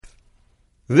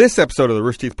This episode of the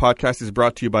Rooster Teeth Podcast is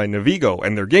brought to you by Navigo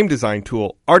and their game design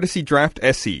tool, Artisy Draft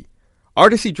SE.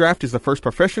 Artisy Draft is the first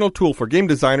professional tool for game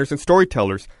designers and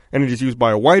storytellers, and it is used by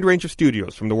a wide range of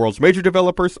studios, from the world's major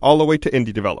developers all the way to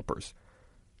indie developers.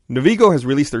 Navigo has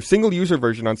released their single-user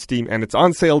version on Steam, and it's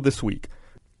on sale this week.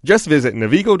 Just visit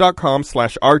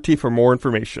navigo.com/RT for more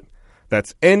information.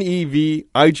 That's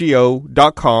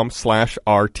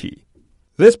nevigo.com/RT.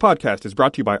 This podcast is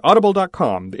brought to you by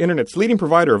Audible.com, the internet's leading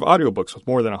provider of audiobooks with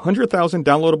more than 100,000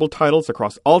 downloadable titles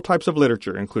across all types of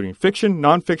literature, including fiction,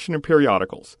 nonfiction, and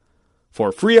periodicals. For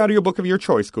a free audiobook of your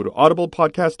choice, go to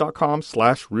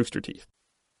audiblepodcast.com/roosterteeth.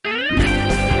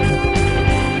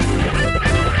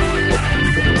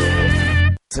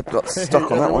 Zip got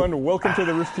stuck on that one. Welcome to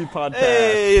the Rooster Teeth Podcast.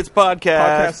 Hey, it's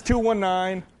Podcast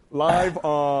 219, live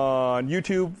on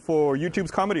YouTube for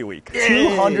YouTube's Comedy Week.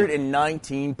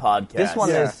 219 podcasts. This one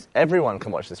is, everyone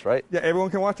can watch this, right? Yeah, everyone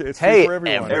can watch it. It's Hey, free for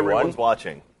everyone. Everyone's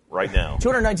watching right now.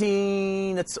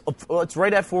 219, it's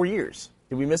right at 4 years.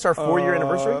 Did we miss our 4-year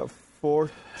anniversary?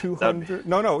 200.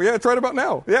 No. Yeah, it's right about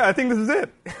now. Yeah, I think this is it.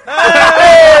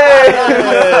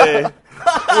 Hey!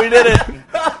 We did it.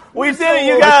 We did it,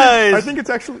 you guys. I think it's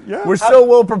actually, yeah. We're so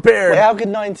well prepared. Wait, how could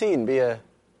 19 be a...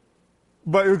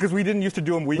 But because we didn't used to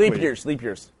do them weekly. Leap years. We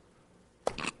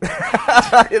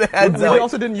Adds up.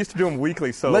 also didn't used to do them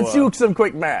weekly, so... Let's do some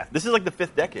quick math. This is like the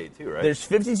 5th decade, too, right? There's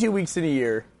 52 weeks in a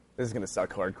year. This is going to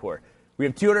suck hardcore. We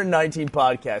have 219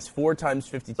 podcasts. 4 times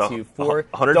 52. So, 4.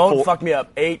 104 Don't fuck me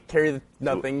up. 8. Carry the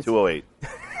nothings. 208.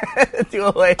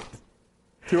 208.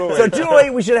 208. So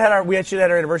 208, we should have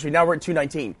had our anniversary. Now we're at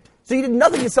 219. So you did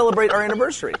nothing to celebrate our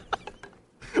anniversary.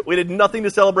 We did nothing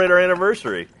to celebrate our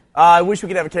anniversary. I wish we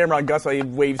could have a camera on Gus while he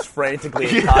waves frantically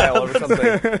at Kyle or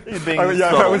something. He's being I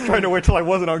was trying to wait till I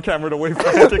wasn't on camera to wave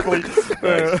frantically.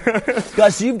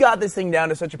 Gus, you've got this thing down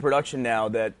to such a production now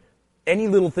that any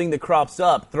little thing that crops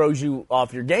up throws you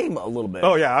off your game a little bit.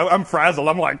 Oh, yeah, I'm frazzled.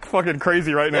 I'm like fucking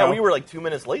crazy right now. Yeah, we were like 2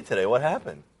 minutes late today. What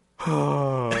happened?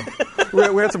 we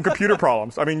had some computer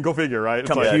problems. I mean, go figure, right?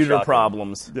 It's Computer shocking.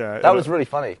 problems. yeah, That was really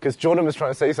funny, because Jordan was trying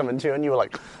to say something to you, and you were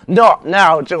like, not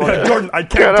now, Jordan. Jordan, I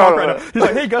can't talk right now. He's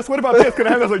like, hey, Gus, what about this? Can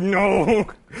I have this? I was like, no,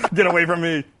 get away from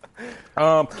me.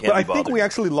 But I think we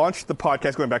actually launched the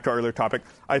podcast, going back to our earlier topic.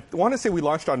 I want to say we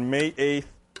launched on May 8th,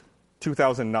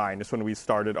 2009. That's when we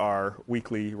started our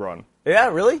weekly run. Yeah,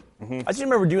 really? Mm-hmm. I just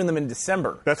remember doing them in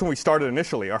December. That's when we started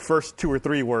initially. Our first 2 or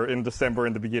 3 were in December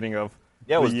in the beginning of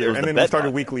Yeah, the it year. was And the then we bet started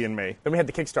podcast. weekly in May. Then we had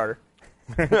the Kickstarter.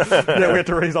 Yeah, we had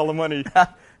to raise all the money.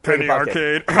 Penny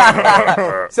pocket.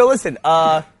 Arcade. So listen,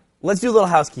 let's do a little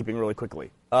housekeeping really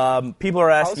quickly. People are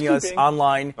asking us Housekeeping?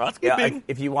 online. Housekeeping?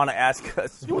 If you want to ask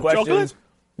us want questions, chocolate?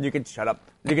 you can shut up.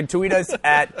 You can tweet us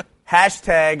at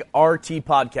hashtag RT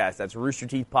Podcast. That's Rooster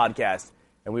Teeth Podcast.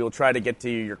 And we will try to get to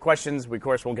your questions. We, of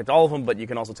course, won't get to all of them, but you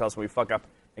can also tell us when we fuck up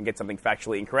and get something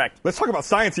factually incorrect. Let's talk about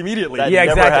science immediately. That Yeah,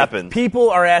 never exactly. happened.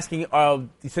 People are asking,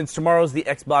 since tomorrow's the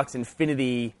Xbox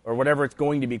Infinity, or whatever it's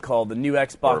going to be called, the new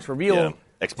Xbox Or, reveal, yeah, do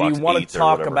Xbox you want 8 to or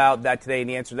talk whatever. about that today? And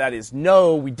the answer to that is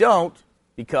no, we don't,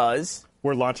 because...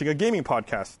 We're launching a gaming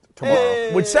podcast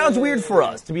tomorrow. Which sounds weird for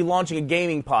us, to be launching a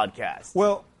gaming podcast.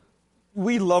 Well,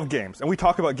 we love games, and we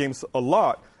talk about games a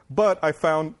lot, but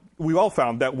we all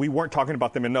found that we weren't talking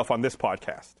about them enough on this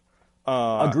podcast.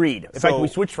 Agreed. In fact, we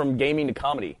switched from gaming to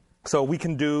comedy. So we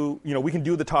can do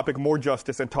the topic more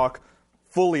justice and talk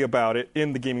fully about it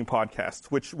in the gaming podcast,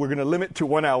 which we're going to limit to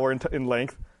 1 hour in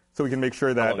length, so we can make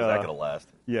sure that. How long is that going to last?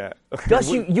 Yeah. Gus,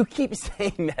 you keep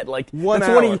saying that like One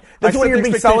that's one hour. of I your set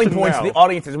the big selling expectation points to now. the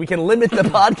audience is we can limit the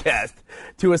podcast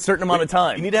to a certain amount of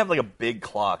time. You need to have like a big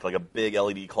clock, like a big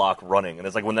LED clock running, and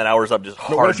it's like when that hour's up, just But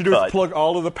what hard I should do cut. is plug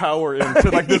all of the power into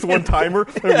like this one timer.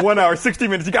 In 1 hour, 60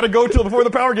 minutes. You got to go till before the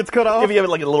power gets cut off. If you have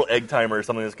like a little egg timer or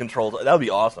something that's controlled, that would be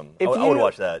awesome. I would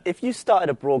watch that. If you started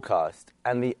a broadcast,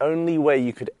 and the only way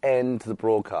you could end the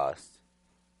broadcast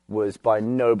was by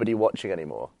nobody watching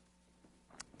anymore,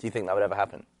 do you think that would ever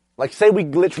happen? Like, say we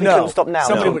literally couldn't stop now.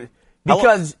 Somebody No. would,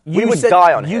 because We you would said,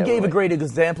 die on you here, gave a wouldn't we? great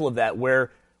example of that.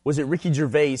 Where was it? Ricky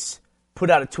Gervais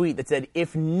put out a tweet that said,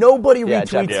 "If nobody Yeah,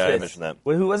 retweets Yeah, this, I mentioned that.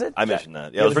 Well, who was it? I mentioned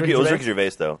that. Yeah, Yeah, it was Ricky Gervais? Gervais,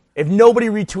 though. If nobody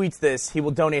retweets this, he will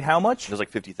donate how much? It was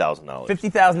like $50,000.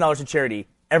 $50,000 to charity.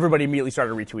 Everybody immediately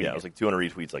started retweeting. Yeah, it was like 200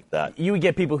 retweets like that. You would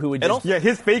get people who would And just. also- Yeah,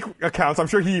 his fake accounts. I'm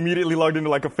sure he immediately logged into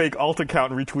like a fake alt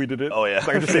account and retweeted it. Oh, yeah.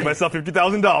 So I can just save myself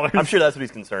 $50,000. I'm sure that's what he's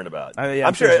concerned about. Yeah, I'm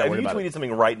I'm sure sure he's not if worried you about tweeted it.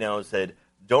 something right now and said,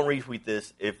 "Don't retweet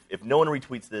this," if no one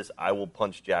retweets this, I will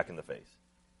punch Jack in the face.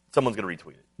 Someone's going to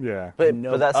retweet it. Yeah. But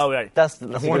Right. that's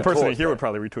One good person cause, here though. would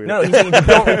probably retweet No, it. he's saying if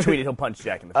you don't retweet it, he'll punch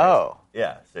Jack in the face. Oh.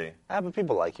 Yeah, see. But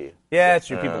people like you. Yeah, it's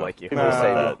true. People like you. People will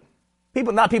say Uh, that.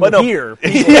 Not people But no. here,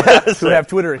 people Yes. who have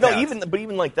Twitter accounts. No,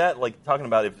 even like that, like talking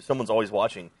about if someone's always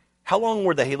watching. How long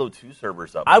were the Halo 2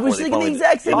 servers up? I was before they thinking the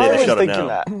finally- exact same they I had to was shut 'em thinking down?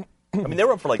 that. I mean, they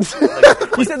were up for like You said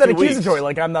that 2 weeks. accusatory,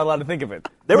 like I'm not allowed to think of it.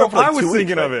 They were No, up for like I was 2 weeks,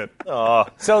 thinking of right? it. Oh,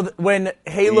 So when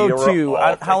Halo You're 2,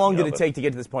 all how long did thinking it of take to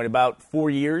get to this point? About 4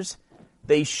 years.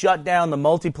 They shut down the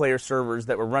multiplayer servers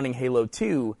that were running Halo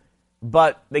 2,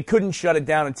 but they couldn't shut it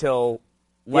down until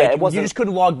it you wasn't- just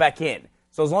couldn't log back in.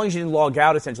 So as long as you didn't log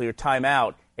out, essentially, or time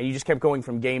out, and you just kept going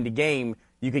from game to game,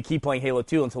 you could keep playing Halo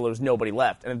 2 until there was nobody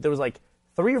left. And there was like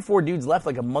 3 or 4 dudes left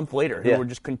like a month later who Yeah. were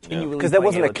just continually Because there playing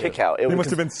wasn't a Halo 2. kick out. They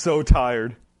must have been so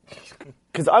tired.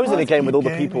 Because I was in a Must game be with all the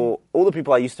gaming.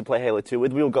 people I used to play Halo 2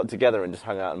 with. We all got together and just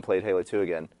hung out and played Halo 2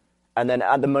 again. And then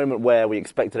at the moment where we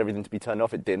expected everything to be turned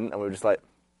off, it didn't, and we were just like,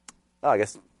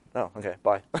 okay,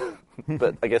 bye.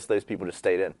 But I guess those people just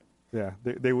stayed in. Yeah,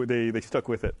 they stuck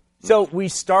with it. So we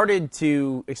started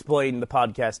to explain the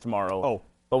podcast tomorrow,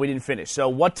 but we didn't finish. So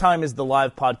what time is the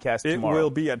live podcast It tomorrow? will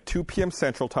be at 2 p.m.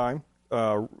 Central Time,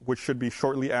 which should be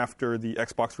shortly after the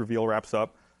Xbox reveal wraps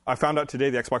up. I found out today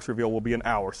the Xbox reveal will be an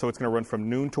hour, so it's going to run from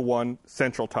noon to 1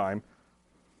 Central Time.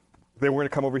 Then we're going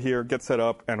to come over here, get set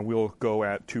up, and we'll go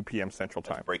at 2 p.m. Central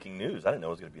Time. breaking news. I didn't know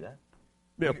it was going to be that.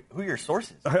 Yeah. Who are your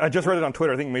sources? I just read it on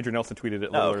Twitter. I think Major Nelson tweeted it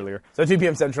a little okay. earlier. So 2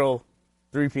 p.m. Central,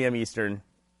 3 p.m. Eastern,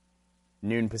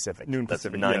 noon Pacific. Noon That's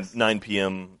Pacific. 9, yes. 9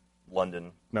 p.m.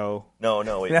 London. No.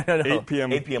 No, wait. No. 8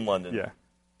 p.m. 8 p.m. London. Yeah.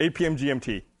 8 p.m.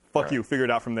 GMT. Fuck you. Figure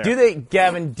it out from there. Do they,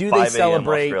 Gavin, do 5 they a.m.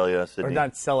 celebrate, Australia, or Sydney.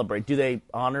 not celebrate, do they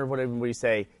honor, whatever you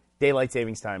say, daylight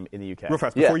savings time in the UK? Real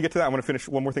fast, Yeah. before you get to that, I want to finish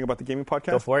one more thing about the gaming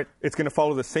podcast. Go for it. It's going to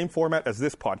follow the same format as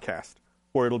this podcast,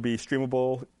 where it'll be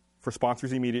streamable for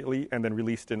sponsors immediately and then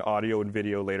released in audio and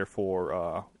video later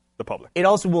for the public. It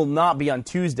also will not be on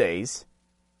Tuesdays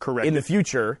Correct. in the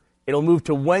future. It'll move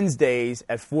to Wednesdays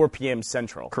at 4 p.m.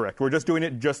 Central. Correct. We're just doing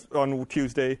it just on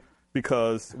Tuesday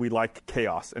because we like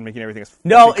chaos and making everything as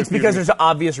No, fucking it's because confusing. there's an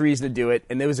obvious reason to do it,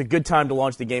 and there was a good time to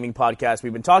launch the gaming podcast.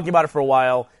 We've been talking about it for a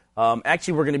while.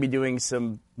 Actually, we're going to be doing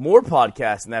some more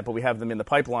podcasts than that, but we have them in the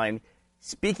pipeline.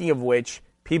 Speaking of which,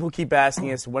 people keep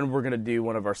asking us when we're going to do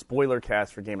one of our spoiler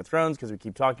casts for Game of Thrones because we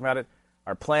keep talking about it.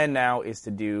 Our plan now is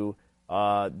to do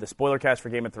the spoiler cast for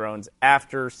Game of Thrones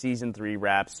after Season 3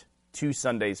 wraps 2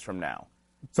 Sundays from now.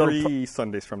 So 3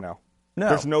 Sundays from now. No.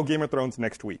 There's no Game of Thrones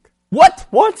next week. What?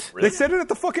 What? They said it at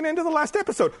the fucking end of the last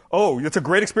episode. Oh, it's a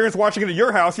great experience watching it at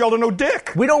your house. Y'all don't know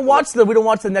dick. We don't watch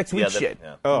the next week Yeah, shit.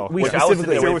 yeah. Oh, We Which I was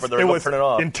specifically sitting there waiting for them to turn it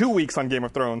off. in 2 weeks on Game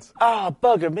of Thrones. Ah,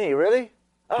 bugger me, really?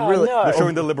 Oh, Really? no. They're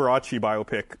showing the Liberace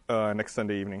biopic next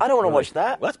Sunday evening. I don't want to watch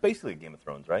that. Well, that's basically Game of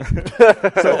Thrones, right?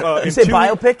 So, You say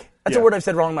biopic? That's a Yeah. word I've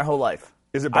said wrong my whole life.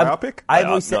 Is it I've- biopic? I've Bio-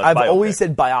 always said, no, it's I've biopic. always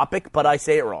said biopic, but I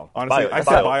say it wrong. Honestly, Bio- I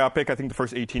said bio- biopic, I think, the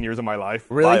first 18 years of my life.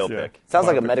 Really? Biopic. Sounds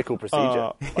like a Biopic. medical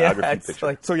procedure. Yeah, Biography it's picture.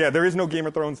 like So, yeah, there is no Game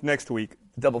of Thrones next week.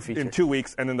 double feature. In 2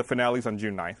 weeks, and then the finale's on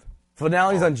June 9th.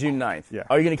 Finale's on June 9th. Yeah.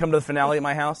 Are you going to come to the finale at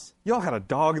my house? Y'all had a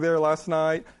dog there last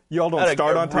night. Y'all don't Had a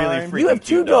start on really time. free- You have Freaking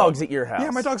 2 cute dogs dog. at your house. Yeah,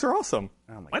 my dogs are awesome.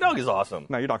 My dog is awesome.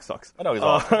 No, your dog sucks. My dog is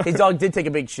awesome. His dog did take a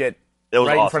big shit It was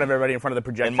right in awesome. front of everybody, in front of the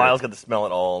projector. And Miles got to smell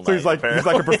it all night. So he's like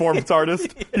a performance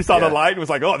artist. He saw the light and was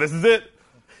like, "Oh, this is it.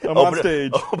 I'm on Open it-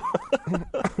 stage."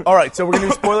 All right, so we're going to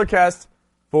do spoiler cast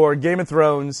for Game of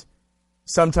Thrones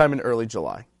sometime in early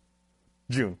July.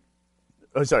 June.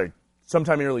 Oh, sorry,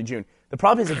 sometime in early June. The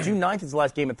problem is that June 9th is the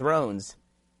last Game of Thrones.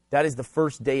 That is the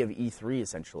first day of E3,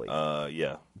 essentially,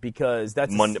 yeah. because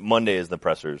that's Monday is the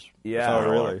pressers. Yeah. Oh,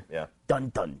 really? Yeah. dun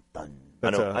dun dun. I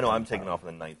That's know. I'm taking off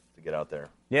on the 9th to get out there.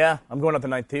 Yeah, I'm going out the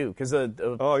 9th too because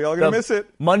Oh, y'all gonna miss it.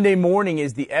 Monday morning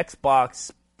is the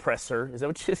Xbox presser. Is that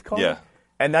what it's called? Yeah.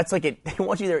 And that's like they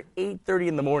want you there at 8:30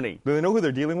 in the morning. Do they know who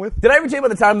they're dealing with? Did I ever tell you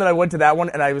about the time that I went to that one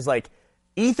and I was like,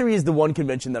 E3 is the one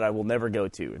convention that I will never go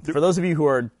to. For those of you who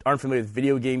aren't familiar with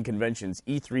video game conventions,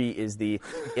 E3 is the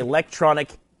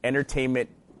Electronic Entertainment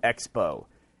Expo,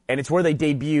 and it's where they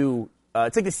debut.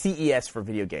 It's like the CES for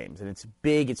video games, and it's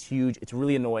big, it's huge, it's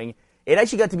really annoying. It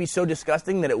actually got to be so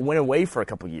disgusting that it went away for a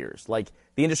couple years. Like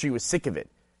the industry was sick of it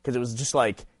because it was just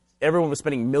like everyone was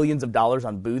spending millions of dollars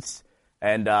on booths,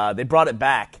 and they brought it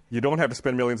back. You don't have to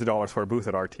spend millions of dollars for a booth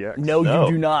at RTX. No, No.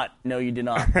 you do not. No, you do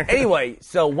not. Anyway,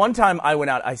 so one time I went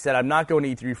out. I said, I'm not going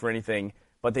to E3 for anything,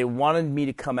 but they wanted me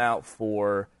to come out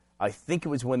for, I think it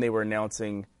was when they were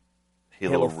announcing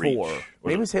Halo 4. Reach.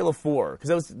 Maybe it was Halo 4, because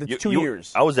that was the 2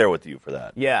 years. I was there with you for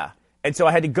that. Yeah. And so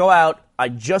I had to go out. I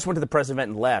just went to the press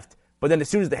event and left. But then as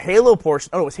soon as the Halo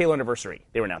portion, it was Halo Anniversary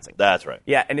they were announcing. That's right.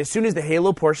 Yeah, and as soon as the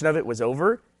Halo portion of it was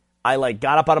over, I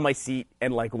got up out of my seat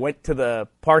and went to the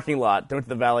parking lot, went to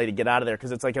the valet to get out of there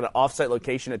because it's like at an off-site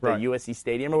location at the Right. USC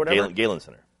Stadium or whatever. Galen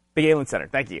Center. The Galen Center,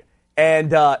 thank you.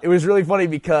 And it was really funny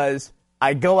because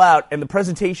I go out, and the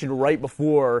presentation right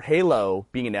before Halo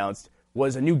being announced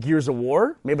was a new Gears of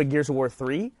War, maybe Gears of War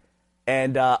 3.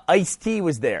 And Ice-T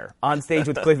was there on stage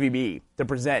with Cliff BB to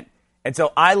present. And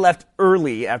so I left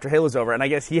early after Halo's over, and I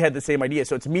guess he had the same idea.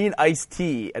 So it's me and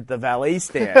Ice-T at the valet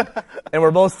stand, and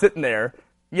we're both sitting there.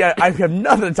 Yeah, I have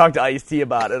nothing to talk to Ice-T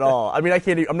about at all. I mean,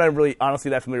 I'm not really honestly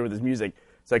that familiar with his music,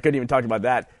 so I couldn't even talk about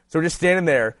that. So we're just standing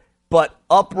there, but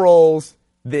up rolls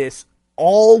this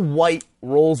all-white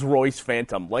Rolls-Royce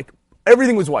Phantom. Like,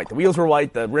 everything was white. The wheels were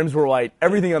white, the rims were white,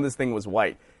 everything on this thing was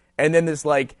white. And then this,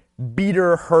 like,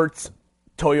 beater Hertz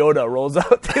Toyota rolls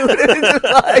out, dude. It's just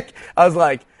like, I was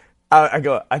like, I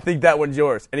go, I think that one's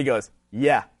yours. And he goes,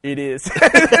 yeah, it is.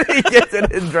 He gets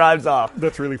it and drives off.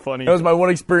 That's really funny. That was my one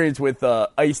experience with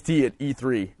Ice-T at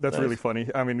E3. That's really funny.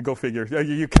 I mean, go figure.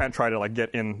 You can't try to like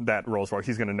get in that Rolls Royce.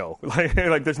 He's gonna know.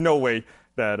 Like there's no way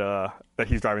that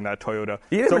he's driving that Toyota.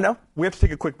 You never know. We have to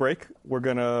take a quick break. We're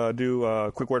gonna do a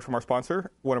quick word from our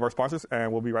sponsor, one of our sponsors,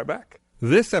 and we'll be right back.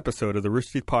 This episode of the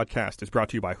Rooster Teeth Podcast is brought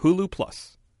to you by Hulu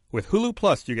Plus. With Hulu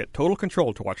Plus, you get total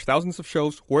control to watch thousands of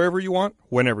shows wherever you want,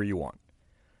 whenever you want.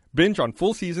 Binge on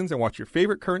full seasons and watch your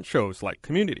favorite current shows like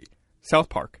Community, South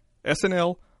Park,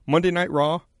 SNL, Monday Night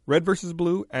Raw, Red vs.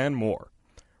 Blue, and more.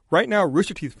 Right now,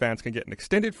 Rooster Teeth fans can get an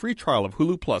extended free trial of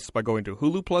Hulu Plus by going to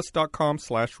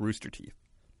huluplus.com/roosterteeth.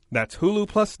 That's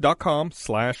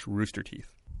huluplus.com/roosterteeth.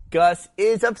 Gus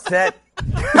is upset.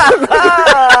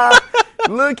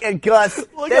 Look at Gus.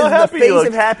 Look That's how happy the he face looks.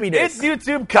 of happiness. It's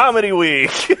YouTube Comedy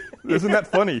Week. Isn't that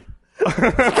funny?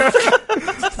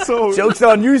 So, Joke's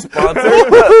on you, sponsor.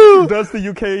 does the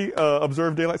UK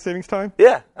observe daylight savings time?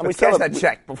 Yeah, and we Let's cash celebrate. that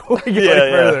check before we get Yeah,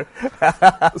 any further.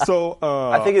 So,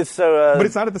 I think it's so. but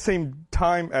it's not at the same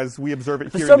time as we observe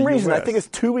it For here some in the reason, US. I think it's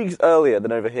 2 weeks earlier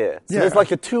than over here. So Yeah. there's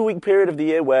like a 2-week period of the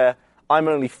year where I'm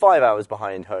only 5 hours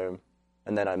behind home,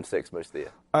 and then I'm 6 most of the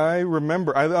year. I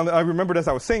remember. I remembered as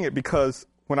I was saying it because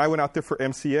when I went out there for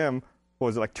MCM, what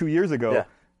was it, like 2 years ago? Yeah.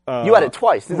 You had it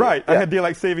twice, didn't you? Right. I Yeah. had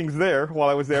daylight savings there while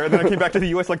I was there, and then I came back to the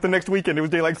US like the next weekend. It was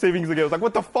daylight savings again. I was like,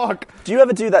 what the fuck? Do you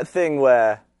ever do that thing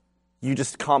where you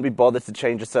just can't be bothered to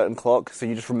change a certain clock, so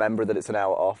you just remember that it's an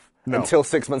hour off No. until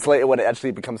 6 months later when it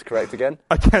actually becomes correct again?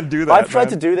 I can't do that. I've tried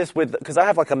man. to do this with because I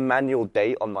have like a manual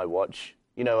date on my watch.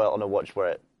 You know, on a watch where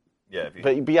it. Yeah, if you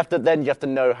But you have to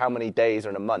know how many days are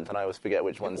in a month, and I always forget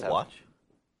which ones have. watch.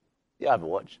 Yeah, I have a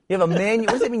watch. You have a manual.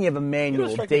 What does that mean? You have a manual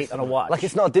strike me date on a watch? Like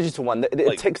it's not a digital one. It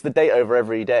Like- ticks the date over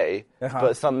every day,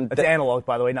 but some. It's analog,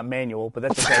 by the way, not manual. But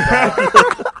that's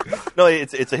okay. No,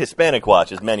 it's a Hispanic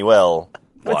watch. It's Manuel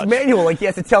watch. It's manual. Like he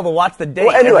has to tell the watch the date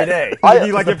Well, anyway, every day.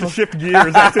 You like have to shift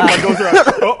gears. That's it. Like goes around.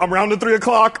 Oh, I'm rounding 3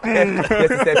 o'clock. He has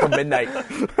to stay till midnight.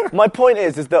 My point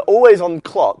is they're always on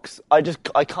clocks. I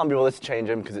can't be bothered to change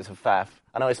them because it's a faff,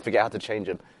 and I always forget how to change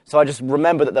them. So I just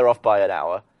remember that they're off by an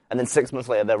hour, and then 6 months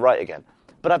later they're right again.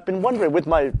 But I've been wondering with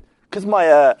my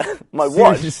my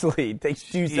watch. Seriously, it takes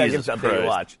 2 seconds to update your Christ.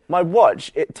 watch. My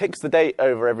watch, it ticks the date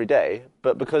over every day,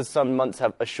 but because some months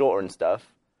are shorter and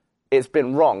stuff, it's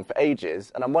been wrong for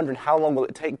ages, and I'm wondering how long will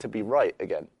it take to be right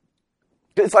again?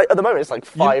 It's like, at the moment, it's like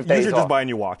 5 You days should off. just buy a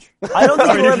new watch. I don't think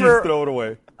I mean, you'll you should just ever. throw it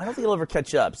away. I don't think you'll ever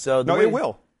catch up. So No, it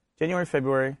will. January,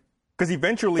 February. Because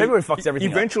eventually, February fucks everything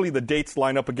up. eventually the dates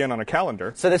line up again on a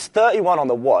calendar. So there's 31 on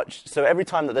the watch, so every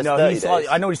time that there's No, 30 days...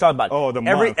 I know what he's talking about. Oh, the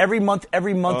every month.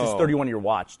 every month is Oh. 31 on your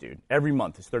watch, dude. Every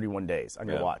month is 31 days on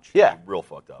your watch. Yeah. Real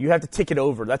fucked up. You have to tick it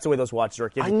over. That's the way those watches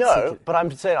work. You have I to know, tick it. but I'm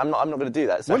saying I'm not going to do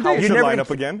that. So One how day it You're should never line gonna- up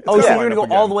again. It's Oh, gonna so line you're going up to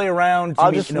go all again. the way around to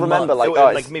I'll meet just in a remember, month. like, It- oh,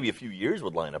 like it's- maybe a few years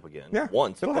would line up again. Yeah,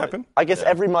 once. it'll but- happen. I guess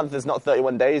every month there's not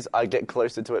 31 days, I get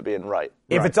closer to it being right.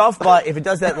 If Right. it's off by, if it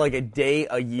does that like a day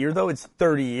a year, though, it's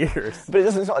 30 years. But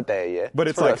it's not a day a year. But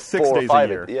it's probably like 6 4 or days a 5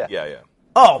 year. Yeah. Yeah.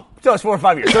 Oh, so it's 4 or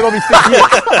 5 years. So it'll be 6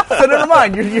 years. So never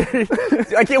mind.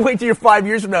 I can't wait till you're 5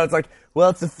 years from now. It's like,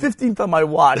 well, it's the 15th on my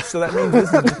watch, so that means this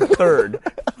is the 3rd.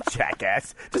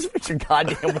 Jackass. Just fix your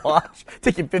goddamn watch.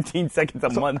 Take you 15 seconds a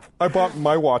month. I bought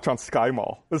my watch on Sky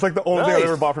Mall. It's like the only thing I've Nice.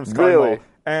 ever bought from Sky Really? Mall.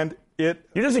 And it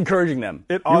You're just encouraging them.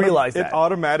 It you realize it that.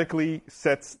 automatically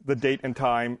sets the date and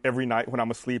time every night when I'm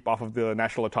asleep off of the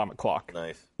National Atomic Clock.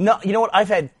 Nice. No, you know what? I've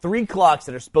had 3 clocks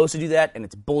that are supposed to do that, and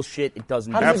it's bullshit. It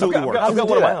doesn't. does it Absolutely I've works. got, I've got does one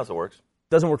it at do my that? house that works.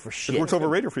 doesn't work for shit. It works over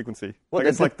radio frequency. Like the-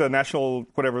 it's like the national,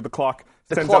 whatever, the clock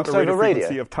sends out clock's the radio over radio?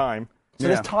 frequency of time. So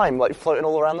there's time like floating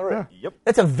all around the room. Yep.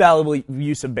 That's a valuable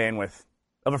use of bandwidth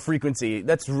of a frequency.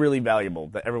 That's really valuable.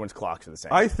 That everyone's clocks are the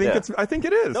same. I think Yeah. I think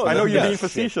it is. No, I know that's- you're yeah, being shit.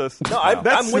 facetious. No, I'm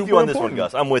That's with you super on this one, important.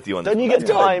 Gus. I'm with you on this Don't one. you get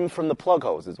That's good. time from the plug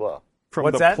holes as well? From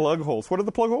What's the that? plug holes. What are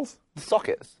the plug holes? The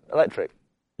sockets, electric.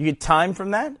 You get time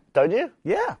from that? Don't you?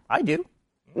 Yeah, I do.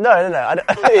 No, I don't,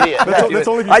 idiot. No. That's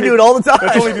only if you I pay- do it all the time.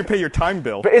 That's only if you pay your time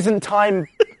bill. But isn't time?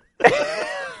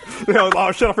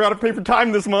 Oh shit! I forgot to pay for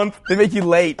time this month. They make you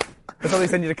late. That's why they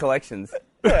send you to collections.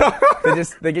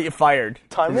 They get you fired.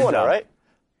 Time from your Warner, job. right?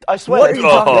 I swear What they are you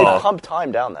talking about? pump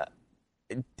time down there.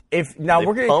 If now They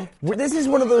we're gonna, pump? this is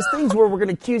one of those things where we're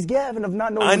gonna accuse Gavin of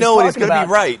not knowing. I what know, and he's he's talking gonna be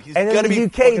about. right. He's and then gonna in the be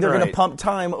UK, fucking they're gonna right. pump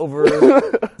time over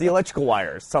the electrical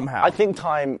wires somehow. I think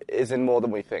time is in more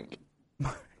than we think.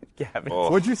 Gavin,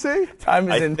 What'd you say?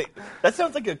 time is I in. think that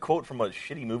sounds like a quote from a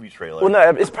shitty movie trailer. Well, no,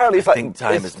 apparently it's I like think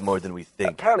time it's- is more than we think.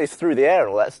 Apparently it's through the air and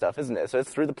all that stuff, isn't it? So it's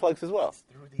through the plugs as well.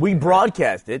 We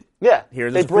broadcast it. Yeah,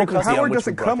 Here's they the frequency broadcast- on Power which we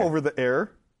doesn't come broadcast. over the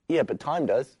air. Yeah, but time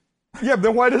does. Yeah,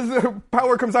 then why does the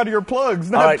power comes out of your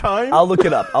plugs, not All right, time? I'll look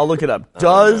it up.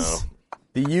 Does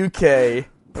the UK have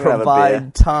a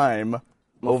provide beer. time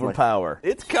over my- power?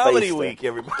 It's comedy Space week,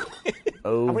 everybody.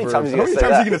 Over How many times are you How gonna many say times are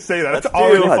that? you gonna say that? That's That's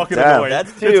already two. fucking Damn. annoying. That's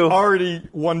It's two. already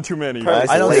one too many.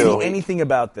 Perfect. I don't Leo. see anything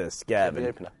about this, The Gavin.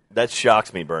 opener. That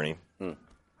shocks me, Bernie.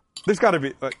 There's got to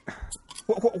be. Like,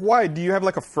 why? Do you have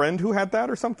like a friend who had that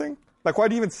or something? Like, why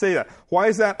do you even say that? Why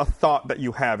is that a thought that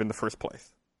you have in the first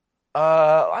place?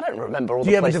 I don't remember all Do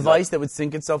the you have a places device that would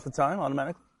sync itself to time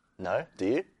automatically? No, do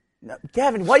you? No.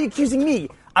 Gavin, why are you accusing me?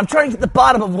 I'm trying to get to the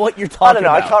bottom of what you're I talking don't know.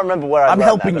 about. I can't remember where I I'm learned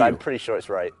helping that, but you. I'm pretty sure it's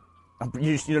right.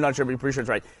 You're not sure, but you're pretty sure it's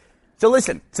right. So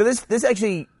listen. So this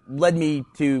actually led me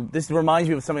to. This reminds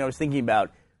me of something I was thinking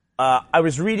about. I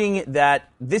was reading that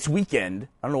this weekend.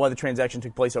 I don't know why the transaction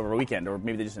took place over a weekend, or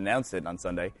maybe they just announced it on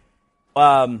Sunday,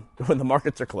 when the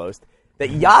markets are closed. That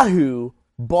Yahoo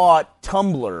bought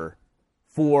Tumblr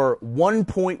for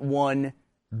 $1.1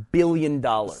 billion.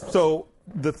 So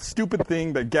the stupid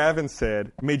thing that Gavin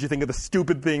said made you think of the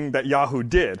stupid thing that Yahoo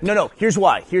did. No. Here's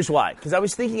why. Because I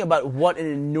was thinking about what an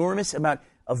enormous amount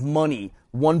of money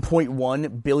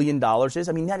 $1.1 billion is.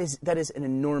 I mean, that is an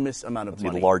enormous amount of It's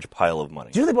money. a large pile of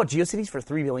money. Do you know they bought GeoCities for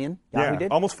 $3 billion? Yahoo Yeah,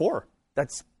 did? almost 4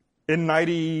 That's in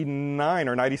 '99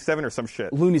 or '97 or some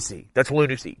shit. lunacy. That's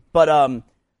lunacy. But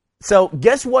so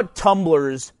guess what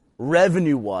Tumblr's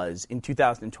revenue was in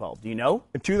 2012? Do you know?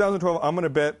 In 2012, I'm gonna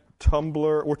bet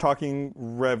Tumblr. We're talking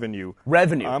revenue.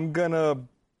 Revenue. I'm gonna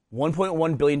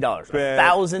 $1.1 billion. Bet.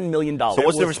 $1,000 million. So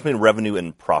what's the difference between revenue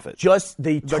and profit? Just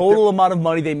the total amount of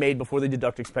money they made before they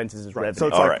deduct expenses is revenue. So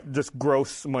it's All like right. just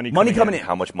gross money. Money coming in.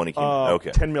 How much money came?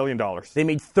 Okay. $10 million. They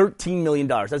made $13 million.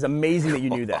 That's amazing that you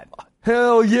knew that.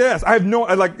 Hell yes! I have no.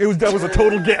 That was a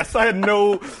total guess. I had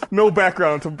no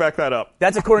background to back that up.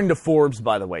 That's according to Forbes,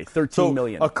 by the way. $13 So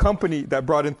million. a company that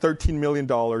brought in $13 million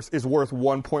is worth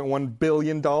 $1.1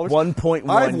 billion. 1.1.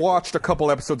 I've watched a couple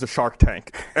episodes of Shark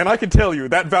Tank, and I can tell you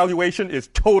that valuation is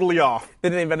totally off.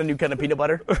 Did they invent a new kind of peanut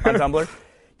butter on Tumblr?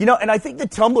 You know, and I think the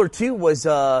Tumblr too was.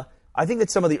 I think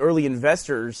that some of the early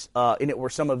investors in it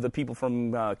were some of the people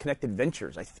from Connected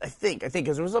Ventures. I think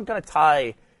because there was some kind of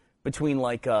tie between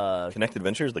like Connected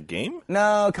Ventures, the game?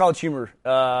 College Humor,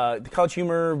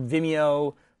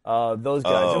 Vimeo, those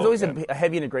guys. There was always a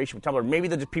heavy integration with Tumblr. Maybe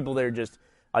the people there just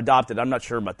adopted. I'm not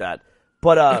sure about that.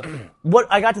 But what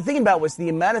I got to thinking about was the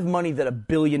amount of money that $1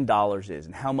 billion is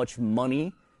and how much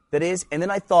money that is. And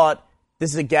then I thought,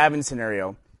 this is a Gavin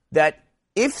scenario, that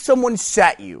if someone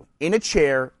sat you in a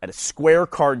chair at a square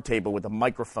card table with a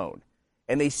microphone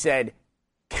and they said,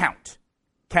 count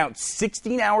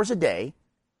 16 hours a day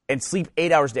and sleep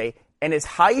 8 hours a day, and as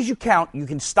high as you count, you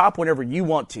can stop whenever you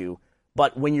want to,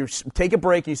 but when you take a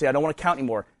break and you say, I don't want to count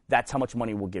anymore, that's how much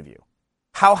money we'll give you.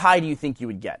 How high do you think you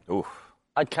would get? Oof.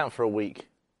 I'd count for a week.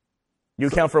 You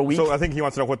would count for a week? So I think he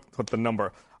wants to know what the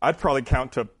number. I'd probably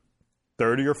count to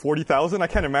 30 or 40,000. I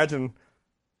can't imagine.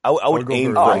 I would go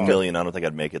aim for for it. $1 million. I don't think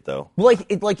I'd make it though. Well,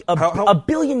 like How- $1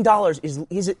 billion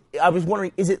is it? I was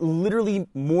wondering, is it literally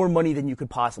more money than you could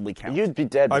possibly count? You'd be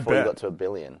dead I before you bet. got to $1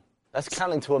 billion. That's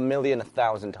counting to 1,000,000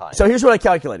 1,000 times. So here's what I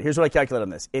calculated. on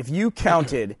this. If you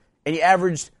counted and you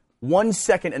averaged 1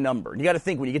 second a number, you got to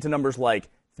think when you get to numbers like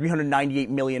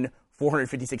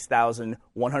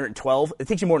 398,456,112, it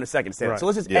takes you more than a second to say that. Right. So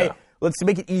let's just Yeah. let's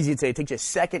make it easy and say it takes you a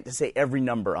second to say every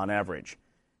number on average.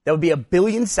 That would be 1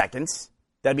 billion seconds.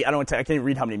 That'd be I can't even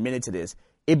read how many minutes it is.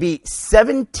 It'd be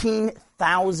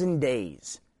 17,000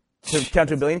 days to count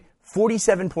to 1 billion.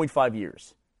 47.5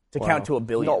 years to count to 1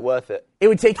 billion. Not worth it. It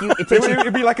would take you. It takes you.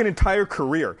 It'd be like an entire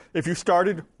career. If you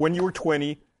started when you were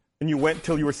 20 and you went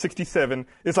till you were 67,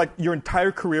 it's like your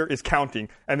entire career is counting,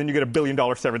 and then you get $1 billion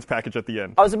severance package at the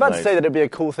end. I was about to Nice. say that it'd be a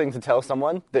cool thing to tell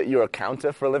someone that you're a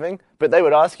counter for a living, but they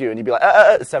would ask you, and you'd be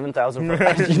like, 7,000.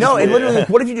 No, and literally, like,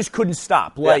 what if you just couldn't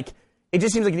stop? Like, it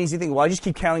just seems like an easy thing. Well, I just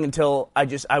keep counting until I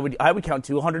would count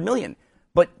to 100 million,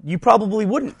 but you probably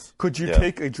wouldn't. Could you Yeah.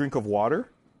 take a drink of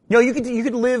water? You know, you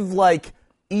could live like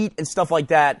eat and stuff like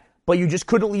that, but you just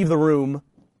couldn't leave the room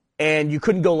and you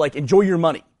couldn't go, like, enjoy your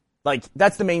money. Like,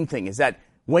 that's the main thing, is that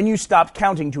when you stopped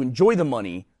counting to enjoy the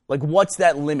money, like, what's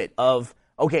that limit of,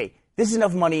 okay, this is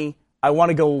enough money, I want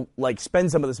to go, like,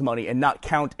 spend some of this money and not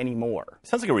count anymore.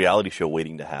 Sounds like a reality show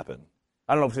waiting to happen.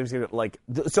 I don't know if it's going to, like,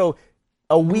 so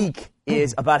a week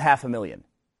is about $500,000.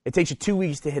 It takes you 2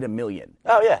 weeks to hit $1 million.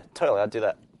 Oh, yeah, totally. I'd do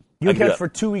that. You I'd do count that. for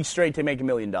 2 weeks straight to make $1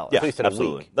 million. Yeah, least in a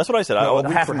absolutely. week. That's what I said. No, I a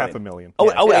week half for a $500,000. million.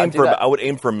 would Yeah, aim do for that. I would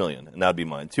aim for $1 million, and that'd be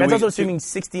mine. 2 That's weeks, also assuming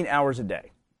 16 hours a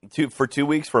day. for 2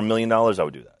 weeks for $1 million. I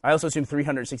would do that. I also assume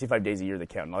 365 days a year they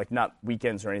count, like not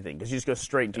weekends or anything, because you just go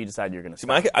straight until you decide you're going to See,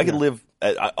 I could live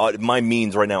at my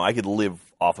means right now. I could live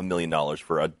off $1 million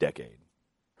for a decade.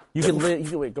 You could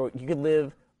live. You could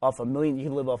live off $1 million. You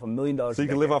could live off $1 million. So you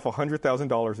can live off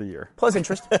 $100,000 a year. plus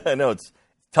interest. I know it's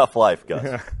tough life,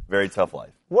 Gus. Very tough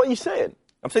life. What are you saying?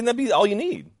 I'm saying that'd be all you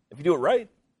need if you do it right.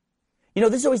 You know,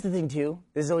 this is always the thing too.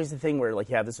 This is always the thing where, like,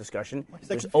 you have this discussion. There's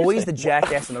confusing? always the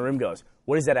jackass in the room goes,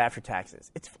 "What is that after taxes?"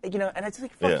 It's, you know, and it's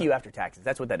like, fuck Yeah. you after taxes.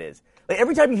 That's what that is. Like,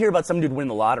 every time you hear about some dude winning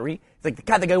the lottery, it's like,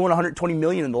 God, the guy won $120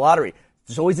 million in the lottery.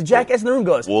 There's always the jackass in the room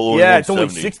goes, Well, yeah, only it's only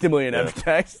 70. $60 million Yeah. after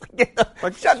tax.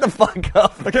 Shut the fuck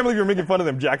up. I can't believe you're making fun of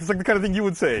them, Jack. It's like the kind of thing you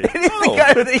would say. It is the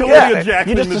kind of thing- Totally yeah. a Jack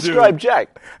You thing just to do. described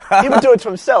Jack. He would do it to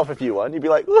himself if you won. You'd be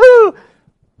like, woohoo!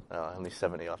 Oh, only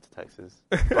 70 after taxes.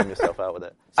 Bum yourself out with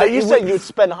it. So you saying you would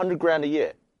spend $100,000 a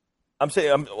year? I'm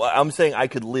saying I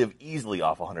could live easily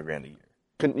off $100,000 a year.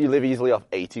 Couldn't you live easily off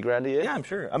 $80,000 a year? Yeah, I'm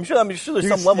sure there's You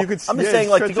some could- level. you could- I'm just yeah, saying,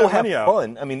 like, to stretch go that have money out.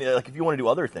 fun. I mean, like, if you want to do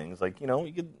other things, like, you know,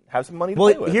 you could have some money to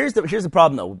play Well, with. here's the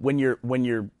problem though. When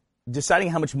you're deciding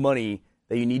how much money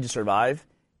that you need to survive,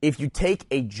 if you take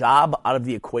a job out of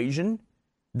the equation,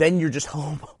 then you're just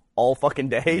home all fucking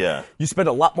day. Yeah. You spend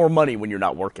a lot more money when you're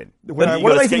not working. When I- you what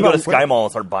go did I to, think you go to about- when- Sky Mall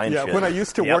and start buying Yeah, shit. when I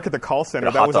used to Yep. work at the call center,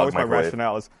 Get a that hot was dog always my microwave.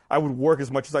 rationale. Is I would work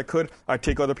as much as I could. I'd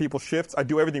take other people's shifts. I'd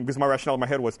do everything because my rationale in my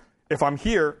head was, if I'm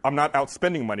here, I'm not out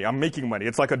spending money. I'm making money.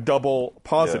 It's like a double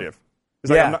positive. It's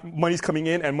like Yeah. money's coming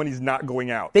in and money's not going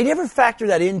out. They never factor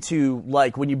that into,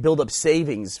 like, when you build up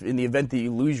savings in the event that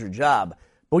you lose your job.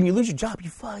 But when you lose your job, you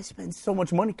fucking spend so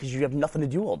much money because you have nothing to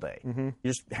do all day. Mm-hmm.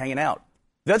 You're just hanging out.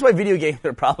 That's why video games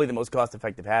are probably the most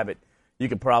cost-effective habit you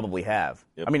could probably have.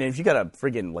 Yep. I mean, if you got a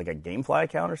friggin' like a GameFly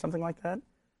account or something like that,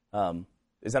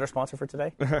 is that our sponsor for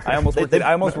today? I almost worked it.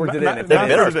 I almost worked it in. If they've not-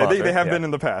 been our They sponsor. have Yeah. been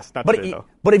in the past. Not but today, though.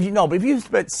 but if you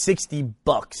spent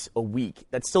 $60 a week,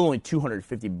 that's still only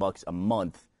 $250 a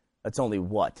month. That's only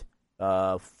what?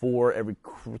 For every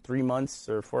 3 months,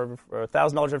 or for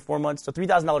 $1,000 every 4 months, so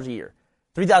 $3,000 a year.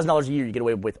 $3,000 a year, you get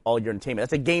away with all your entertainment.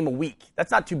 That's a game a week.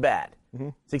 That's not too bad.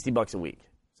 $60 a week.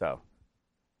 So,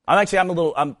 I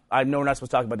know we're not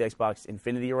supposed to talk about the Xbox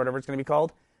Infinity or whatever it's going to be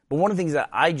called, but one of the things that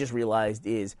I just realized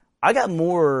is I got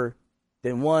more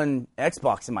than one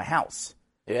Xbox in my house.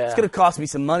 Yeah. It's going to cost me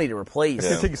some money to replace. It's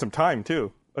going to take you some time,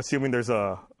 too, assuming there's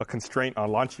a constraint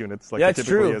on launch units like Yeah, it it's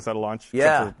typically true. is at a launch,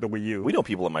 Yeah. except for the Wii U. We know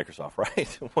people at Microsoft,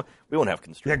 right? We won't have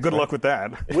constraints. Yeah, good luck with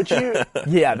that. Would you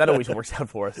Yeah, that always works out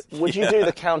for us. would you do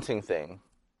the counting thing?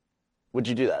 Would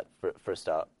you do that for a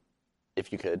start?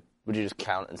 If you could, would you just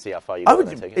count and see how far you I go would,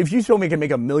 and then take it? if you told me I could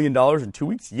make $1 million in 2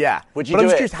 weeks, yeah. Would you but I'm do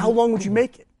just it? curious, how long would you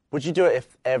make it? Would you do it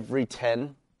if every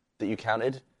 10 that you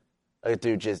counted, a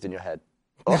dude jizzed in your head?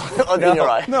 Or in your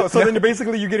eye? No, so then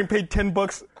basically you're getting paid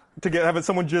 $10 to have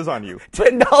someone jizz on you.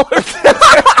 $10.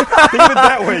 Think of it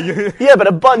that way. Yeah, but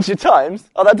a bunch of times.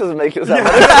 Oh, that doesn't make it sound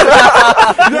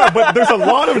Yeah, but there's a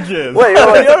lot of jizz. Wait.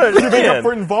 You make up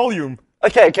for it in volume.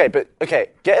 Okay,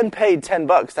 getting paid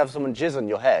 $10 to have someone jizz on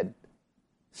your head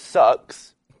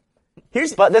sucks.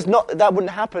 But that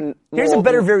wouldn't happen. Here's a more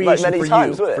better than, variation many for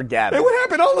times, you, would it? for Gavin. It would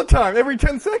happen all the time, every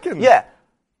 10 seconds. Yeah,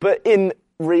 but in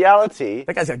reality,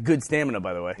 That guy's got good stamina,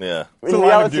 by the way. Yeah. It's a in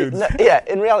lot of reality, dudes.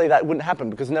 in reality, that wouldn't happen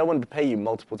because no one would pay you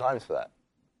multiple times for that.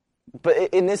 But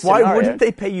in this Why scenario, wouldn't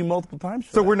they pay you multiple times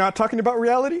for So that? we're not talking about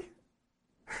reality?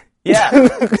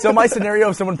 Yeah. So my scenario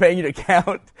of someone paying you to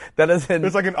count, that doesn't...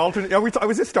 There's like an alternate.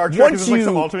 Was it Star Trek? Once Is this like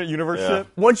some you- alternate universe Yeah. shit?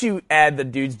 Once you add the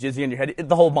dude's jizzy on your head,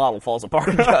 the whole model falls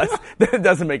apart because that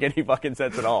doesn't make any fucking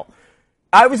sense at all.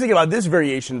 I was thinking about this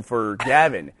variation for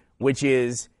Gavin, which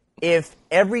is if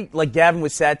Gavin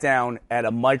was sat down at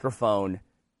a microphone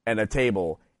and a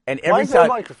table, and every why is there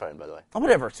time... a microphone, by the way? Oh,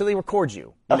 whatever. So they record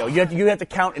you. You know, you have to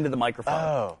count into the microphone.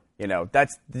 Oh. You know,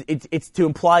 it's to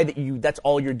imply that that's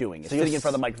all you're doing. It's So you're sitting in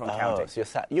front of the microphone counting. So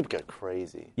you'd go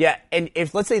crazy. Yeah, and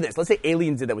let's say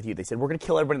aliens did that with you. They said, we're going to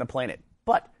kill everybody on the planet,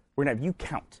 but we're going to have you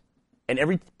count. And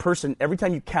every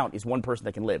time you count is one person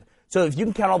that can live. So if you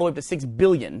can count all the way up to 6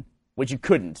 billion, which you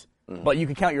couldn't, but you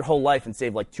could count your whole life and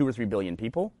save like 2 or 3 billion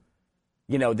people,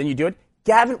 you know, then you do it.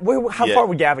 Gavin, how Yeah. far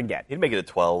would Gavin get? He'd make it at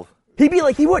 12. He'd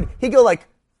go like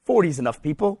 40's enough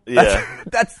people. Yeah.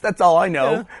 That's all I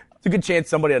know. It's a good chance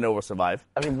somebody I know will survive.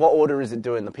 I mean, what order is it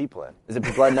doing the people in? Is it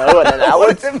people I know and then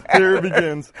outwards? Here it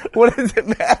begins. What does it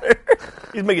matter?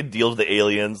 He's making deals with the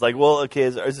aliens. Like, well, okay,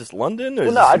 is this London or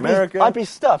is Well, no, this America? I'd be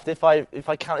stuffed if I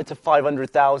counted to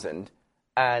 500,000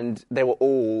 and they were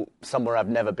all somewhere I've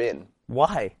never been.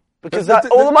 Why? Because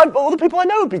That's- all the people I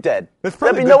know would be dead. There's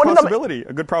probably There'd be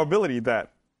a good probability that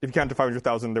if you count to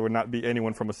 500,000, there would not be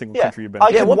anyone from a single Yeah. country you've been I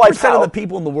to. Yeah, Yeah, what wipe percent of the out.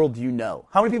 people in the world do you know?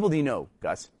 How many people do you know,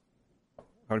 Gus?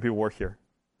 How many people work here?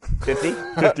 50?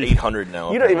 800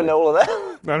 now. You don't even know all of that.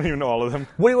 I don't even know all of them.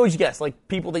 What would you guess? Like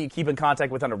people that you keep in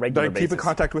contact with on a That regular I basis? keep in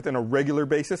contact with on a regular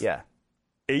basis? Yeah.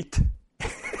 8.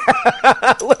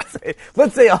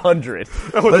 Let's say 100.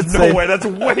 Oh, there's no way. That's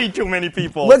way too many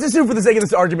people. Let's assume for the sake of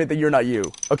this argument that you're not you.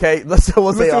 Okay? We'll say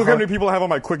Let's see how 100. many people I have on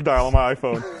my quick dial on my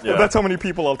iPhone. Yeah. That's how many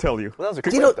people I'll tell you. Well, that was a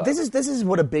quick You know, guy. this is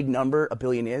what a big number, a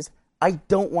billion is. I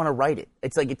don't want to write it.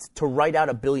 It's like to write out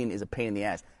a billion is a pain in the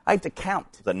ass. I have to count.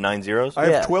 Is that 9 zeros? I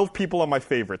have Yeah. 12 people on my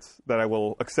favorites that I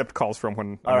will accept calls from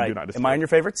when All I right. do not disturb. Am I on your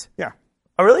favorites? Yeah.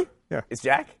 Oh, really? Yeah. It's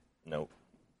Jack? No.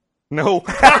 No.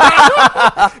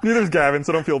 Neither's Gavin,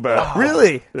 so don't feel bad.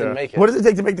 Really? Didn't make it. What does it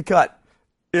take to make the cut?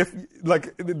 If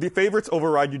like the favorites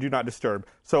override, you do not disturb.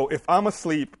 So if I'm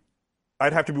asleep,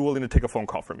 I'd have to be willing to take a phone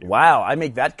call from you. Wow, I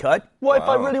make that cut? What if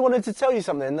I really wanted to tell you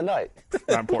something in the night?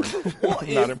 Not important. Not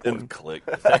And important. click.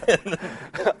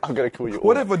 I'm going to call you.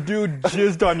 What if a dude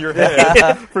jizzed on your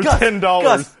head for $10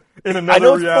 Gus, in I another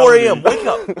know it's reality? 4 a.m. Wake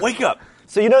up. Wake up.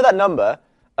 So you know that number,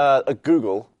 a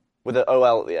Google with an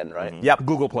OL at the end, right? Yep.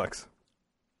 Googleplex.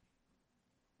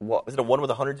 What? Is it a 1 with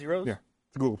 100 zeros? Yeah,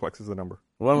 Googleplex is the number.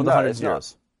 One with No, 100 it's not.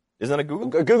 zeros. Isn't that a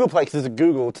Google? A Googleplex is a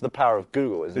Google to the power of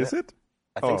Google, isn't Is it?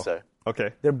 I think Oh, so.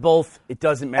 Okay. They're both, it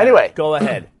doesn't matter. Anyway. Go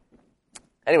ahead.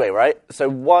 Anyway, right? So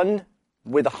 1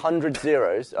 with 100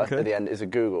 zeros Okay. at the end is a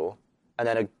Google, and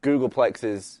then a Googleplex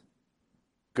is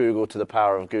Google to the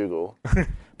power of Google.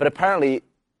 But apparently,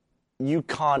 you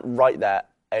can't write that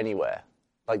anywhere.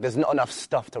 Like, there's not enough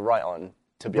stuff to write on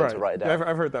to be able to write it down.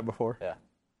 I've heard that before. Yeah.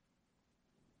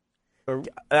 Uh,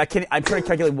 I'm trying to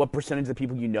calculate what percentage of the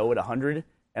people you know at 100,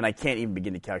 and I can't even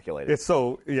begin to calculate it. It's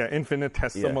so,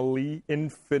 infinitesimally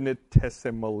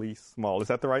small. Is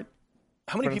that the right?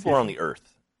 How many people are on the Earth?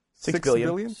 6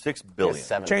 billion. 6 billion. It's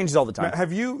 7. Changes all the time.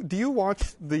 Do you watch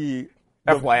the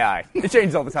FYI. It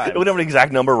changes all the time. We don't have an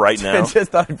exact number right now. I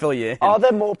just thought I'd fill you in. Are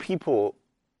there more people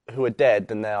who are dead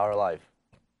than there are alive?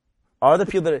 Are the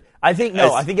people that I think no,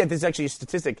 As- I think that there's actually a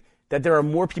statistic that there are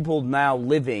more people now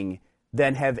living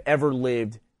than have ever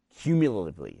lived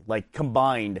cumulatively, like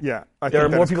combined. Yeah, I there think are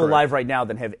that more is people correct. alive right now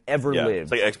than have ever Yeah,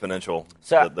 lived. it's like exponential,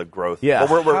 So- the growth. Yeah.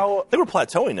 But I How- think we're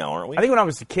plateauing now, aren't we? I think when I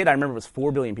was a kid, I remember it was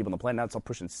 4 billion people on the planet. Now it's all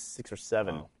pushing 6 or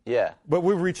 7. Yeah. But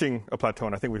we're reaching a plateau,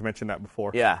 and I think we've mentioned that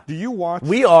before. Yeah. Do you watch?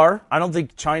 We are. I don't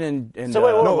think China and So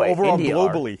wait, no, wait, overall India are.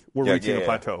 globally, we're Yeah, reaching yeah, a yeah.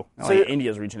 plateau. I don't So- think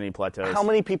India's reaching any plateaus. How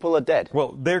many people are dead?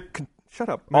 Well, shut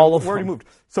up. Man, All of we already them. moved.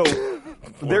 So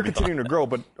they're continuing to grow,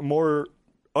 but more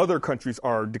other countries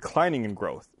are declining in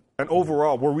growth. And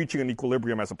overall, we're reaching an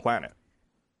equilibrium as a planet.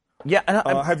 Yeah,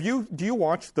 and Do you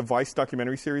watch the Vice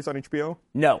documentary series on HBO?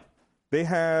 no. They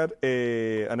had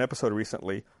an episode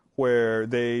recently where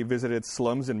they visited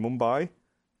slums in Mumbai.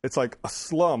 It's like a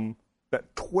slum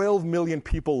that 12 million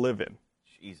people live in.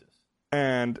 Jesus.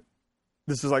 And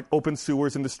this is like open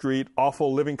sewers in the street,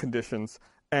 awful living conditions.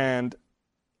 And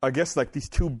I guess like these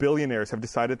two billionaires have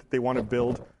decided that they want to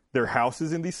build their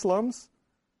houses in these slums.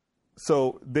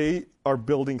 So they are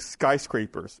building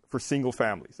skyscrapers for single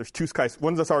families. There's two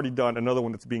one that's already done, another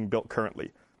one that's being built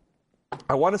currently.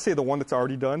 I want to say the one that's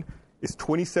already done is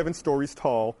 27 stories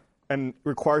tall and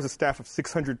requires a staff of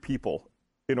 600 people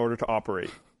in order to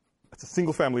operate. That's a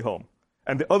single family home.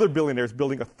 And the other billionaire is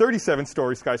building a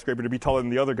 37-story skyscraper to be taller than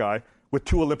the other guy with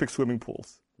 2 Olympic swimming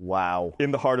pools Wow.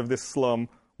 in the heart of this slum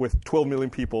with 12 million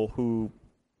people who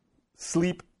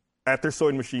sleep at their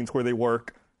sewing machines where they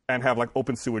work and have like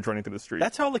open sewage running through the street.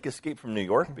 That's how like Escape from New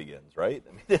York begins, right?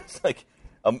 I mean, it's like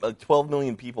 12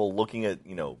 million people looking at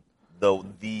the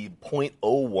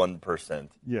 0.01%,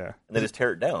 yeah. and they just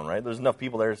tear it down, right? There's enough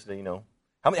people there to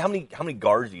how many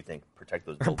guards do you think protect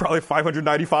those buildings? Probably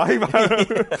 595. I don't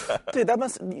know. Dude,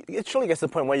 it surely gets to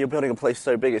the point where you're building a place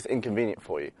so big it's inconvenient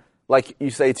for you. Like you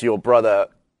say to your brother,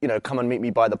 come and meet me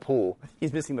by the pool.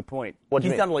 He's missing the point. What do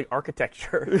you He's mean? down to like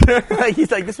architecture. Like, he's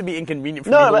like, this would be inconvenient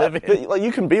for me No, to live but, in. like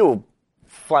you can be all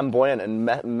flamboyant and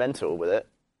mental with it,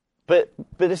 but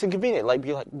it's inconvenient. Like,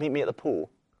 be like, meet me at the pool,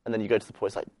 and then you go to the pool.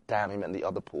 It's like, damn, he meant the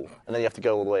other pool, and then you have to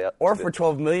go all the way up. Or to for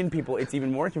 12 million people, it's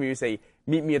even more convenient to say,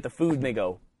 meet me at the food, and they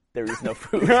go, there is no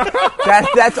food.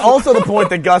 That's also the point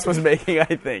that Gus was making, I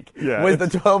think. Yeah, was the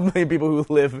 12 million people who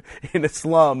live in a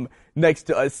slum next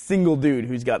to a single dude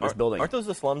who's got this building. Aren't those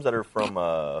the slums that are from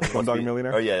Slumdog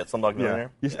Millionaire? Oh yeah, Slumdog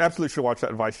Millionaire. You absolutely should watch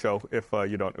that Vice show if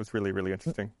you don't. It was really, really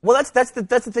interesting. Well, that's the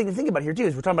thing to think about here too.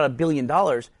 Is we're talking about $1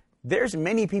 billion. There's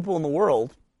many people in the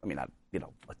world. I mean, not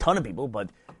a ton of people, but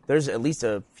there's at least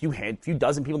a few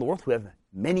dozen people in the world who have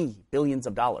many billions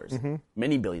of dollars.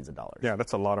 Many billions of dollars. Yeah,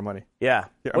 that's a lot of money. Yeah.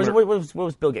 Yeah, What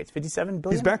was Bill Gates? 57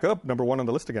 billion? He's back up, number one on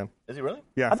the list again. Is he really?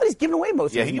 Yeah. I thought he's giving away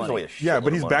most of Yeah, his he gives money. away a shit. Yeah,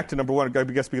 but he's back to number one, I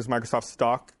guess, because Microsoft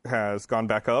stock has gone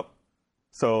back up.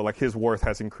 So, like, his worth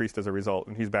has increased as a result,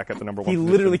 and he's back at the number one He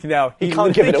position. literally can now. He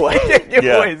can't give it away. Can't give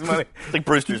Yeah. away his money. It's like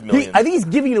Brewster's Millions. I think he's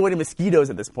giving it away to mosquitoes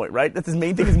at this point, right? That's his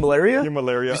main thing is malaria. Your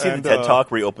malaria. Did you see and, the TED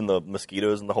Talk where he opened the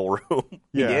mosquitoes in the whole room?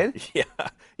 Yeah. He did? Yeah.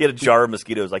 He had a jar of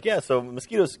mosquitoes. Like, yeah, so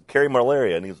mosquitoes carry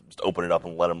malaria, and he just open it up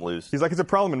and let them loose. He's like, it's a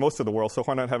problem in most of the world, so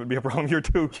why not have it be a problem here,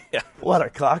 too? Yeah. What a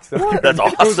cocksucker. That's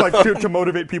awesome. It was like to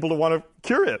motivate people to want to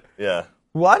cure it. Yeah.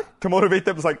 What? To motivate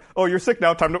them, it's like, oh, you're sick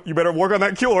now, you better work on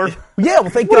that cure. Yeah, well,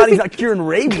 thank God he's not curing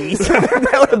rabies.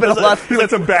 that would have been a lot. He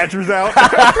let some badgers out.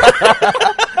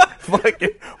 Fucking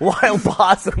wild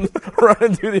possums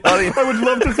running through the audience. I would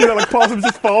love to see that, like, possums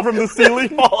just fall from the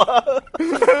ceiling.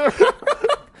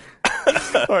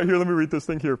 All right, here, let me read this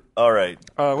thing here. All right.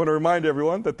 I want to remind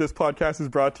everyone that this podcast is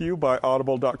brought to you by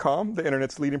Audible.com, the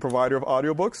internet's leading provider of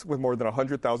audiobooks with more than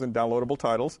 100,000 downloadable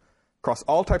titles across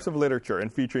all types of literature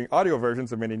and featuring audio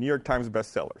versions of many New York Times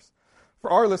bestsellers.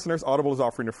 For our listeners, Audible is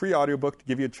offering a free audiobook to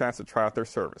give you a chance to try out their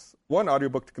service. One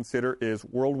audiobook to consider is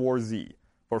World War Z.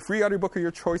 For a free audiobook of your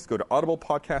choice, go to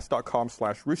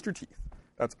audiblepodcast.com/roosterteeth.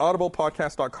 That's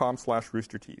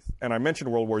audiblepodcast.com/roosterteeth. And I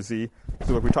mentioned World War Z,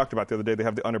 so like we talked about the other day, they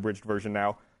have the unabridged version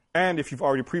now. And if you've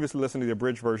already previously listened to the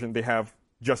abridged version, they have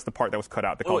just the part that was cut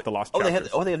out. They call it the lost chapters.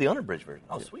 They have the unabridged version.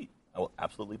 Oh, sweet. I will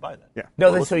absolutely buy that. Yeah.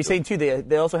 No, Well, so he's saying, too,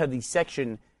 they also have the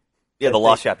section. Yeah, the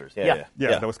lost chapters. Yeah.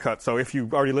 Yeah, that was cut. So if you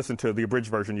already listened to the abridged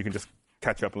version, you can just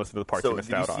catch up and listen to the parts So you missed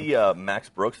did you out on. see Max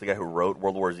Brooks, the guy who wrote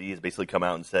World War Z, has basically come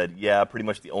out and said, yeah, pretty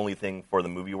much the only thing for the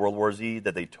movie World War Z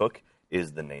that they took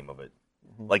is the name of it.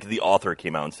 Like the author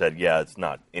came out and said, yeah, it's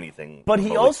not anything. But he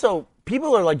remotely- also,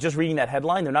 people are like just reading that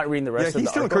headline. They're not reading the rest Yeah, of the he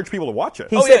still article. encouraged people to watch it.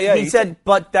 He Oh, said, yeah, he he said,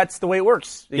 but that's the way it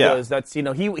works. He Yeah. goes, that's, he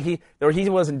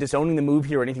wasn't disowning the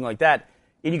movie or anything like that.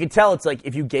 And you can tell it's like,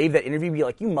 if you gave that interview, you'd be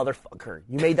like, you motherfucker,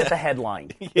 you made that the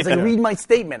headline. It's like, read my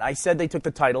statement. I said they took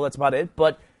the title, that's about it.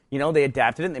 But, they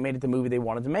adapted it and they made it the movie they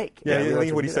wanted to make. Yeah, And I that's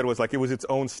think what he did. said was like it was its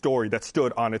own story that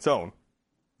stood on its own,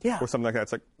 Yeah. or something like that.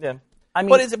 It's like, Yeah. I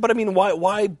mean- but I mean,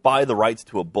 why buy the rights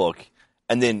to a book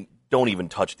and then don't even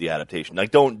touch the adaptation?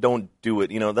 Like, don't do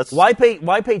it. That's Why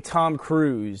pay Tom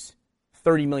Cruise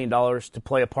 $30 million to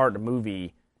play a part in a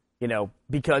movie,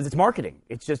 because it's marketing.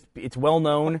 It's well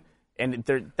known. And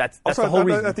that's Also, the whole at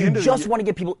reason. the You end of the just year- want to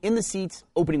get people in the seats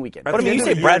opening weekend. At But I the mean, end you of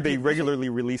say the Brad year, they Pitt- regularly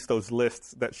release those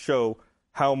lists that show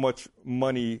how much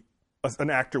money an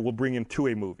actor will bring into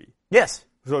a movie. Yes.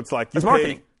 So it's like you That's pay,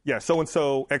 marketing. yeah, so and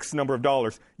so X number of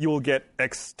dollars, you will get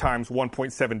X times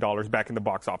 $1.7 back in the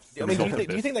box office. I mean, do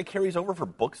you think that carries over for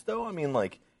books, though? I mean,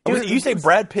 like, mean, you say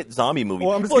Brad Pitt zombie movie.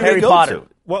 Well, I'm people just are Harry gonna go Potter. to it.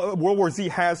 Well, World War Z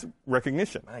has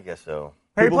recognition. I guess so.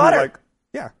 Harry People who Potter. like,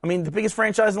 yeah. I mean, the biggest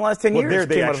franchise in the last 10 Well, years. there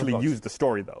they came out of the actually books. use the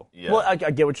story though. Yeah. Well, I get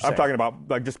what you're saying. I'm talking about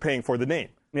like just paying for the name.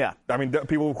 Yeah. I mean, the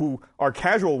people who are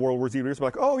casual World War Z readers are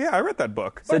like, oh yeah, I read that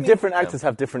book. So different actors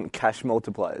have different cash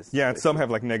multipliers. Yeah, and some have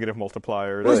like negative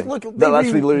multipliers. Look, they They'll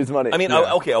actually really- lose money. I mean,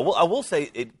 okay, I will say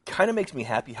it kind of makes me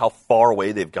happy how far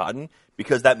away they've gotten,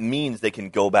 because that means they can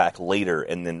go back later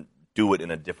and then do it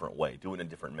in a different way, do it in a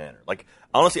different manner. Like,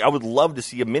 honestly, I would love to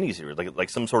see a miniseries, like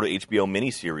some sort of HBO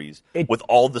miniseries with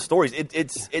all the stories.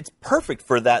 It's perfect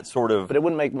for that sort of. but it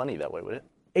wouldn't make money that way, would it?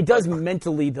 It does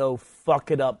mentally, though, fuck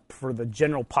it up for the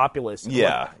general populace.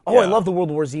 Yeah, Like, oh, I yeah. love the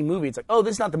World War Z movie. It's like, oh,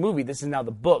 this is not the movie. This is now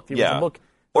the book. The Yeah. original book.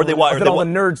 Or they that all the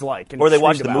nerds like. And or they screamed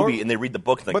watch the about. movie and they read the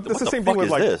book and like, But what that's the the same fuck thing with,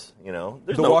 is like, this?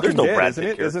 There's The no Walking Brad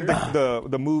Dead, Pitt isn't it? character.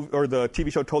 Isn't the movie or the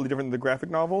TV show totally different than the graphic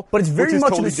novel? But it's Which very is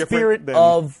much totally in the different spirit than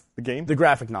of the game. the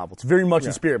graphic novel. It's very much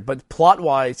in spirit, but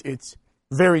plot-wise, it's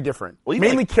very different. Well, even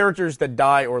Mainly like- characters that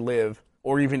die or live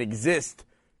or even exist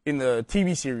in the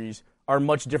TV series are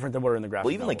much different than what are in the graphic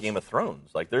Well, even like novels. Game of Thrones,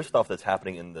 like there's stuff that's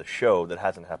happening in the show that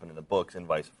hasn't happened in the books, and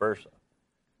vice versa.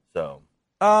 So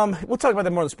We'll talk about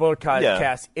that more in the spoiler Yeah.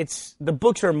 cast. It's the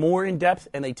books are more in depth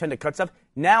and they tend to cut stuff.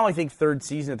 Now I think third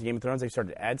season of the Game of Thrones they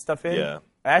started to add stuff in. Yeah.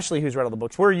 Ashley, who's read all the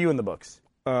books, where are you in the books?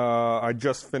 I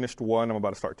just finished one. I'm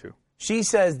about to start two. She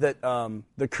says that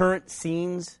the current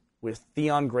scenes with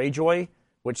Theon Greyjoy,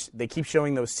 which they keep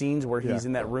showing those scenes where he's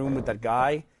in that room with that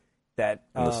guy, that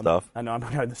the stuff. I know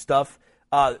I'm the stuff.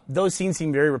 Those scenes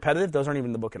seem very repetitive. Those aren't even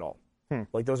in the book at all.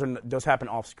 Like those happen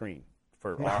off screen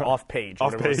off page.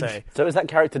 Off whatever page. they say. So is that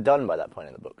character done by that point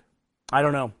in the book? I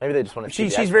don't know. Maybe they just want to.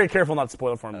 She's very careful not to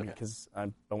spoil it for me because I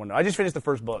want to know. I just finished the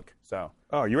first book, so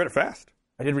Oh, you read it fast.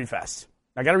 I did read fast.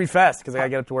 I got to read fast because I got to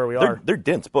get up to where we are. They're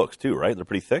dense books too, right? They're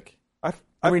pretty thick.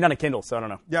 I'm reading on a Kindle, so I don't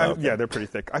know. Yeah, they're pretty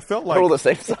thick. I felt like They're all the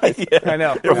same size. I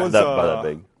know. it was About that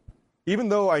big. even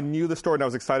though I knew the story and I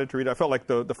was excited to read it, I felt like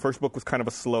the first book was kind of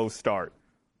a slow start.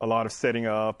 A lot of setting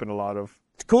up and a lot of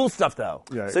It's cool stuff, though.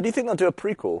 yeah. So do you think they'll do a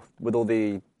prequel with all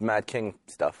the Mad King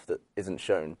stuff that isn't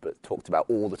shown but talked about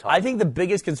all the time? I think the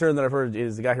biggest concern that I've heard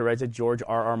is the guy who writes it, George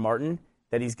R.R. Martin,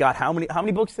 that he's got how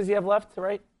many books does he have left to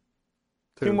write?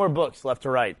 Two more books left to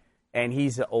write, and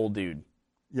he's an old dude.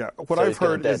 Yeah, what So I've he's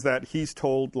going heard dead. is that he's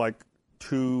told like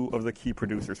 2 of the key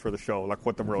producers for the show like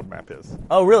what the roadmap is.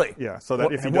 Oh, really? Yeah, so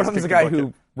that if he one does of them's the kick guy the who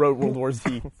bucket- wrote World War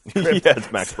Z. Yeah, it's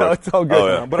Max So Brooks. it's all good.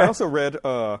 Oh, yeah. But I also read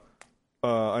an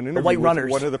interview White with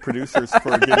Runners. one of the producers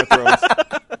for Game of Thrones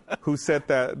who said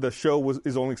that the show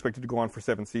is only expected to go on for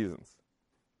 7 seasons.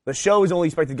 The show is only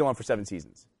expected to go on for 7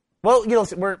 seasons. Well,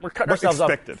 we're cutting ourselves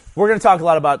expected. off. We're going to talk a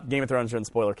lot about Game of Thrones during the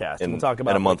spoiler cast. In, We'll talk about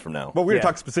in a month from now. But we're Yeah. going to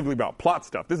talk specifically about plot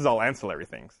stuff. This is all ancillary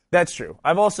things. That's true.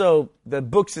 I've also the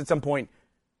books at some point.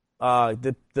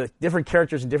 The different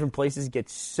characters in different places get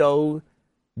so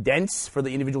dense for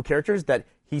the individual characters that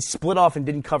he split off and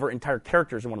didn't cover entire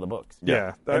characters in one of the books.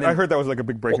 Yeah, I heard that was like a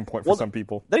big breaking point for some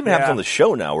people. That even happens Yeah. on the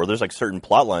show now, where there's like certain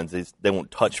plot lines they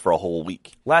won't touch for a whole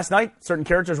week. Last night, certain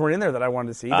characters weren't in there that I wanted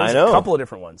to see. There's I know. a couple of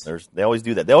different ones. They always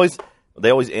do that. They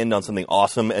always end on something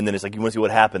awesome, and then it's like you want to see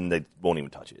what happened. They won't even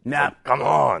touch it. It's Nah. like, come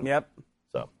on. Yep.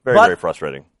 So very But- very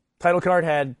frustrating. Title card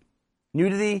had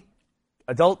nudity,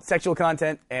 adult sexual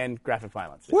content, and graphic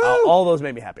violence. Woo! All those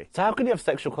made me happy. So how can you have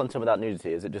sexual content without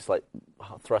nudity? Is it just like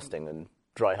thrusting and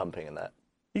dry humping and that?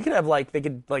 You could have they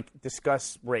could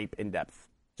discuss rape in depth.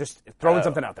 Just throwing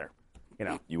something out there. You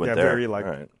know. You went Yeah, there. very, like-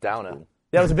 All right. Downer.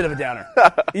 That was a bit of a downer.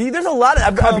 There's a lot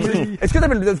of. It's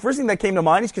because the first thing that came to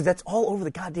mind is because that's all over the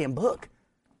goddamn book.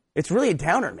 It's really a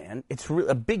downer, man. It's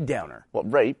a big downer.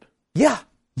 What, rape? Yeah.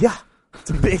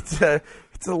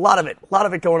 It's a lot of it. A lot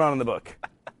of it going on in the book.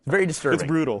 It's very disturbing. It's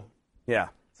brutal. Yeah.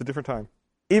 It's a different time.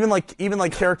 Even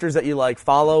like characters that you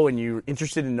follow and you're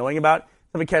interested in knowing about.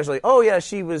 Somebody casually, oh yeah,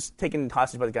 she was taken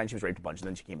hostage by the guy and she was raped a bunch and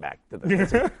then she came back.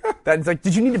 That's like,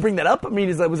 did you need to bring that up? I mean,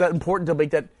 was that important to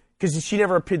make that? Because she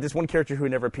never appeared. This one character who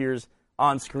never appears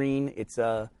on screen. It's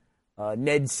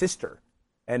Ned's sister,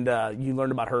 and you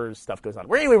learn about her as stuff goes on.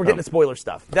 Well, anyway, we're getting to spoiler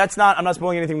stuff. I'm not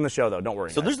spoiling anything from the show though. Don't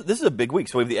worry. So this is a big week.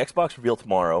 So we have the Xbox reveal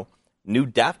tomorrow. New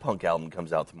Daft Punk album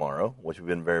comes out tomorrow, which we've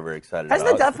been very very excited Hasn't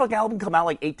about. that Daft Punk album come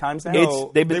out 8 times now?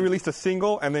 So they've they been- released a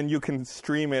single, and then you can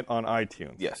stream it on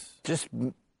iTunes. Yes. Just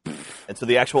And so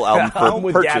the actual album I'm for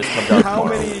with purchase Gabby. comes out How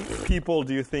tomorrow. many people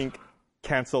do you think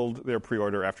canceled their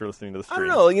pre-order after listening to the I stream?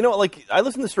 don't know. You know, like I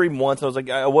listened to the stream once. I was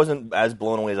like, I wasn't as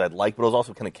blown away as I'd like, but I was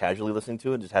also kind of casually listening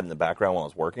to it, just had it in the background while I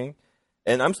was working.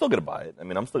 And I'm still gonna buy it. I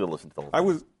mean, I'm still gonna listen to the whole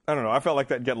thing. I don't know. I felt like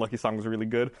that Get Lucky song was really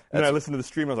good. And then I listened to the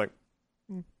stream. I was like,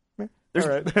 There's,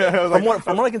 all right. I was like,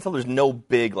 from what I can tell, there's no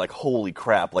big like holy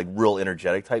crap like real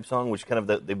energetic type song, which kind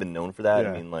of they've been known for that.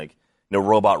 Yeah. I mean, like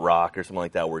Robot Rock or something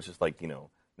like that, where it's just like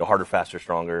harder, faster,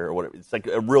 stronger, or whatever. It's like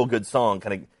a real good song,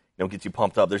 kind of gets you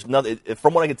pumped up. There's nothing.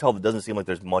 From what I can tell, it doesn't seem like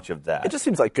there's much of that. it just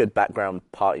seems like good background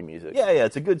party music. yeah,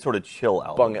 it's a good sort of chill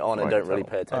album. Bung it on from and what I don't can really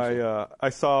tell. pay attention. I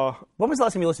saw. When was the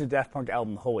last time you listened to Daft Punk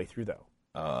album the whole way through though?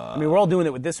 I mean, we're all doing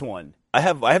it with this one. I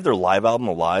have their live album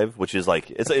Alive, which is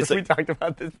like it's we like talked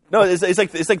about this. no, it's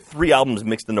like 3 albums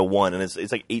mixed into one, and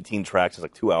it's like 18 tracks. It's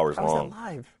like 2 hours How's long. that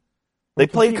live? They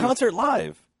play a confused. concert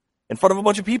live in front of a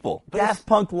bunch of people. Daft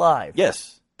Punk live.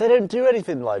 Yes. They don't do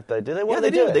anything live though, do they? What Yeah, do they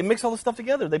do? do. They mix all the stuff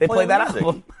together. They They play the that music.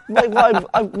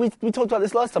 album. We talked about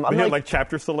this last time. They had like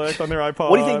chapter select on their iPod.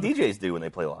 What do you think DJs do when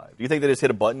they play live? Do you think they just hit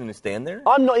a button and stand there?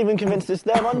 I'm not even convinced it's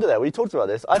them under there. We talked about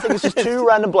this. I think it's just 2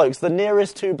 random blokes, the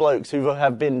nearest 2 blokes who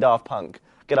have been Daft Punk,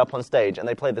 get up on stage and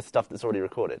they play the stuff that's already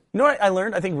recorded. You know what I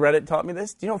learned? I think Reddit taught me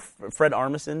this. Do you know Fred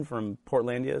Armisen from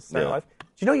Portlandia Saturday Yeah. Live? Do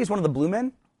you know he's one of the Blue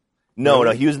Men? No,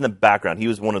 he was in the background. He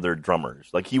was one of their drummers.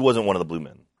 Like he wasn't one of the Blue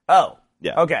Men. Oh.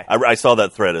 Yeah. Okay. I saw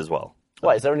that thread as well.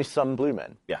 Why, is there only some blue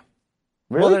men? Yeah.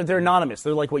 Really? Well, they're anonymous.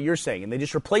 They're like what you're saying, and they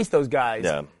just replaced those guys.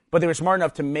 Yeah. But they were smart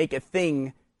enough to make a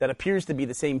thing that appears to be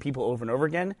the same people over and over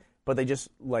again, but they just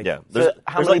Yeah. So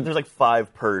how many- There's like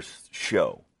 5 per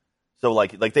show. So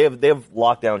like they have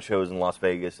lockdown shows in Las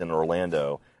Vegas and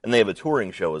Orlando, and they have a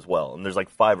touring show as well. And there's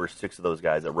like 5 or 6 of those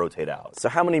guys that rotate out. So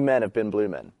how many men have been blue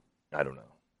men? I don't know.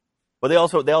 But they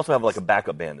also have like a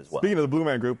backup band as well. Speaking of the Blue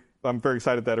Man Group, I'm very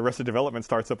excited that Arrested Development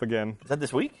starts up again Is that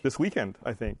this week? this weekend,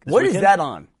 I think. What is weekend? that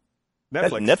on?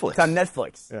 Netflix. Netflix. It's on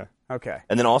Netflix. Yeah. Okay.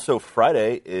 And then also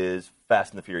Friday is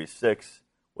Fast and the Furious 6,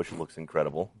 which looks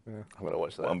incredible. I'm gonna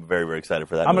watch that. I'm very, very excited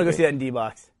for that. I'm going to movie. go see that in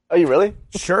D-Box. Are you really?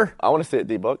 Sure. I want to see it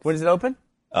D-Box. When does it open?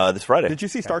 This Friday. Did you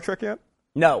see Star Trek yet?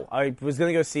 No. I was going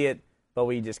to go see it, but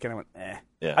we just kind of went, eh.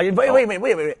 Yeah.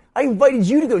 Wait. I invited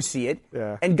you to go see it,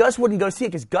 Yeah. and Gus wouldn't go see it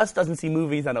because Gus doesn't see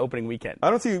movies on opening weekend. I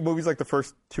don't see movies like the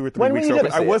first 2 or 3 When were weeks you open.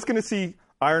 gonna see I was it? going to see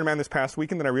Iron Man this past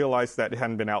weekend, then I realized that it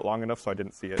hadn't been out long enough, so I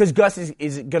didn't see it. Because Gus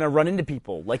is going to run into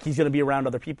people, like he's going to be around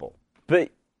other people. But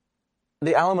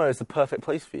the Alamo is the perfect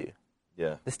place for you.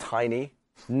 Yeah. It's tiny.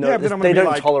 No, Yeah, but I'm they gonna be don't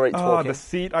like, tolerate oh, talking. the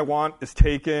seat I want is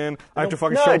taken. I have to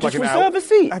fucking No, show up just like an reserve hour. a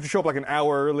seat. I have to show up like an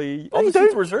hour early. All the you seats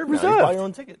don't are reserved now. You reserve. buy your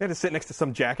own ticket. I had to sit next to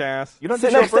some jackass. You don't have Sit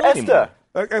to show next up to early Esther. anymore.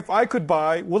 Like, if I could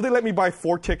buy, will they let me buy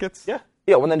 4 tickets? Yeah.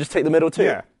 Yeah, well then just take the middle too.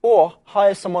 Yeah. Or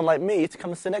hire someone like me to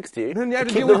come and sit next to you. Then you have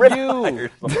to keep deal the with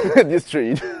rip- you. It's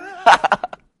true.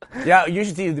 Yeah, you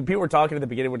should see the people were talking at the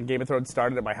beginning when Game of Thrones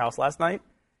started at my house last night,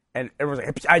 and everyone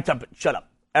was like, "Shut up!"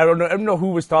 I don't know who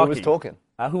was talking. Who was talking?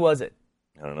 Who was it?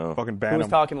 I don't know. Fucking Who ban was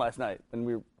them. talking last night? And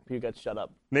you got shut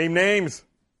up. Name names.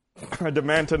 I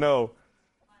demand to know.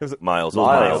 Miles.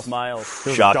 Miles.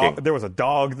 There was Shocking. A dog, there was a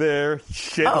dog there.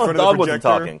 Shit in Oh, front the of dog the wasn't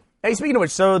projector. talking. Hey, speaking of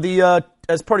which, so the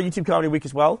as part of YouTube Comedy Week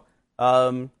as well,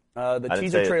 the didn't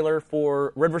teaser say it. trailer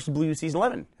for Red vs. Blue Season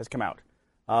 11 has come out.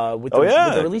 With Oh, the, yeah.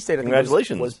 with the release date, I think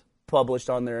Congratulations. was published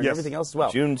on there and Yes. everything else as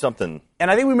well. June something.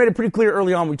 And I think we made it pretty clear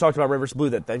early on when we talked about Red vs. Blue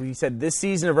that we said this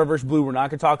season of Red vs. Blue, we're not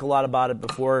going to talk a lot about it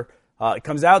before it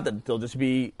comes out. That it'll just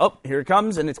be, oh, here it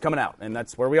comes, and it's coming out. And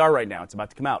that's where we are right now. It's about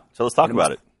to come out. So let's talk In a about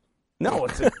month. it. No,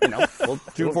 it's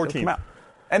June it'll 14th. come out.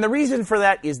 And the reason for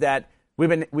that is that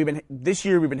this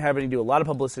year we've been having to do a lot of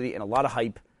publicity and a lot of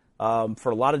hype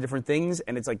for a lot of different things,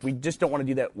 and it's like we just don't want to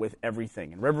do that with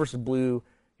everything. And Red vs. Blue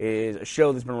is a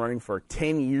show that's been running for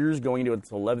 10 years, going into its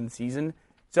 11th season.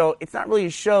 So it's not really a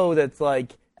show that's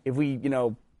like if we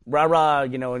rah-rah,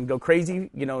 and go crazy,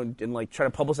 and like try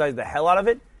to publicize the hell out of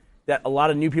it, that a lot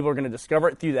of new people are going to discover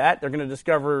it through that. They're going to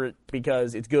discover it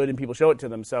because it's good and people show it to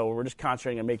them. So we're just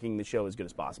concentrating on making the show as good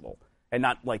as possible and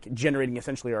not like generating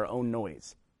essentially our own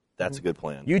noise. That's a good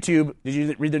plan. YouTube, did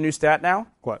you read their new stat now?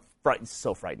 What? It's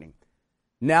so frightening.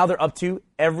 Now they're up to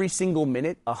every single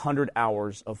minute, 100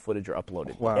 hours of footage are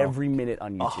uploaded. Wow. Every minute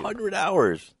on YouTube. 100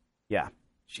 hours. Yeah.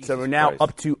 Jesus So we're now Christ.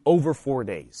 up to over 4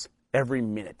 days. Every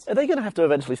minute. Are they going to have to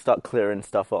eventually start clearing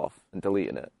stuff off and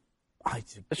deleting it?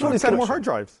 Surely it's send gonna- more hard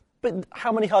drives. But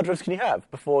how many hard drives can you have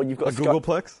before you've got A a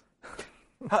Googleplex?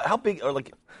 How big, or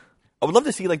like, I would love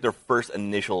to see like their first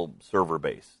initial server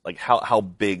base, like how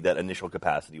big that initial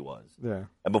capacity was. Yeah.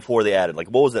 And before they added, like,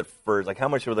 what was that first? Like, how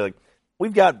much were they like?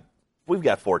 We've got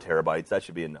 4 terabytes. That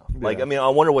should be enough. Like, I mean, I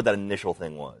wonder what that initial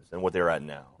thing was and what they're at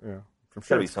now. Yeah. I'm Gotta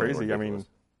sure be it's something crazy. I mean, ridiculous.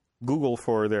 Google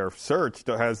for their search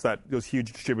has those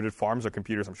huge distributed farms of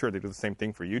computers. I'm sure they do the same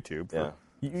thing for YouTube. For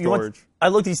Yeah. storage. I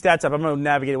looked these stats up. I'm going to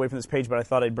navigate away from this page, but I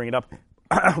thought I'd bring it up.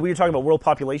 We were talking about world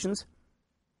populations.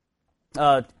 You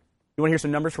want to hear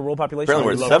some numbers for world population?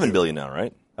 Apparently, we're at 7 billion now,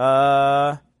 right?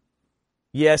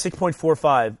 Yeah,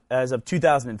 6.45 as of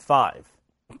 2005.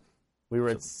 We were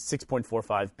at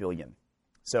 6.45 billion.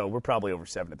 So we're probably over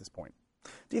 7 at this point.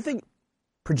 Do you think?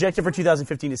 Projected for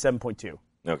 2015 is 7.2.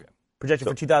 Okay. Projected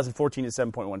for 2014 is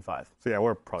 7.15. So yeah,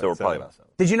 we're probably So we're probably 7. about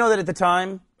 7. Did you know that at the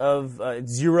time of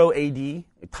 0 AD,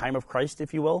 time of Christ,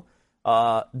 if you will,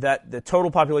 that the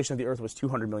total population of the Earth was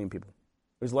 200 million people?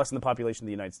 It was less than the population of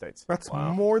the United States. That's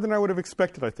more than I would have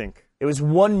expected, I think. It was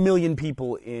 1 million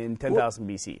people in 10,000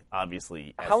 BC,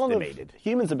 obviously How long have estimated.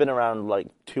 humans have been around? Like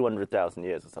 200,000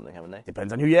 years or something, haven't they?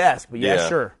 Depends on who you ask, but yeah, Yeah.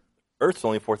 sure. Earth's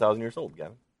only 4,000 years old,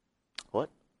 Gavin. What?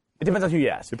 It depends on who you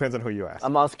ask. Depends on who you ask.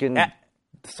 I'm asking Eh.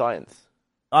 science.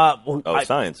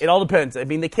 Science. It all depends. I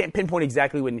mean, they can't pinpoint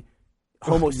exactly when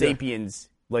Homo sapiens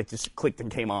like just clicked and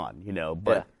came on,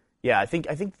 But yeah, I think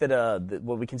that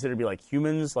what we consider to be like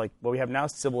humans, like what we have now,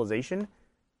 is civilization.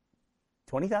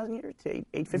 20,000 years,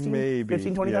 15, Maybe,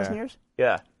 15, 20,000 yeah. years.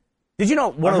 Yeah. Did you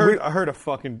know? I heard a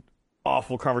fucking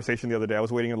awful conversation the other day. I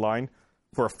was waiting in line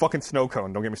for a fucking snow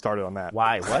cone. Don't get me started on that.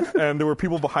 Why? What? And there were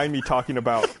people behind me talking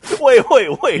about. Wait.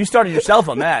 You started yourself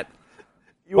on that.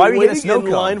 Why were you getting a snow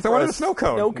cone? I wanted a snow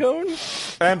cone. Snow cone?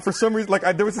 And for some reason,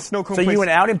 there was a snow cone. So place. you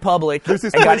went out in public and There's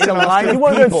this got place in a in line Alaska. of You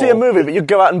want to go and people. see a movie, but you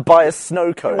go out and buy a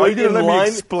snow cone. Are you going to let me line-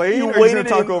 explain, you or are you going waited to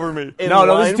talk in- over me? in No,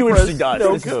 this line is too for a interesting, Dodge.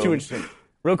 snow This is cone. too interesting.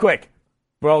 Real quick,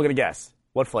 we're all gonna guess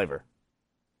what flavor.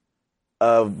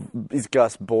 Is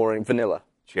Gus boring? Vanilla.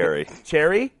 Cherry.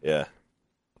 Cherry. Yeah.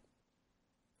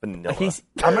 Vanilla.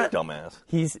 I'm gonna-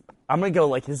 Dumbass. I'm gonna go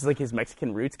like this is like his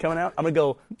Mexican roots coming out. I'm gonna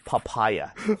go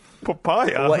papaya.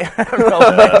 Papaya. Like, I don't know.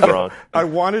 That's wrong. I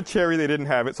wanted cherry. They didn't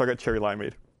have it, so I got cherry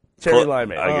limeade. cherry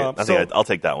limeade. I think I'll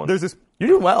take that one. There's this You're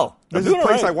doing well. There's I'm this doing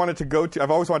place all right. I wanted to go to.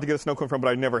 I've always wanted to get a snow cone from, but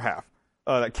I never have.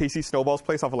 That KC Snowball's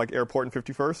place off of like Airport and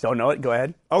 51st. Don't know it. Go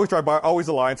ahead. I always drive by, always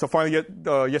a line. So finally,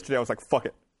 yesterday I was like, "Fuck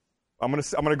it, I'm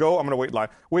gonna go. I'm gonna wait in line.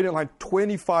 Wait in line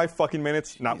 25 fucking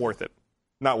minutes. Not worth it.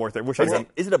 Not worth it. Wish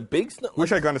Is it a big snow?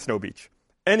 Wish I'd gone to Snow Beach.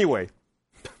 Anyway,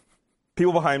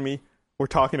 people behind me were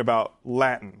talking about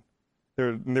Latin. They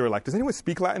were like, "Does anyone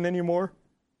speak Latin anymore?"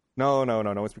 No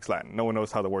one speaks Latin. No one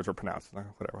knows how the words were pronounced.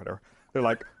 Whatever. They're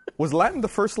like, "Was Latin the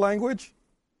first language?"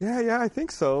 Yeah, I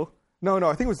think so. No,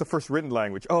 I think it was the first written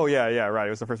language. Oh, yeah, right.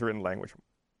 It was the first written language.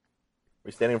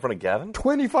 We're standing in front of Gavin?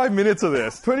 25 minutes of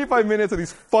this. 25 minutes of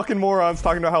these fucking morons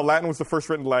talking about how Latin was the first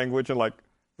written language and like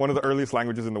one of the earliest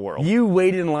languages in the world. You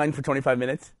waited in line for 25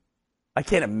 minutes? I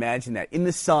can't imagine that. In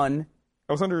the sun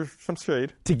I was under some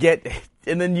shade. to get,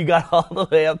 and then you got all the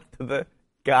way up to the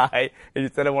guy and you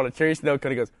said, "I want a cherry snow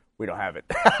cone." He goes, "We don't have it."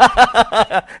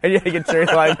 And you had to get cherry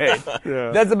limeade.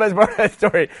 Yeah. That's the best part of that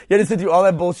story. You had to sit through all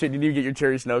that bullshit and you need to get your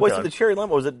cherry snow Wait, so cone. the cherry lime,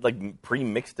 was it like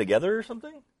pre-mixed together or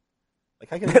something? Like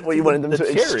how can Well, you wanted them to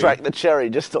cherry? extract the cherry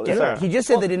just on its Yeah. own. He just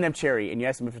said they didn't have cherry, and you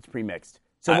asked him if it's pre-mixed.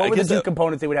 So I what were the guess two that-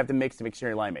 components they would have to mix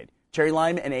cherry limeade? Cherry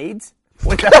lime and AIDS?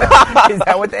 Is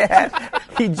that what they had?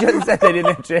 He just said they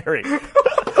didn't have cherry.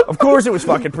 Of course it was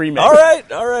fucking pre-mixed.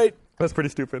 All right. That's pretty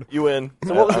stupid. You win.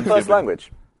 So what was the first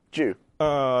language? Jew.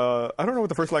 I don't know what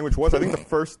the first language was. I think the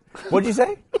first... What'd you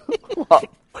say? What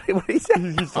did he say?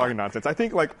 He's talking nonsense. I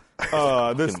think like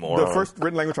the moron. first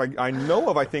written language I know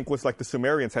of, I think, was like the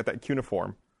Sumerians had that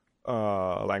cuneiform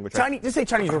language. Chinese, just say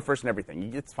Chinese were first in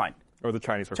everything. It's fine. Or the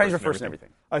Chinese were Chinese first. were first in everything.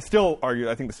 I still argue,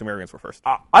 I think the Sumerians were first.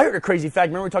 I heard a crazy fact.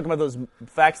 Remember we were talking about those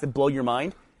facts that blow your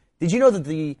mind? Did you know that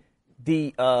the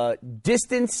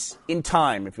distance in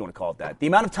time, if you want to call it that, the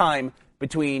amount of time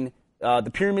between the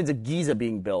pyramids of Giza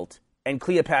being built and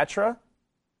Cleopatra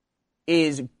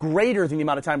is greater than the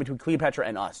amount of time between Cleopatra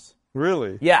and us?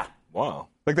 Really? Yeah. Wow.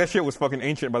 Like that shit was fucking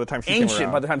ancient by the time she came Ancient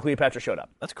around. by the time Cleopatra showed up.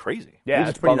 That's crazy. Yeah, You it's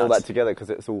just pretty bundle nuts. that together because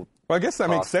it's all. Well, I guess that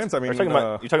makes Cost. sense. I mean, You're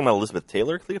talking about Elizabeth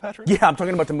Taylor, Cleopatra? Yeah, I'm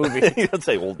talking about the movie. I'd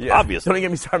say, well, Yeah. obviously. Don't get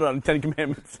me started on the Ten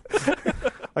Commandments.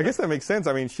 I guess that makes sense.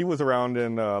 I mean, she was around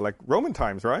in like Roman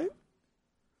times, right?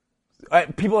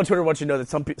 People on Twitter want you to know that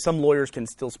some lawyers can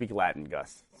still speak Latin,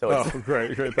 Gus. So Oh, it's,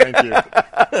 great. Thank you.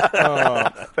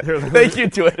 thank you,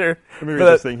 Twitter. Let me for read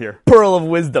this that thing here. Pearl of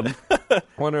wisdom. I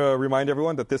want to remind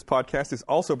everyone that this podcast is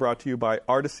also brought to you by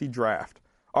Artisy Draft.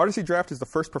 Artisy Draft is the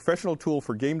first professional tool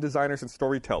for game designers and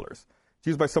storytellers. It's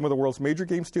used by some of the world's major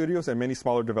game studios and many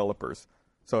smaller developers.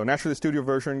 So naturally, the studio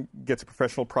version gets a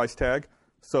professional price tag.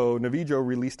 So Navigo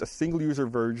released a single-user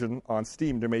version on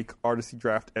Steam to make Artisy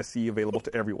Draft SE available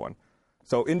to everyone.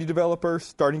 So indie developers,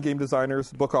 starting game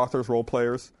designers, book authors, role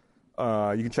players, you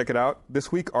can check it out.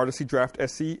 This week, Artisy Draft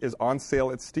SE is on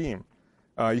sale at Steam.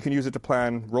 You can use it to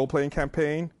plan role-playing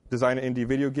campaign, design an indie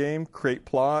video game, create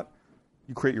plot.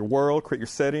 You create your world, create your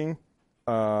setting.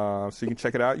 So you can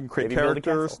check it out. You can create Maybe build a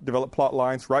characters, castle. develop plot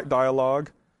lines, write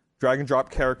dialogue, drag and drop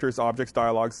characters, objects,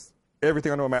 dialogues,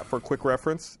 everything onto a map for a quick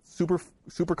reference. Super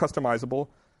customizable.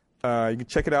 You can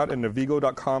check it out at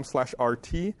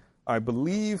navigo.com/RT. I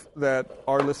believe that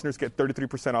our listeners get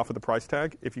 33% off of the price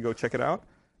tag if you go check it out.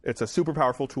 It's a super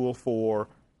powerful tool for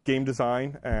game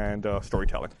design and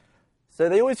storytelling. So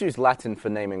they always use Latin for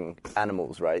naming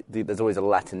animals, right? There's always a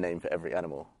Latin name for every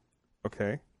animal.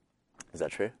 Okay. Is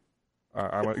that true?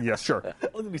 Yes, sure.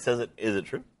 Look if he says it. Is it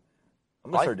true?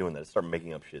 I'm going to start doing that. Start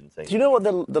making up shit and saying Do you know what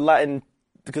the Latin?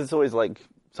 Because it's always like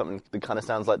something that kind of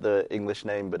sounds like the English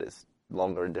name, but it's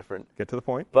longer and different. Get to the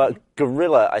point. But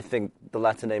gorilla, I think the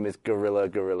Latin name is gorilla,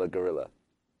 gorilla, gorilla.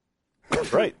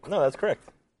 That's right. No, that's correct.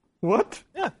 What?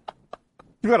 Yeah.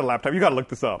 You got a laptop. You got to look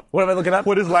this up. What am I looking up?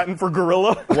 What is Latin for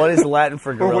gorilla? What is Latin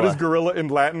for gorilla? Or what is gorilla in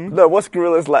Latin? No, what's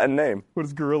gorilla's Latin name? What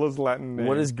is gorilla's Latin name?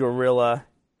 What is gorilla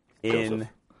in Joseph.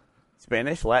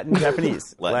 Spanish, Latin,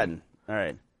 Japanese? Latin. All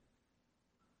right.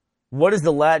 What is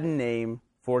the Latin name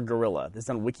for gorilla? This is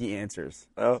on Wiki Answers.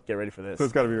 Oh. Get ready for this. So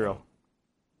it's got to be real.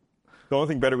 The only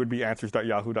thing better would be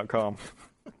answers.yahoo.com.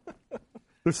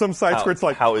 There's some sites where it's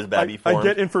like, how is Babby I formed?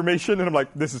 get information and I'm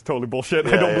like, this is totally bullshit.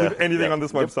 I Yeah, don't yeah. believe anything Yep. on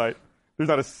this website. There's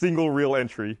not a single real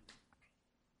entry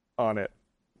on it.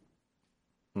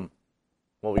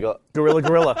 What we got? Gorilla,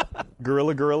 gorilla.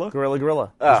 Gorilla. Gorilla,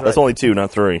 gorilla. That's only 2,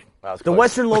 not 3. That was The close.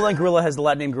 Western lowland gorilla has the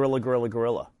Latin name gorilla, gorilla,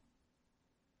 gorilla.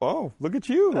 Oh, look at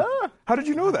you. How did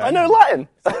you know that? I know Latin.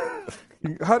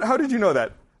 How did you know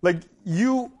that? Like,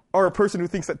 you are a person who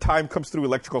thinks that time comes through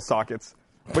electrical sockets,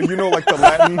 but you know, like, the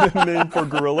Latin name for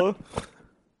gorilla?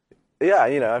 Yeah,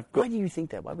 you know. Why do you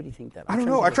think that? Why would you think that? I don't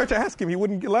know. I tried to ask him. He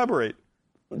wouldn't elaborate.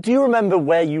 Do you remember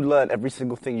where you learned every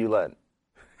single thing you learned?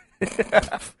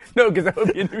 No, because that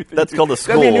would be a new thing. That's called a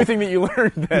That'd be a school. new thing that you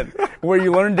learned then, where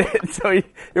you learned it, so it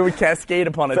would cascade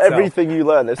upon For itself. everything you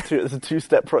learn, it's a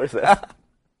two-step process.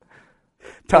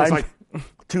 Time. It's like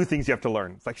two things you have to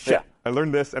learn. It's like, shit, Yeah. I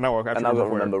learned this, and now I have to And I've got to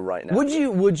where. remember right now.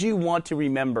 Would you want to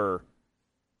remember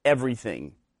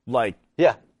everything? Like,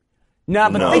 Yeah. but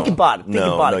No. think about it. Think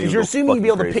No, about no, it. Because you'd you're go assuming you'd be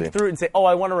able to fucking pick crazy. through it and say, oh,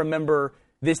 I want to remember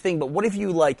this thing. But what if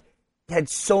you, like, had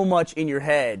so much in your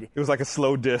head? It was like a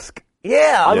slow disc.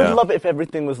 Yeah. I Yeah. would love it if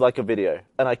everything was like a video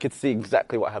and I could see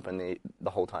exactly what happened the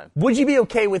whole time. Would you be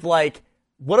okay with, like,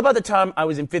 what about the time I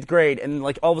was in 5th grade and,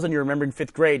 like, all of a sudden you're remembering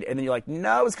 5th grade and then you're like,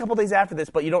 no, it was a couple days after this,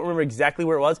 but you don't remember exactly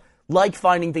where it was? Like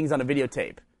finding things on a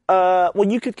videotape. Well,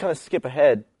 you could kind of skip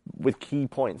ahead with key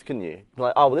points, couldn't you?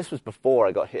 Like, oh, well, this was before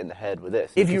I got hit in the head with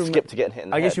this. If you you could skip to getting hit in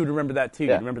the I head. guess you would remember that, too.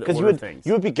 You'd remember the Because order of things.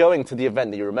 you would be going to the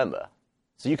event that you remember.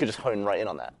 So you could just hone right in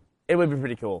on that. It would be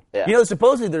pretty cool. Yeah. You know,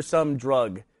 supposedly there's some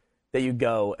drug that you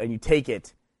go and you take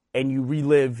it and you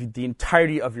relive the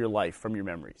entirety of your life from your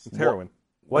memories. It's heroin.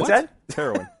 What's that? It's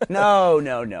heroin. No.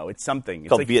 It's something. It's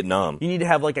called like Vietnam. You need to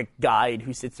have like a guide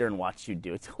who sits there and watches you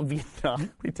do it. It's called Vietnam. What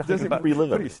are you talking Doesn't about?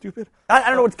 relive What it. are you, stupid? I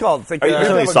don't know what it's called. It's like Are you You have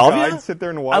Somebody to have solve a you? guide sit there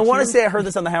and watch I want you? to say I heard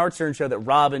this on the Howard Stern show that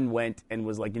Robin went and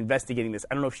was like investigating this.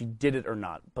 I don't know if she did it or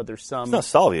not, but there's some. It's not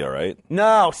Salvia, right?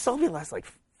 No, Salvia lasts like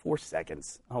 4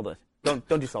 seconds. Hold on. Don't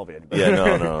do Salvia. Yeah,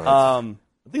 no.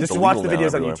 think Just it's watch the illegal now videos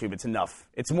on everywhere. YouTube. It's enough.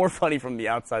 It's more funny from the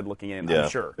outside looking in, Yeah. I'm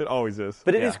sure. It always is.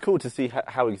 But it is Yeah. cool to see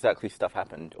how exactly stuff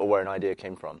happened or where an idea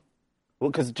came from. Well,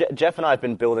 because Jeff and I have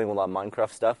been building all our Minecraft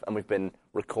stuff, and we've been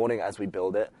recording as we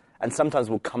build it. And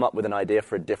sometimes we'll come up with an idea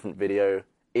for a different video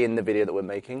in the video that we're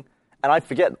making. And I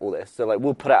forget all this. So, like,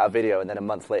 we'll put out a video, and then a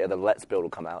month later, the Let's Build will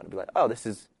come out and be like, oh, this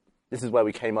is where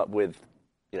we came up with,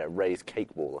 Ray's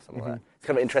cake wall or something like that. It's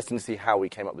kind of interesting to see how we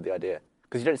came up with the idea.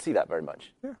 Because you don't see that very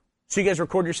much. So you guys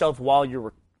record yourself while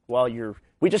you're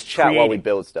We just chat while we creating.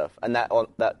 build stuff. And that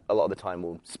a lot of the time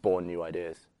will spawn new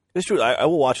ideas. It's true. I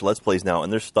will watch Let's Plays now,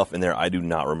 and there's stuff in there I do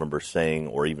not remember saying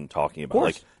or even talking about.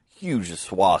 course. Like huge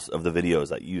swaths of the videos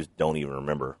that you just don't even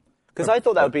remember. Because I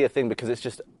thought that would be a thing because it's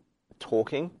just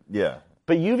talking. Yeah.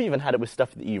 But you've even had it with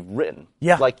stuff that you've written.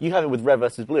 Yeah. Like you have it with Red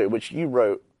vs. Blue, which you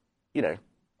wrote,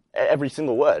 every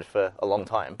single word for a long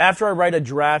time. After I write a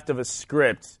draft of a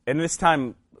script, and this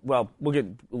time, well, we'll get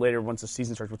later once the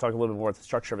season starts, we'll talk a little bit more about the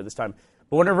structure of it this time.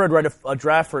 But whenever I'd write a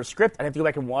draft for a script, I'd have to go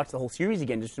back and watch the whole series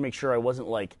again just to make sure I wasn't,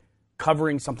 like,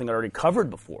 covering something I already covered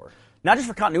before. Not just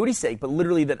for continuity's sake, but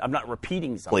literally that I'm not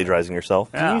repeating something. Plagiarizing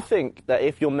yourself. Do you think that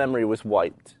if your memory was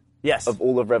wiped Yes. of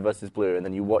all of Red vs. Blue and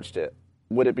then you watched it,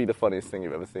 would it be the funniest thing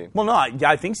you've ever seen? Well, no,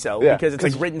 I think so, Yeah, because it's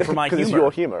like written for my humor. Because it's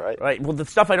your humor, right? Right. Well, the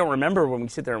stuff I don't remember when we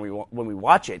sit there and when we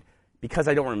watch it, because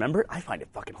I don't remember it, I find it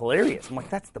fucking hilarious. I'm like,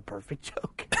 that's the perfect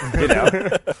joke,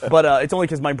 But it's only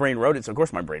because my brain wrote it, so of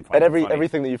course my brain finds And it funny.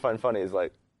 everything that you find funny is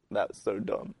like, that's so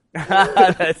dumb.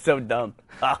 That's so dumb.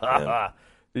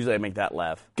 Usually I make that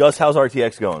laugh. Gus, how's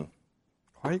RTX going?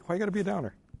 Why you gotta be a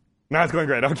downer? No, it's going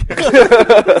great. Okay.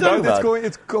 No,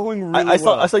 it's going really I saw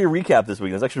well. I saw your recap this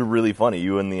week. It's actually really funny.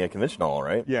 You in the convention hall,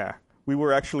 right? Yeah. We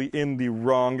were actually in the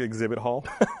wrong exhibit hall.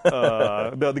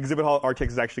 The exhibit hall RTX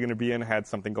is actually going to be in had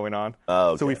something going on.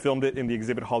 Oh, okay. So we filmed it in the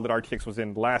exhibit hall that RTX was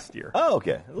in last year. Oh,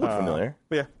 okay. It looks familiar.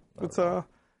 But yeah,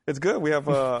 it's good. We have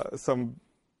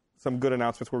some good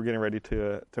announcements we're getting ready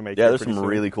to make. Yeah, here there's pretty some soon.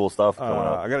 really cool stuff coming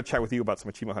up. I got to chat with you about some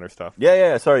Achievement Hunter stuff.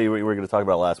 Yeah. Sorry, we were going to talk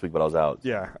about it last week, but I was out.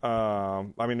 Yeah.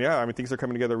 I mean, things are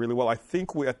coming together really well. I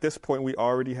think at this point we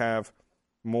already have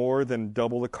more than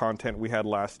double the content we had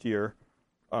last year,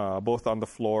 both on the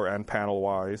floor and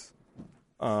panel-wise,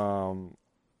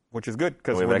 which is good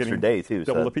because We have we're an extra getting day, too,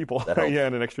 so double the people. that helps. Yeah,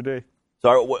 and an extra day.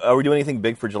 So are we doing anything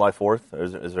big for July 4th? Or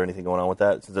is there anything going on with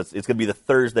that? Since it's going to be the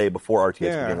Thursday before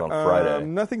RTX begins on Friday.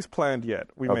 Nothing's planned yet.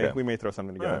 We Okay. may throw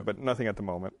something together, Right. but nothing at the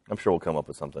moment. I'm sure we'll come up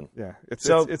with something. Yeah,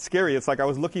 it's scary. It's like I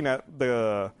was looking at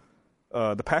the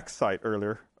PAX site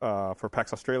earlier for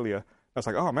PAX Australia. I was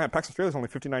like, oh man, PAX Australia is only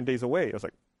 59 days away. I was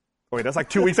like, oh, wait, that's like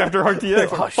 2 weeks after RTX.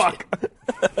 Oh, Fuck.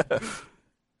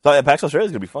 So yeah, PAX Australia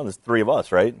is going to be fun. There's 3 of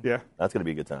us, right? Yeah. That's going to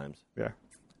be good times. Yeah,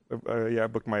 I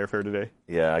booked my airfare today.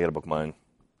 Yeah, I got to book mine.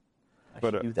 I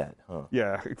But, should do that, huh?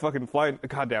 Yeah, fucking flying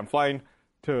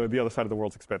to the other side of the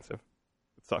world's expensive.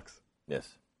 It sucks.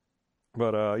 Yes.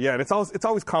 But yeah, and it's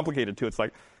always complicated too. It's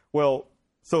like, well,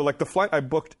 so like the flight I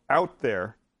booked out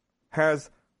there has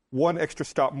one extra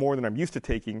stop more than I'm used to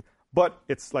taking, but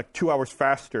it's like 2 hours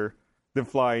faster than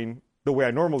flying the way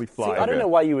I normally fly. See, I don't know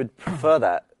why you would prefer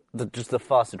that, just the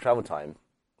faster travel time.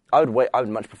 I would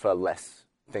much prefer less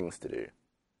things to do,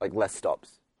 like less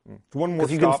stops. One more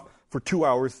 'Cause you can- stop for 2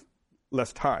 hours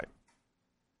less time.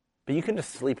 But you can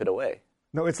just sleep it away.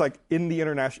 No, it's like in the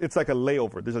international. It's like a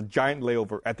layover. There's a giant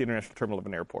layover at the international terminal of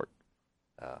an airport.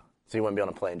 So you won't be on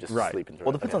a plane just Right. sleeping through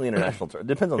Well, it. it depends on the international. It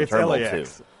depends on the It's terminal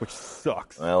LAX, too. which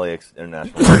sucks. LAX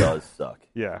international does suck.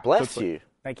 Yeah. Bless So it's you.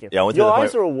 Thank you. Yeah, I went to Your the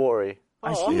eyes point- are all worry.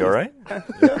 You all right?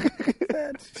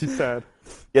 She's sad.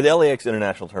 Yeah, the LAX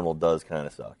international terminal does kind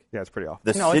of suck. Yeah, it's pretty awful.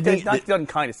 The No, Sydney, it doesn't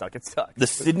kind of suck. It sucks. the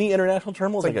Sydney international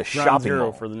terminal is like a ground shopping zero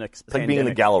mall. for the next It's like being in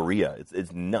the pandemic. Galleria.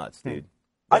 It's nuts, dude.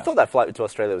 I thought that flight to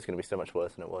Australia was going to be so much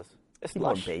worse than it was. It's People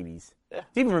are lush. babies. Yeah. Do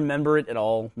you even remember it at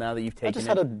all now that you've I taken just it?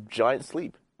 had a giant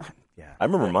sleep. I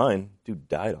remember mine. Dude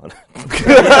died on it.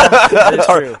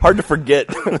 It's hard to forget.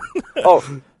 Oh,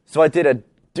 so I did a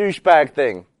douchebag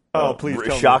thing. Oh, please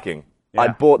tell me. Shocking. I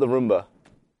bought the Roomba.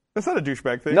 That's not a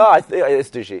douchebag thing. No, it's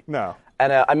douchey. No.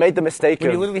 And I made the mistake When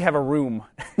of... you literally have a room.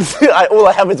 all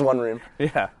I have is one room.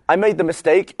 Yeah. I made the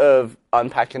mistake of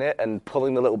unpacking it and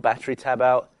pulling the little battery tab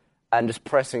out and just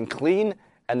pressing clean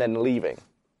and then leaving.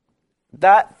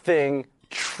 That thing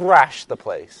trashed the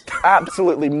place.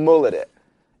 Absolutely mullered it.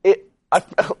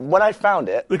 When I found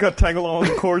it, They got tangled on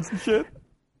the cords and shit.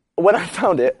 when I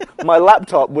found it, my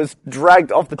laptop was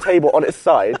dragged off the table on its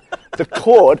side. The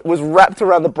cord was wrapped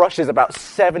around the brushes about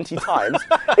 70 times.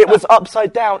 It was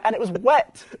upside down and it was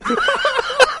wet.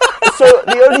 So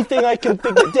the only thing I can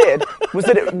think it did was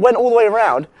that it went all the way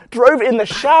around, drove in the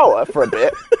shower for a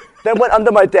bit, then went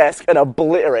under my desk and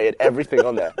obliterated everything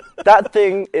on there. That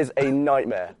thing is a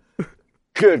nightmare.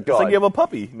 Good God. It's like you have a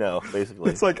puppy now,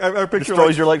 basically. It's like I picture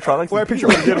Destroys your electronics. What I picture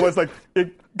what it did was like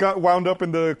it got wound up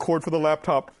in the cord for the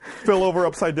laptop, fell over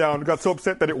upside down, got so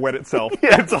upset that it wet itself.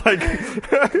 It's like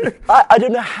I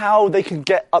don't know how they could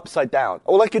get upside down.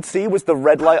 All I could see was the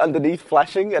red light underneath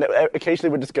flashing, and it occasionally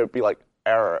would just be like,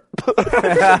 error.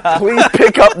 Please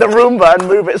pick up the Roomba and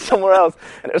move it somewhere else.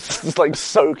 And it was just like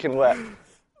soaking wet.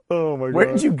 oh my god. Where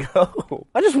did you go?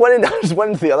 I just went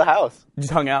into the other house. You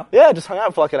just hung out? Yeah, just hung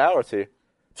out for like an hour or two.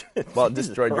 Well, it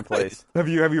destroyed your place. Have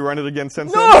you run it again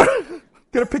since then? No!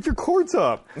 Gotta pick your cords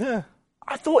up. Yeah.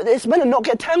 I thought it's meant to not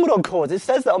get tangled on cords. It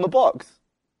says that on the box.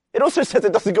 It also says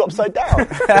it doesn't go upside down.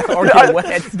 Or get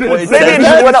wet. Maybe it Say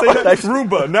just went up. that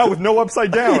Roomba now with no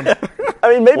upside down.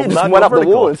 I mean, maybe it just not went go up the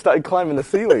vertical. wall and started climbing the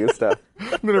ceiling and stuff.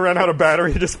 Then it ran out of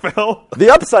battery, it just fell.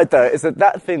 The upside, though, is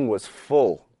that thing was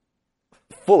full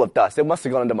of dust. It must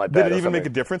have gone under my bed. Did it or even make a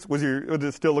something. difference? Did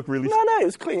it still look really? No, it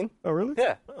was clean. Oh really?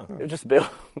 Yeah, it was just a bit.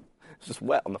 It's just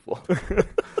wet on the floor.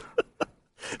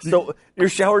 So your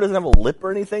shower doesn't have a lip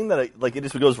or anything that it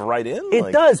just goes right in?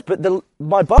 It does, but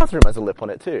my bathroom has a lip on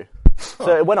it too.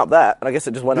 So it went up that, and I guess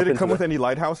it just went Did up it into come the, with any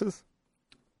lighthouses?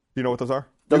 Do you know what those are?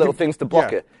 the You little can- things to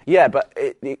block yeah. it. Yeah, but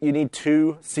you need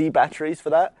 2 C batteries for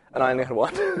that, and I only had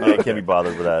one. I can't be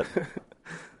bothered with that.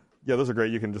 Yeah, those are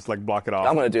great. You can just like block it off.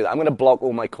 I'm going to do that. I'm going to block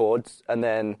all my cords and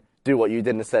then do what you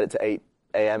did and set it to 8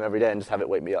 a.m. every day and just have it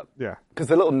wake me up. Yeah. Because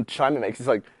the little chime it makes is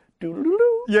like, doo-doo-doo-doo.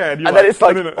 Yeah, And then it's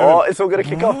like, no, no. oh, it's all going to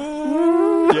kick off.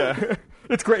 Yeah.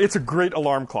 It's great. It's a great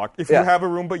alarm clock. If Yeah. you have a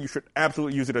Roomba, you should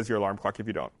absolutely use it as your alarm clock if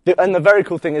you don't. And the very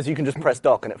cool thing is you can just press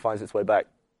dock and it finds its way back.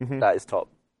 Mm-hmm. That is top.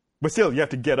 But still, you have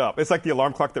to get up. It's like the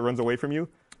alarm clock that runs away from you.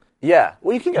 Yeah.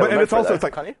 Well, you can get But, a and remote it's for it, also, though, it's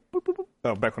like, can't you? Boop, boop, boop.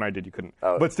 oh, back when I did, you couldn't.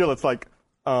 Oh. But still, it's like,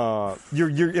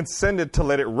 you're incented to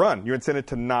let it run. You're incented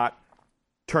to not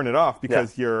turn it off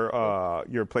because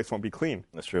your place won't be clean.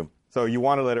 That's true. So you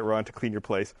want to let it run to clean your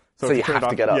place. So if you turn have it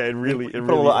to off, get up. Yeah, it really Put a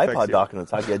little affects iPod you. dock on the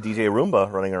top. You got DJ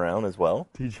Roomba running around as well.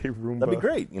 DJ Roomba. That'd be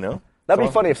great, you know? That'd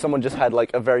be funny if someone just had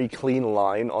like a very clean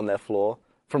line on their floor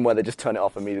from where they just turn it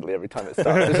off immediately every time it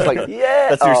starts. It's just like, yeah.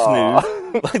 That's your aw.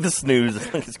 snooze. Like the snooze.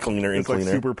 It's cleaner and It's like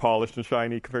cleaner. super polished and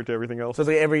shiny compared to everything else. So it's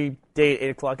like every day at 8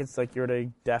 o'clock, it's like you're at a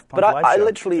Daft Punk But live I show.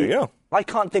 literally, There you go. I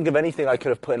can't think of anything I could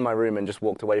have put in my room and just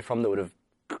walked away from that would have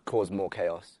caused more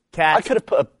chaos. Cat. I could have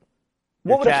put a.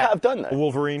 What would a cat. cat have done a though?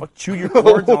 Wolverine. Chew your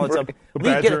cords and all that stuff. A Lee,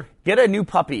 badger. Get a new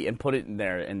puppy and put it in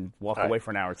there and walk away for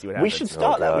an hour and see what We happens. should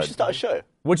start that. We God. should start a show.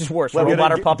 Which is worse, Well,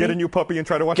 robot or puppy? Get a new puppy and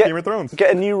try to watch Game of Thrones.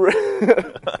 Get a new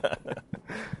room.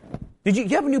 Did you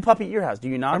have a new puppy at your house? Do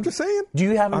you not? I'm just saying. Do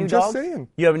you have a I'm new just dog? saying.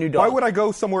 You have a new dog. Why would I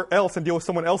go somewhere else and deal with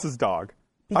someone else's dog?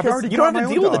 I've Because already You got don't my have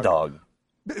to own deal with the dog.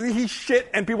 He shit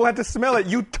and people had to smell it.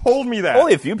 You told me that.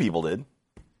 Only a few people did.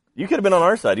 You could have been on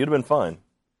our side. You'd have been fine.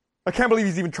 I can't believe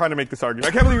he's even trying to make this argument.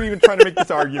 I can't believe you're even trying to make this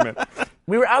argument.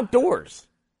 We were outdoors.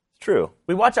 It's true.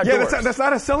 We watch outdoors. Yeah, that's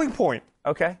not a selling point.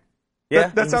 Okay. Yeah.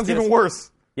 That sounds even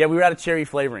worse. Yeah, we were out of cherry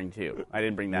flavoring too. I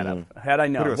didn't bring that up. Had I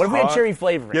known. It was What if we had hot. cherry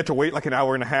flavoring? You had to wait like an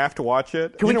hour and a half to watch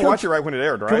it. Can you we didn't coax- watch it right when it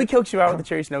aired, right? Can we coax you out with a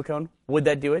cherry snow cone? Would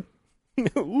that do it?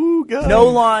 Ooh, God. No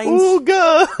lines. Ooh,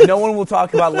 God. No one will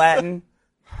talk about Latin.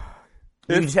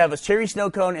 You just have a cherry snow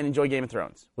cone and enjoy Game of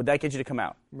Thrones. Would that get you to come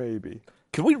out? Maybe.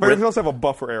 Can we But we rip? also have a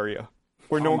buffer area.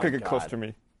 where no Oh one could my get close God. to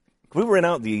me. Can we rent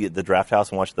out the draft house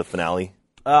and watch the finale?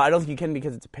 I don't think you can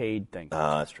because it's a paid thing.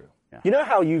 That's true. You know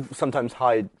how you sometimes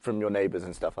hide from your neighbors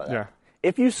and stuff like that? Yeah.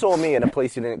 If you saw me in a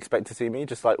place you didn't expect to see me,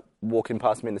 just like walking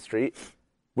past me in the street,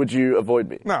 would you avoid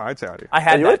me? No, I'd say I do. I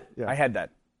had you that. would? Yeah. I had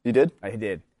that. You did? I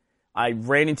did. I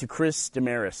ran into Chris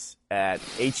Damaris at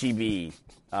HEB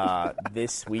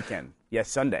this weekend. Yes,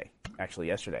 Sunday, actually,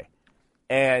 yesterday.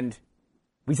 And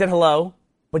we said hello,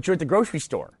 but you're at the grocery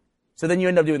store. So then you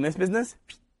end up doing this business,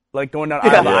 like going down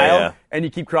aisle to aisle, and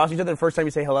you keep crossing each other. The first time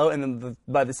you say hello, and then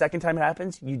by the second time it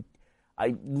happens,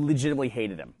 I legitimately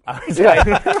hated him.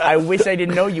 I wish I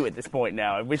didn't know you at this point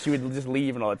now. I wish you would just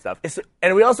leave and all that stuff.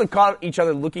 And we also caught each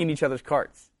other looking at each other's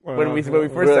carts. When we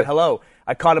first said hello,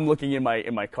 I caught him looking in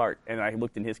my cart, and I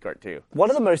looked in his cart too.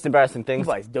 One of the most embarrassing He things.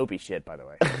 buys dopey shit, by the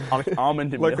way.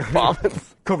 Almond Like milk.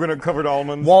 coconut-covered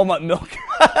almonds. Walnut milk.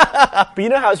 But you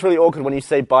know how it's really awkward when you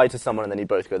say bye to someone and then you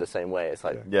both go the same way? It's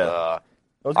like, Yeah.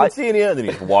 I was good seeing you. And then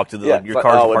you just walk to the, Yeah, like, your but,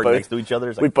 cars we're parked both- next to each other.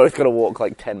 It's like, we've both got to walk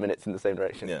like 10 minutes in the same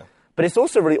direction. Yeah. But it's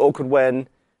also really awkward when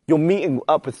you're meeting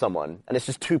up with someone and it's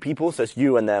just two people, so it's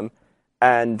you and them,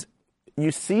 and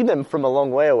you see them from a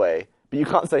long way away, but you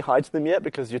can't say hi to them yet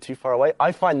because you're too far away.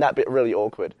 I find that bit really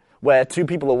awkward, where two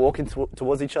people are walking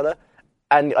towards each other,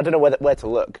 and I don't know where to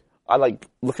look. I like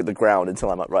look at the ground until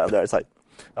I'm right up there. It's like,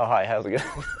 oh hi, how's it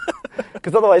going?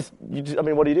 Because otherwise,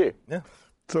 what do you do? yeah.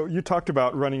 So you talked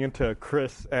about running into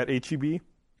Chris at HEB.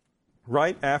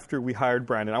 Right after we hired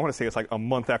Brandon, I want to say it's like a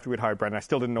month after we'd hired Brandon, I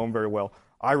still didn't know him very well.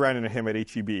 I ran into him at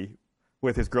HEB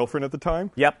with his girlfriend at the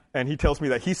time. Yep. And he tells me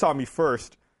that he saw me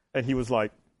first, and he was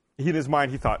like, in his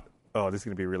mind, he thought, oh, this is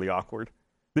going to be really awkward.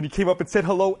 Then he came up and said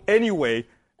hello anyway,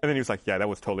 and then he was like, yeah, that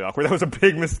was totally awkward. That was a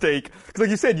big mistake. Because like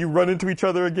you said, you run into each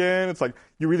other again. It's like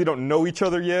you really don't know each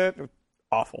other yet.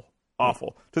 Awful.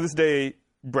 Awful. To this day,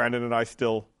 Brandon and I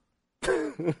still...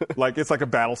 like it's like a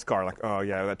battle scar. Like, oh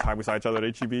yeah, that time we saw each other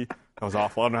at HEB, that was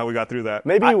awful. I don't know how we got through that.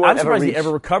 Maybe you I'm won't surprised he reach-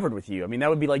 ever recovered with you. I mean, that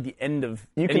would be like the end of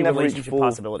You any can never reach relationship full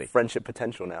possibility. friendship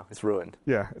potential now. It's ruined.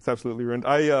 Yeah, it's absolutely ruined.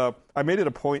 I made it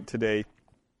a point today.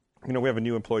 You know, we have a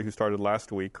new employee who started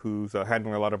last week who's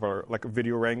handling a lot of our like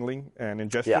video wrangling and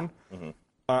ingestion. Yeah.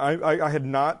 I had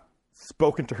not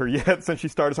spoken to her yet since she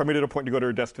started, so I made it a point to go to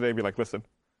her desk today and be like, listen,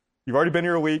 you've already been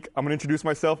here a week. I'm going to introduce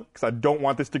myself because I don't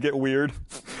want this to get weird.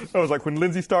 I was like, when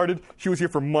Lindsay started, she was here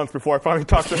for months before I finally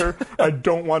talked to her. I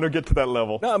don't want to get to that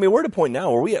level. No, I mean, we're at a point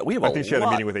now where we have I think she had a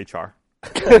meeting with HR.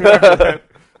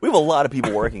 We have a lot of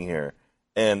people working here.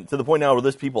 And to the point now where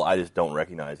there's people I just don't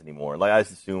recognize anymore. Like, I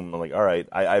just assume, I'm like, all right,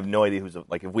 I have no idea who's,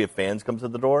 like, if we have fans come to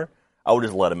the door, I would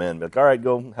just let them in. Be like, all right,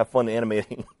 go have fun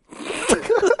animating.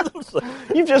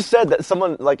 You've just said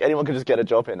that anyone could just get a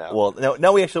job here now. Well,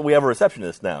 now we have a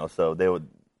receptionist now, so they would.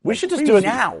 we should just What do do it you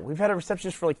now. We've had a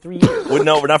receptionist for like 3 years. Well,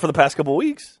 no, we're not for the past couple of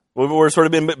weeks. We're sort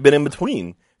of been in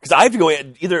between. Because I have to go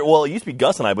either. Well, it used to be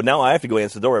Gus and I, but now I have to go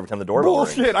answer the door every time the doorbell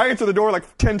rings. Bullshit. I answer the door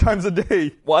like 10 times a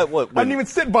day. What? I didn't even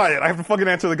sit by it. I have to fucking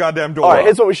answer the goddamn door. All right,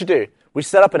 here's what we should do. We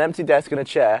set up an empty desk and a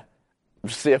chair,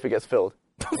 see if it gets filled.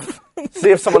 See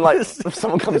if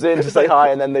someone comes in to say hi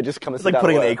and then they just come and It's sit like down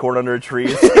putting and an work. acorn under a tree.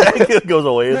 It goes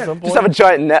away at some point. Just have a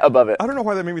giant net above it. I don't know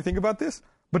why that made me think about this,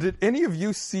 but did any of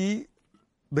you see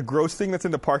the gross thing that's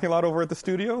in the parking lot over at the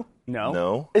studio? No.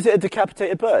 No. Is it a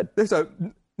decapitated bird?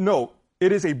 No,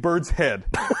 it is a bird's head.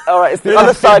 All right, it's the It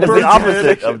other is a side of bird's the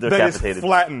opposite head of that is decapitated.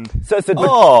 flattened. So it's a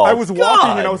Oh, I was walking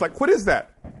God. and I was like, what is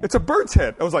that? It's a bird's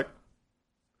head. I was like,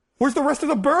 where's the rest of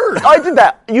the bird? I did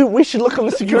that. We should look on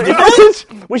the security footage.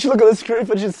 We should look on the security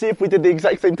footage and see if we did the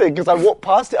exact same thing. Because I walked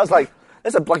past it, I was like,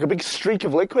 there's like a big streak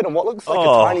of liquid and what looks like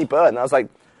Oh. a tiny bird. And I was like,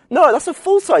 no, that's a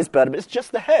full-size bird, but it's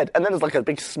just the head. And then there's like a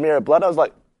big smear of blood. I was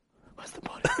like, where's the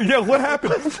body? Yeah, what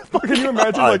happened? Can you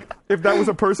imagine, like, if that was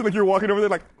a person, like, you're walking over there,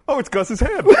 like, oh, it's Gus's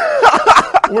head.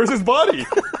 Where's his body?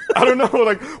 I don't know,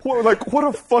 like what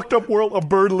a fucked up world a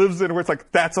bird lives in where it's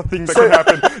like, that's a thing that can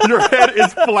happen. Your head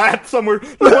is flat somewhere.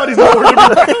 Your body's nowhere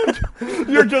to be found.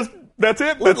 You're just, that's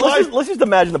it. That's life. Let's just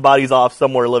imagine the body's off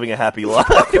somewhere living a happy life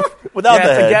without Yeah,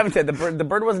 the it's head. decapitated. The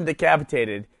bird wasn't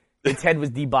decapitated. Its head was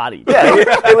debodied. Yeah,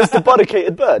 it was the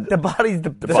bodicated bird. The body's the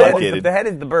Debodicated. head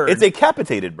is the bird. It's a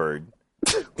capitated bird.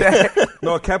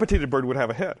 No, a capitated bird would have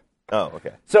a head. Oh,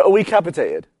 okay. So are we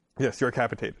capitated? Yes, you're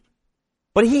capitated.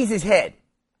 But he's his head.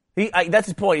 That's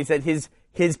his point. He said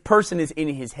his person is in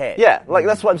his head. Yeah, like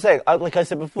that's what I'm saying. Like I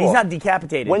said before. He's not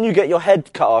decapitated. When you get your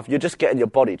head cut off, you're just getting your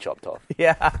body chopped off.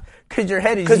 Yeah, because your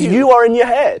head is Because you are in your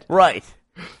head. Right.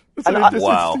 It's an Wow.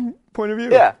 interesting point of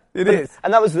view. Yeah. It is.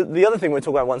 And that was the other thing we were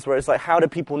talking about once, where it's like, how do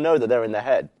people know that they're in their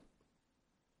head?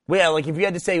 Well, yeah, like if you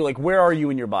had to say, like, where are you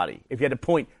in your body? If you had to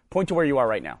point to where you are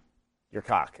right now. Your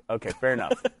cock. Okay, fair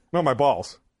enough. No, my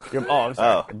balls. I'm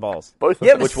sorry. Your balls. Both of You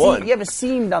have them. Which one? You have a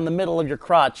seam down the middle of your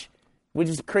crotch, which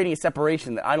is creating a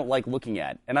separation that I don't like looking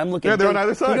at. And I'm looking. Yeah, they're on either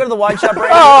Can side. you go to the wide shot,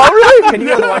 Brandon? Oh, really? Can you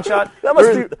go to the wide shot? That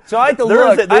must be... So I have to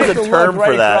There's look. a I have to term look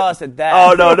right for that. across at that.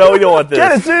 Oh no, we don't want this.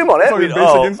 Get a zoom on it. Fucking basic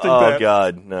oh, instinct. oh that.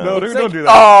 God, no. No, It's don't like- do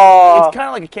that. Oh, It's kind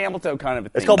of like a camel toe kind of a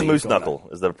thing. It's called thing moose going on. knuckle.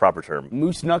 Is the proper term?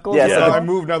 Moose knuckles? Yeah, So so- I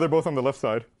moved. Now they're both on the left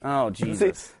side. Oh, see,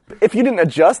 Jesus. if you didn't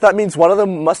adjust, that means one of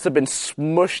them must have been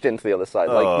smushed into the other side.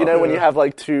 Like, you know when you have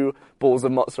like two balls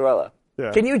of mozzarella?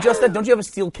 Yeah. Can you adjust that? Don't you have a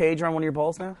steel cage around one of your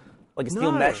balls now? Like a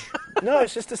steel mesh? No,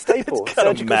 it's just a staple. Got a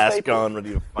surgical mask staple. on,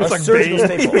 ready to A fight. like surgical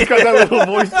Bane. staple. He's got that little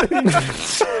voice thing.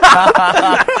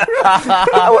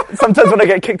 Sometimes when I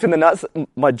get kicked in the nuts,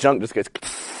 my junk just goes,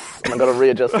 and I've got to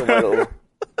readjust all my little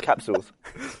capsules.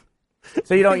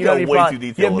 So you don't got have, way any too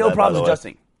detailed you have with no that, by problems the way.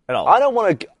 adjusting at all.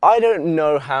 I don't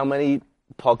know how many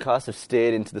podcasts have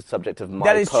steered into the subject of my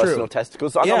That is personal true.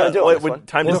 testicles. So I'm Yeah, not going to do it on this with one.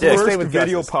 time The to dick. stay first with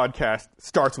video justice. podcast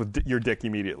starts with your dick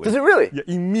immediately. Does it really? Yeah,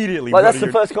 immediately. Like, go that's to the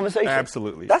your- first conversation?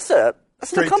 Absolutely. That's an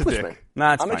Straight to accomplishment. dick.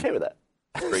 Nah, it's I'm fine. okay with that.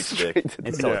 Straight to dick.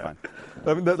 It's Oh, totally Yeah. fine.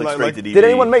 I mean, that- Like like- straight like- to DD. Did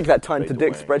anyone make that time to Straight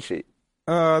dick wang.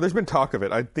 spreadsheet? There's been talk of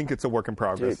it. I think it's a work in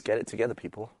progress. Dude, get it together,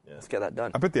 people. Let's get that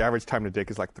done. I bet the average time to dick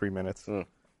is like 3 minutes.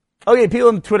 Okay, people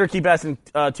on Twitter keep asking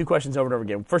two questions over and over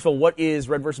again. First of all, what is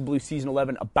Red vs. Blue Season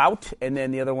 11 about? And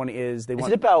then the other one is they Is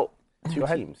want... it about two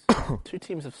teams? Two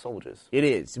teams of soldiers. It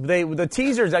is. The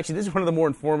teasers, actually, this is one of the more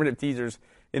informative teasers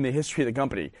in the history of the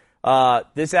company.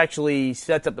 This actually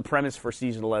sets up the premise for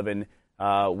Season 11,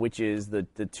 which is the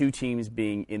two teams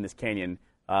being in this canyon.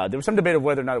 There was some debate of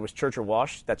whether or not it was Church or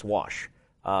Wash. That's Wash.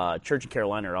 Church and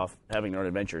Carolina are off having their own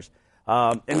adventures.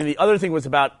 And then the other thing was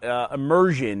about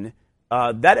immersion.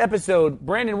 That episode,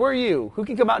 Brandon, where are you? Who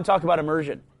can come out and talk about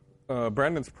immersion?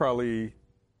 Brandon's probably...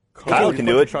 Kyle can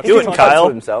do it. He Do it, He can Kyle. cancel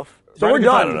himself. So we're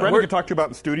done. Brandon We're- can talk to you about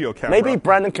the studio camera. Maybe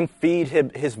Brandon can feed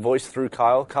his voice through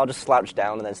Kyle. Kyle just slouch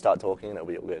down and then start talking, and it'll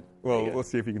be all good. Well, let's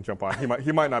see if he can jump on.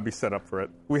 He might not be set up for it.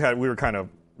 We were kind of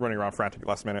running around frantic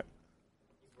last minute.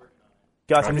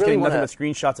 Guys, I'm just really getting nothing wanna- but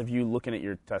screenshots of you looking at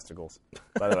your testicles,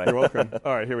 by the way. You're welcome.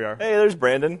 All right, here we are. Hey, there's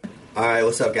Brandon. All right,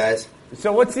 what's up, guys?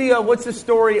 So what's the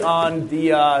story on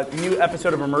the new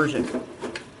episode of Immersion?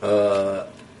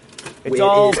 It's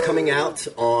all It is coming out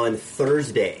on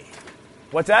Thursday.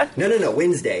 what's that? No,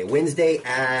 Wednesday. Wednesday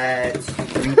at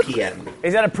 3 p.m.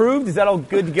 Is that approved? Is that all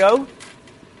good to go?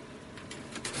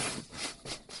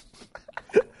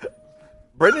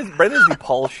 Brandon's the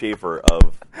Paul Schaefer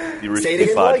of the Rooster Say it Teeth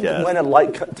again, Like podcast. when a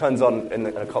light turns on and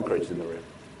a cockroach is in the room.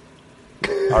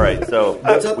 All right, so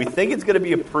up? we think it's going to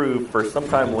be approved for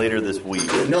sometime later this week.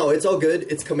 No, it's all good.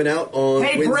 It's coming out on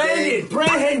Wednesday.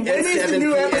 Brandon, at 7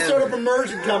 p.m. of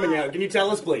Immersion coming out? Can you tell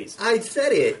us, please? I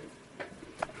said it.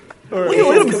 Look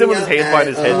at him It's sit with his coming hands out behind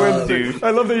his at, head, dude.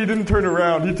 I love that he didn't turn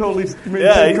around. He totally maintained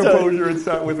Yeah, he totally- composure and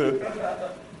sat with it.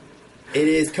 It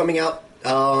is coming out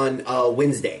on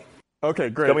Wednesday. Okay,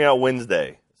 great. Coming out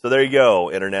Wednesday. So there you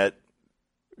go, Internet.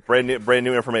 Brand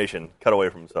new information. Cut away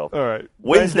from himself. All right.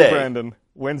 Wednesday. Thank you, Brandon.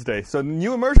 Wednesday. So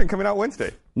new immersion coming out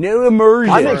Wednesday. New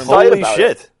Immersion. I'm excited Holy about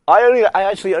shit. it. I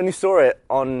actually only saw it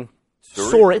on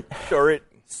Saw it. Sure it.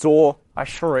 saw I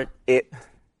saw it. it.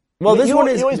 Well, You this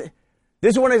always-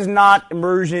 one is not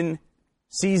Immersion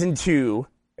Season 2.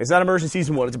 It's not Immersion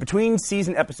Season 1. It's a between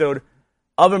season episode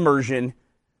of Immersion.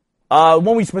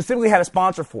 One we specifically had a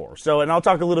sponsor for. So, and I'll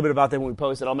talk a little bit about that when we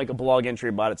post it. I'll make a blog entry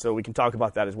about it so we can talk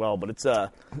about that as well. But it's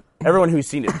everyone who's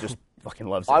seen it just fucking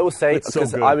loves it. I will say It's so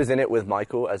because good. I was in it with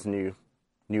Michael as new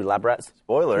lab rats.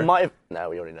 Spoiler. No,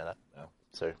 we already know that. No.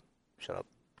 So shut up.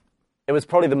 It was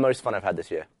probably the most fun I've had this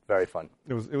year. Very fun.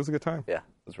 It was a good time. Yeah,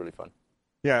 it was really fun.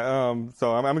 Yeah.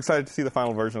 So I'm excited to see the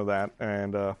final version of that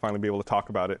and finally be able to talk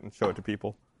about it and show it to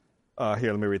people.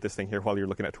 Here, let me read this thing here while you're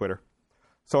looking at Twitter.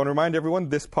 So I want to remind everyone,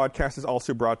 this podcast is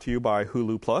also brought to you by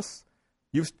Hulu Plus.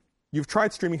 You've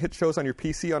tried streaming hit shows on your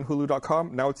PC on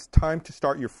Hulu.com. Now it's time to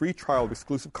start your free trial of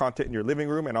exclusive content in your living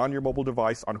room and on your mobile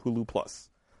device on Hulu Plus.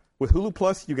 With Hulu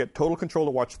Plus, you get total control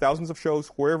to watch thousands of shows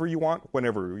wherever you want,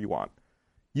 whenever you want.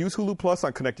 Use Hulu Plus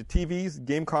on connected TVs,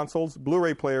 game consoles,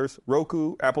 Blu-ray players,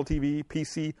 Roku, Apple TV,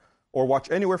 PC, or watch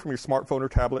anywhere from your smartphone or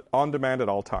tablet on demand at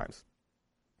all times.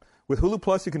 With Hulu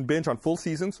Plus, you can binge on full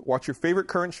seasons, watch your favorite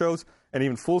current shows, and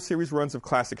even full series runs of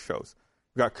classic shows.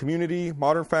 We've got Community,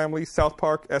 Modern Family, South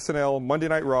Park, SNL, Monday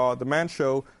Night Raw, The Man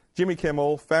Show, Jimmy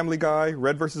Kimmel, Family Guy,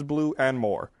 Red vs. Blue, and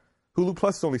more. Hulu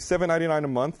Plus is only $7.99 a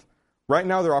month. Right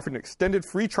now, they're offering an extended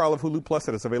free trial of Hulu Plus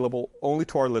that is available only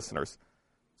to our listeners.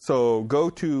 So go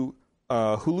to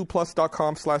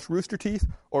huluplus.com/roosterteeth,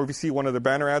 or if you see one of the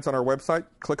banner ads on our website,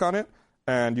 click on it,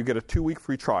 and you get a 2-week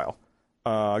free trial.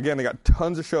 Again, they got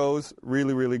tons of shows.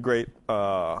 Really, really great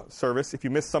service. If you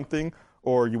miss something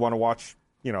or you want to watch,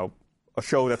 a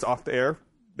show that's off the air,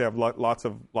 they have lots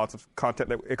of content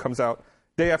that it comes out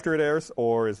day after it airs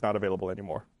or is not available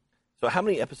anymore. So how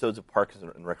many episodes of Parks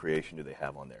and Recreation do they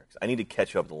have on there? 'Cause I need to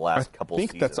catch up the last couple I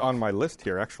think seasons. that's on my list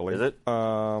here, actually. Is it?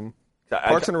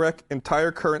 Parks and Rec,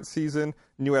 entire current season,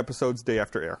 new episodes day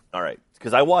after air. All right.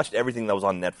 Because I watched everything that was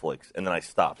on Netflix, and then I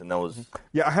stopped, and that was...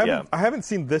 Yeah, I haven't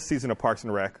seen this season of Parks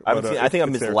and Rec. I think I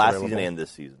missed there, last available. season and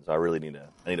this season, so I really need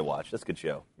to watch. That's a good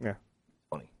show. Yeah.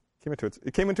 Funny.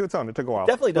 It came into its own. It took a while.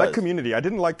 Definitely does. Like Community. I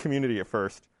didn't like Community at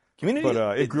first. Community,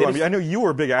 but it grew on me. I know you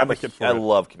were a big advocate for it. I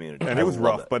love Community. And it was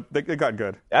love rough, but it got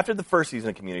good. After the first season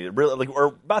of Community, or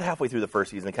about halfway through the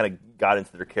first season, they kind of got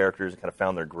into their characters and kind of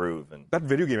found their groove. And that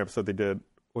video game episode they did,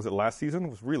 was it last season?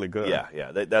 Was really good.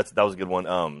 Yeah. That was a good one.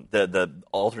 The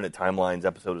alternate timelines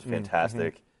episode was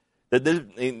fantastic.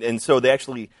 And so they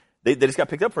actually they just got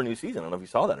picked up for a new season. I don't know if you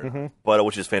saw that or not, but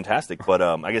which is fantastic. But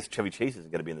I guess Chevy Chase is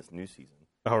going to be in this new season.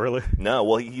 Oh, really? No.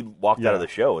 Well, he walked out of the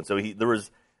show, and so there was.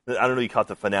 I don't know if you caught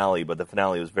the finale, but the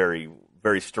finale was very,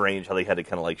 very strange. How they had to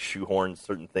kind of like shoehorn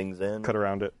certain things in, cut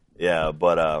around it. Yeah,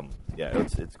 but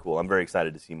it's cool. I'm very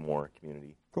excited to see more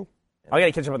Community. Cool. I got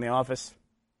to catch up on The Office.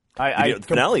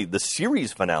 The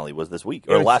series finale was this week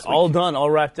or last week. All done, all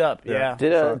wrapped up. Yeah.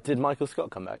 Did Michael Scott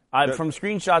come back? From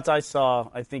screenshots I saw,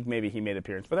 I think maybe he made an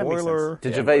appearance, but that makes sense.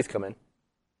 Did Gervais come in?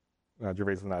 No,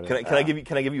 Gervais was not in.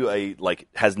 Can I give you a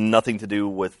has nothing to do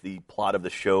with the plot of the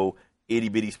show? Itty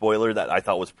bitty spoiler that I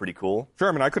thought was pretty cool. Sure,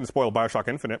 I mean I couldn't spoil BioShock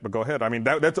Infinite, but go ahead. I mean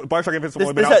that's BioShock Infinite's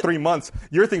only been out 3 months.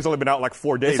 Your thing's only been out like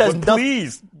 4 days. But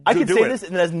please, I can say this,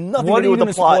 and it has nothing to do with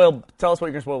the plot. Tell us what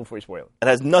you're going to spoil before you spoil it. It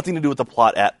has nothing to do with the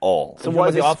plot at all. So why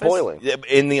is it spoiling?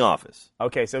 In The Office.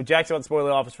 Okay, so Jack's about to spoil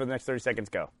The Office for the next 30 seconds.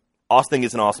 Go. Austin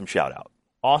gets an awesome shout out.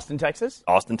 Austin, Texas?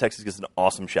 Austin, Texas gets an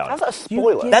awesome shout out. How's that a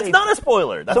spoiler? That's not a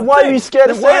spoiler. That's so why are you scared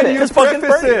of saying it? Just fucking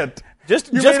bring it.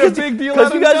 Just made a big deal because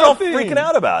out you of guys are all nothing. freaking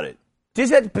out about it.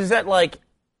 Does that like,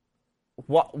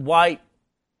 why,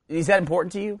 is that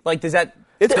important to you? Like, does that...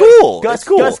 It's cool. Gus, it's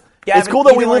cool. Gus, Gavin, it's cool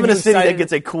that we either one live in of a you city that excited-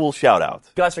 gets a cool shout out.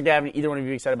 Gus or Gavin, either one of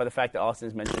you excited by the fact that Austin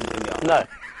is mentioned in The Office?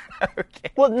 No. Okay.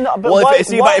 Well, no, but Well, why,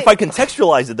 if I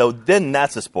contextualize it though, then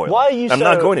that's a spoiler. Why are you I'm so-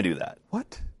 not going to do that.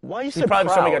 What? Why are you so Probably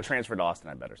proud? somebody got transferred to Austin,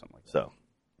 I bet, or something like that. So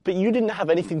But you didn't have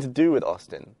anything to do with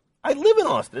Austin. I live in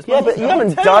Austin. It's Yeah, my but you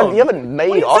hometown. haven't made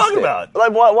What are you Austin. talking about?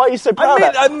 Like, why are you so proud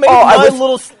of that? I made I my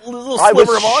was, little I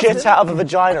sliver was of Austin. shit out of a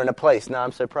vagina in a place. Now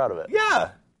I'm so proud of it. Yeah.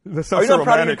 That Are sounds you so not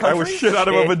proud of your romantic. I was country? shit out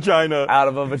of a vagina. Out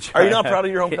of a vagina. Are you not proud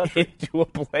of your home country? Into a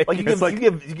place. Like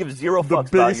you give zero The fucks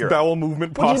about biggest Europe. bowel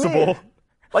movement What do you possible. mean?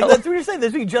 Like that's what you're saying.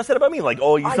 That's what you just said about me. Like,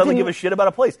 oh, you suddenly give a shit about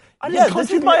a place. I Yeah, didn't this is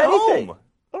contribute my anything. home.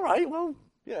 All right, well,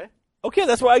 yeah. Okay,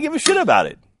 that's why I give a shit about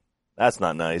it. That's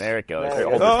not nice. There it goes. There it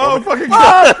goes. Oh, fucking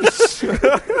God.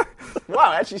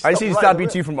 Wow, actually, I just need to stop you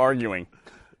two from arguing.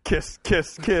 Kiss,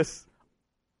 kiss, kiss.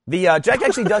 The Jack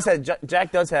actually does have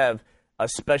Jack does have a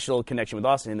special connection with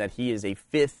Austin in that he is a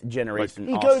fifth generation.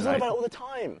 He goes on about it all the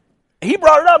time. He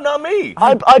brought it up, not me.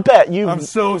 I bet you. I'm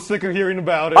so sick of hearing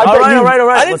about it. I bet All right, you- all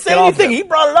right. I didn't Let's say get off anything. it. He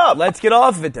brought it up. Let's get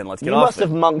off of it then. Let's get You off must it.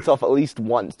 have monked off at least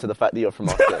once to the fact that you're from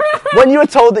Austin. When you were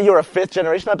told that you're a fifth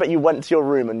generation, I bet you went to your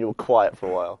room and you were quiet for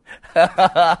a while.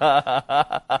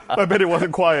 I bet it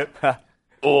wasn't quiet.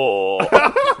 Oh,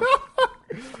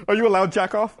 Are you allowed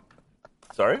jack off?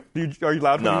 sorry. Are you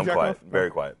allowed No, to I'm jack quiet. off?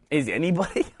 Very quiet. Is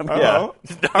anybody? Uh-oh.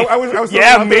 I was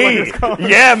Yeah, throwing out there like me. it's coming.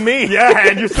 Yeah, me. Yeah,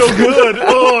 and you're so good.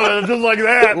 Oh, just like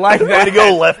that. Like Way that. to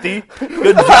go, Lefty.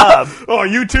 Good job. Oh,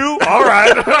 you too? All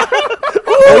right.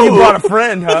 Oh, you brought a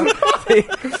friend, huh?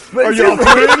 But Are y'all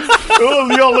twins?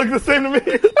 Oh, y'all look the same to me.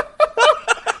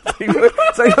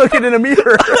 it's like looking in a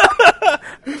mirror.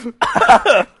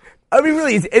 I mean,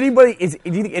 really, do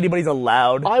you think anybody's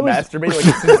allowed masturbating?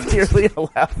 Like, sincerely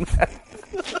allowed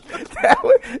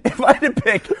if I had to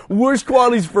pick worst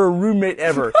qualities for a roommate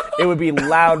ever, it would be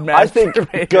loud masturbating. I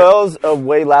think girls are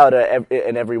way louder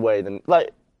in every way than,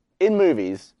 like, in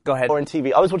movies. Go ahead. Or in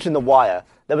TV. I was watching The Wire.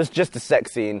 There was just a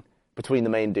sex scene between the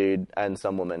main dude and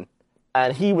some woman.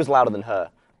 And he was louder than her.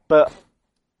 But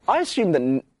I assume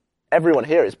that everyone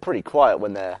here is pretty quiet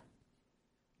when they're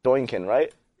doinking,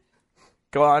 right?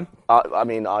 Go on. I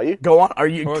mean, are you? Go on. Are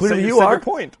you? Well, Clearly say you are. your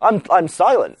point. I'm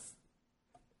silent.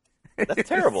 That's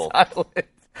terrible. Silent.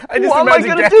 I just What am I imagine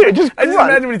gonna Gavin- do? Just I just run.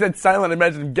 imagine when he said silent.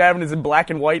 Imagine Gavin is in black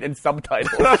and white and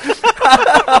subtitles.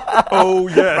 Oh,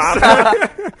 yes.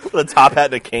 With a top hat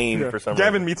and a cane for some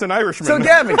Gavin reason. meets an Irishman. So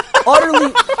Gavin,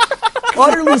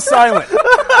 utterly silent.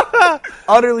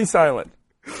 Utterly silent.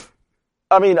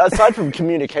 I mean, aside from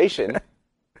communication,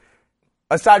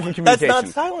 Aside from That's communication. not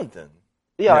silent then.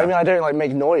 Yeah, I mean, I don't like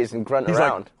make noise and grunt He's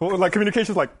around. like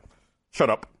communication's like, shut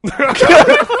up.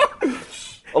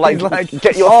 Or like, like,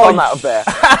 get your thumb out of there.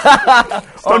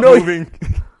 Stop no. moving.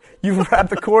 You've wrapped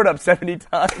the cord up 70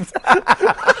 times.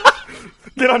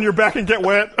 Get on your back and get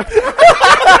wet.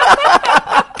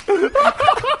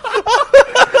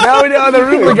 Now we know the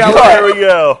room got There we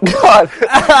go. God.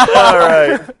 All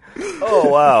right. Oh,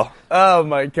 wow. Oh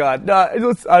my God! No, I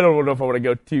don't know if I want to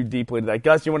go too deeply into that.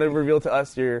 Gus, you want to reveal to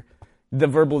us the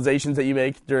verbalizations that you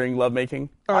make during lovemaking?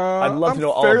 I'd love to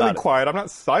know all I'm about fairly quiet. I'm not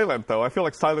silent, though. I feel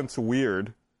like silence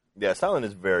weird. Yeah, silent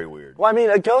is very weird. Well, I mean,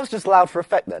 a girl's just loud for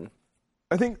effect then.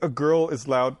 I think a girl is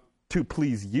loud to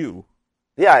please you.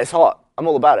 Yeah, it's hot. I'm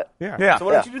all about it. Yeah. it. Yeah. So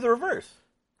why don't you do the reverse?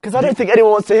 Because I don't think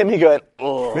anyone wants to hear me going,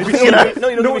 oh. Maybe You don't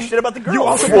give a shit about the girl. You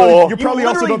also Four. probably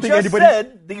also don't think just anybody.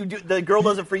 said that the girl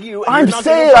does it for you. And I'm you're not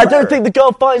saying doing it for I don't her. think the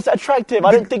girl finds that attractive.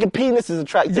 I don't think a penis is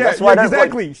attractive. Yeah, That's why I don't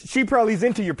exactly. Like, She probably's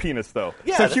into your penis, though.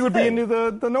 Yeah, so that's she would the be thing.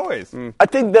 into the noise. I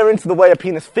think they're into the way a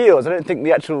penis feels. I don't think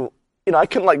the actual, I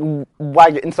couldn't like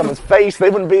wag it in someone's face.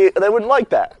 They wouldn't like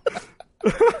that.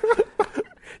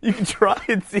 You can try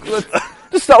and see what's.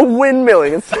 Just start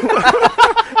windmilling and say,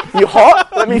 you hot?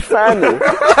 Let me fan you.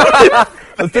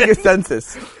 Let's take a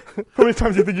census. How many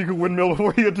times do you think you could windmill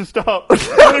before you had to stop?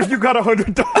 What if you got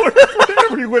 $100 for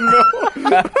every windmill?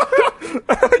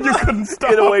 You couldn't stop.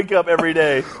 You're gonna wake up every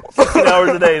day, 16 hours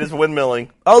a day, just windmilling.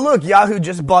 Oh look, Yahoo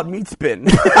just bought Meatspin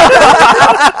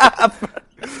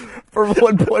for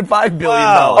 $1.5 billion.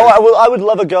 Oh, I would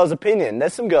love a girl's opinion.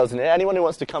 There's some girls in here. Anyone who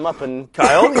wants to come up and...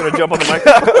 Kyle, you gonna jump on the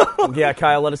microphone? Yeah,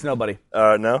 Kyle, let us know, buddy.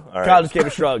 No? All right. Kyle just gave a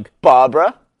shrug.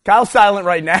 Barbara. Kyle's silent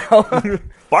right now.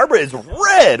 Barbara is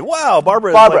red. Wow,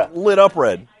 Barbara is Barbara. like, lit up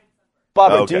red.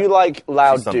 Barbara, Okay. do you like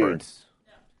loud She's sunburned. dudes?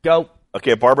 Go.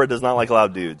 Okay, Barbara does not like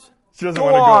loud dudes. She doesn't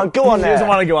Go want on, to go. go on She there. doesn't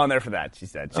want to go on there for that, she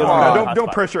said. She doesn't No, want to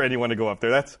don't pressure anyone to go up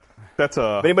there. That's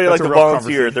a. If anybody that's likes a to rough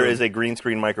volunteer, there conversation. is a green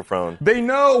screen microphone. They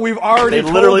know. We've already They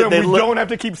told literally- them. they We li- don't have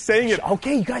to keep saying it.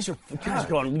 Okay, you guys are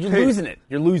going. You're losing it.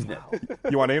 You're losing it.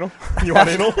 You want anal? You want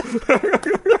anal?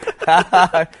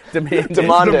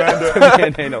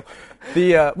 Demand anal.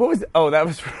 The what was? Oh,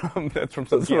 that's from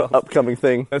something else. Upcoming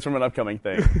thing. That's from an upcoming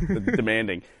thing.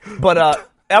 Demanding. But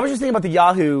I was just thinking about the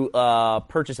Yahoo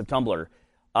purchase of Tumblr.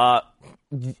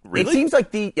 Really? It seems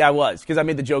like I was, because I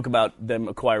made the joke about them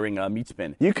acquiring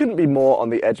Meatspin. You couldn't be more on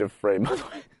the edge of frame, by the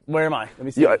way. Where am I? Let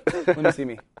me see. Yeah. Let me see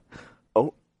me.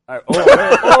 Oh. All right.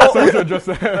 Oh, Sorry to adjust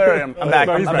that. there I am. I'm back.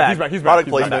 No, I'm he's back. back. He's back. He's back. Product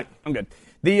He's back. placement. I'm good.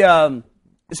 The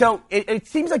so it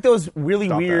seems like those really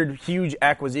Stop weird, huge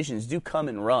acquisitions do come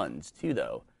in runs too,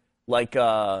 though. Like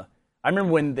I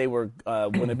remember when they were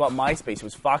when they bought MySpace. It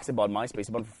was Fox that bought MySpace.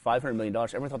 They bought it for $500 million.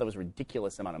 Everyone thought that was a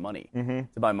ridiculous amount of money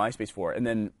to buy MySpace for. And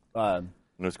then And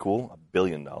it was cool. $1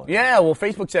 billion. yeah, well,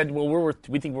 Facebook said, well,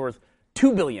 we think we're worth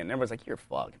 $2 billion. Everyone's like, you're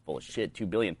fucking full of shit. $2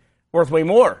 billion, worth way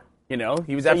more. You know,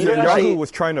 he was absolutely right. Yahoo was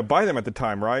trying to buy them at the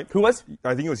time, right? Who was?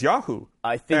 I think it was Yahoo.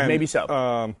 I think And, maybe so.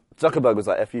 Zuckerberg was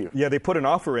like, F you. Yeah, they put an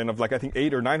offer in of like I think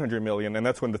 800 or 900 million, and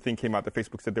that's when the thing came out that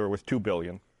Facebook said there was 2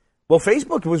 billion. Well,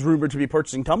 Facebook was rumored to be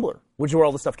purchasing Tumblr, which is where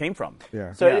all the stuff came from.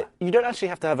 Yeah. So Yeah. you don't actually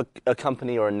have to have a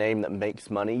company or a name that makes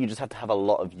money. You just have to have a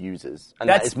lot of users. And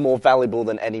that That's- is more valuable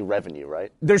than any revenue,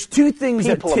 right? There's two things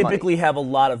People that and money. typically have a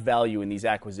lot of value in these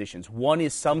acquisitions. One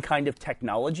is some kind of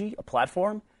technology, a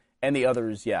platform, and the other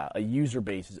is, a user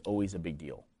base is always a big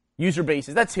deal. User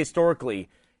bases, that's historically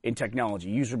in technology.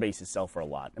 User bases sell for a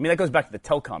lot. I mean, that goes back to the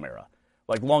telecom era.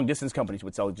 Like long distance companies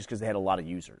would sell just because they had a lot of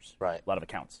users, Right. a lot of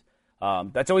accounts.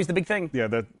 That's always the big thing. Yeah,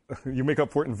 that you make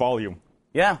up for it in volume.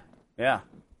 Yeah. I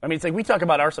mean, it's like we talk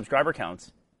about our subscriber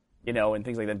counts, and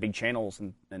things like that, big channels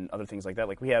and other things like that.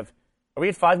 Like are we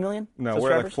at 5 million No,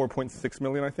 we're at subscribers? like 4.6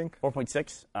 million, I think.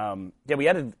 4.6. Yeah, we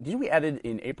added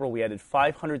in April. We added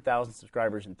 500,000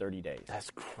 subscribers in 30 days. That's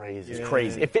crazy. It's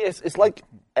crazy. If it's like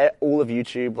all of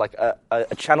YouTube, like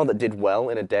a channel that did well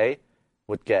in a day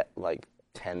would get like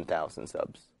 10,000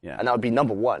 subs. Yeah. And that would be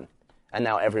number one. And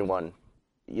now everyone,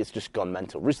 it's just gone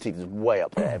mental. Rooster Teeth is way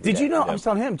up there. every Did day. you know? I was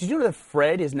telling him. Did you know that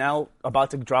Fred is now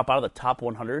about to drop out of the top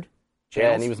 100 channels?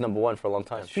 Yeah, and he was number one for a long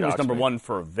time. He was number one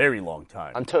for a very long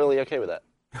time. I'm totally okay with that.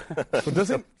 But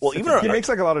doesn't Well, even he makes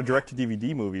like a lot of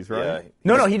direct-to-DVD movies, right? Yeah.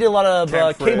 No, he did a lot of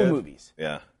Camp cable Fred. movies.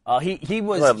 Yeah. He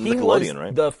was Well, he was Nickelodeon,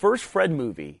 right? the first Fred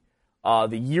movie.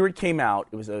 The year it came out,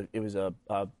 it was a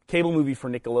cable movie for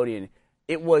Nickelodeon.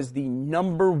 It was the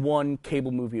number one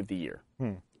cable movie of the year.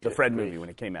 The Fred movie when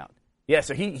it came out. Yeah,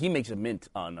 so he makes a mint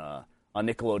on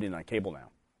Nickelodeon on cable now.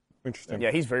 Interesting.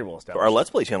 Yeah, he's very well established. Our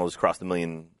Let's Play channel just crossed a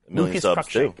million Lucas subs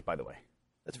too. Cruikshank, by the way.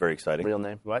 That's very exciting. Real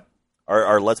name. What?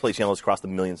 Our Let's Play channel has crossed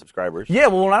 1 million subscribers. Yeah,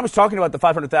 well, when I was talking about the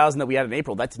 500,000 that we had in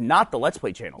April, that's not the Let's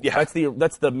Play channel. Yeah.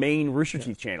 That's the main Rooster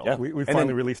Teeth channel. Yeah. We And finally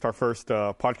then- released our first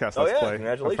podcast Oh, Let's yeah, Play on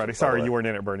congratulations, Friday. by Sorry, the way. you weren't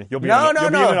in it, Bernie. You'll be, No, in, no,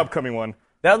 you'll no. be in an upcoming one.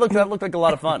 That looked like a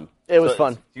lot of fun. It was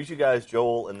fun. You two guys,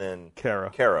 Joel, and then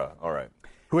Kara. All right.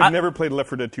 Who had never played Left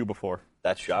 4 Dead 2 before.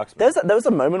 That shocks me. There was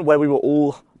a moment where we were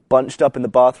all bunched up in the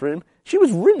bathroom. She was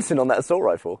rinsing on that assault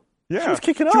rifle. Yeah. She was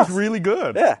kicking She ass. was really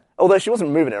good. Yeah. Although she wasn't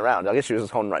moving it around. I guess she was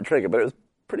just holding the right trigger, but it was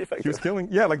pretty effective. She was killing.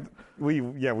 Yeah, like we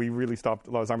really stopped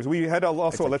a lot of zombies. We had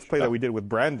also a Let's Play that we did with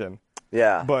Brandon.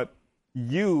 Yeah. But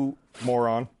you,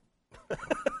 moron,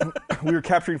 we were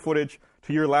capturing footage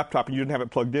to your laptop and you didn't have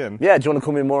it plugged in. Yeah, do you want to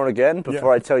call me a moron again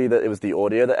before Yeah. I tell you that it was the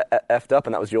audio that effed up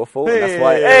and that was your fault? And Hey. that's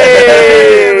why.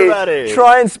 Hey, everybody.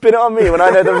 Try and spin it on me when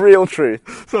I know the real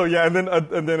truth. So yeah, and then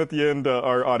at the end,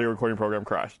 our audio recording program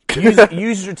crashed.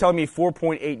 Users are telling me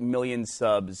 4.8 million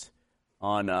subs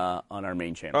on our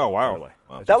main channel. Oh, wow. by the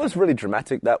way. That was really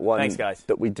dramatic. That one Thanks, guys.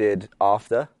 that we did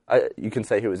after. You can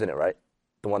say who was in it, right?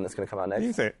 The one that's going to come out next. You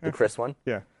can say it. The Chris one.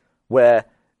 Yeah. Where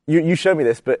you showed me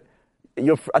this, but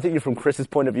I think you're from Chris's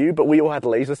point of view, but we all had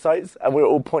laser sights and we were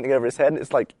all pointing over his head. And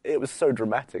it's like it was so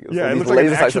dramatic. It was Yeah, like it these looks like an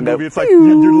laser sights action that go, movie. It's like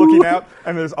you're looking out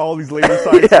and there's all these laser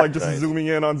sights like just zooming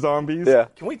in on zombies. Yeah.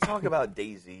 Can we talk about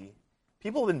DayZ?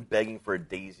 People have been begging for a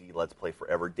DayZ Let's Play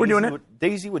forever. We're doing it.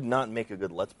 DayZ would not make a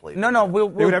good Let's Play. No, we'll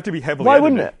It would have to be heavily Why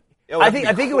edited. wouldn't it? I think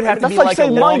it would have to That's be like like a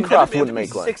saying long. Minecraft It would wouldn't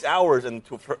make one. 6 hours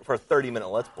for a 30-minute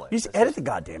Let's Play. You just edit the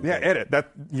goddamn Yeah, thing. edit. That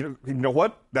you know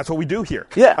what? That's what we do here.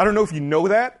 Yeah. I don't know if you know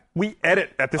that. We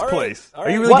edit at this All right. place. All Are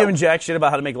you right. really What? giving jack shit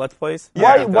about how to make Let's Plays?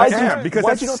 Why- why I do you- am, because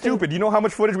why that's do you not stupid. You know how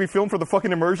much footage we filmed for the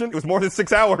fucking immersion? It was more than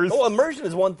 6 hours. Oh, immersion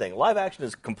is one thing. Live action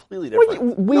is completely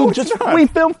different. We No, it's not. we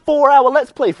filmed 4-hour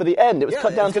Let's Play for the end. It was Yeah,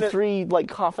 cut down it's to gonna- 3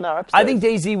 half-an-hour episodes. I think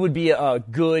DayZ would be a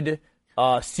good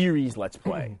series Let's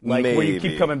Play, like where you keep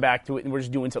Maybe. coming back to it, and we're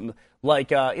just doing something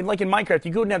like in Minecraft.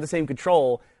 You couldn't have the same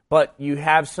control, but you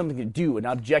have something to do, an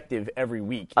objective every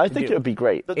week. I to think do. it would be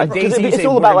great. In Because DayZ, you it's say,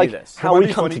 all "We're about gonna like do this." how It might we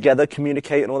be come funny. together,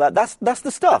 communicate, and all that. That's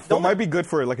the stuff. What might be good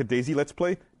for like a DayZ Let's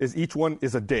Play is each one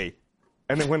is a day,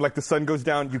 and then when like the sun goes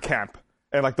down, you camp,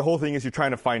 and like the whole thing is you're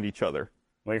trying to find each other.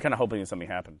 Well, you're kind of hoping that something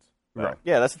happens. Right.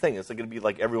 Yeah, that's the thing. It's like going to be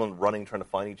like everyone running, trying to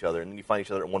find each other, and then you find each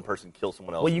other, and one person kills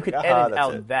someone else. Well, you Like, could aha, edit that's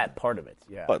out it. that part of it.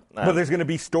 Yeah. But But there's going to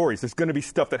be stories. There's going to be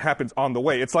stuff that happens on the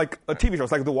way. It's like a TV show.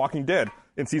 It's like The Walking Dead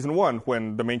in season 1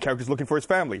 when the main character's looking for his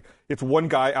family. It's one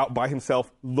guy out by himself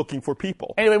looking for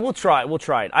people. Anyway, we'll try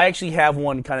it. I actually have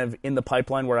one kind of in the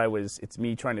pipeline where it's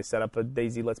me trying to set up a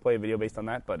DayZ Let's Play video based on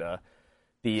that. But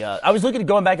I was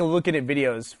going back and looking at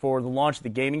videos for the launch of the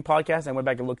gaming podcast. I went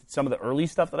back and looked at some of the early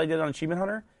stuff that I did on Achievement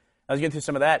Hunter. I was getting through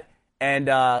some of that, and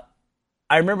I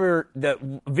remember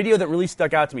the video that really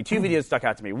stuck out to me. 2 videos stuck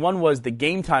out to me. One was the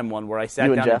Game Time one where I sat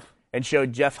You and down Jeff? and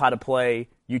showed Jeff how to play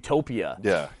Utopia.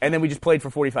 Yeah. And then we just played for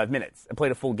 45 minutes and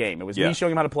played a full game. It was Yeah. me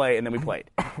showing him how to play, and then we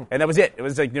played. And that was it. It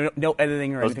was like no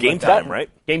editing or was anything game like that. time, right?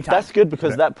 Game time. That's good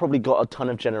because that probably got a ton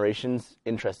of generations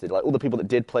interested. Like all the people that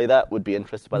did play that would be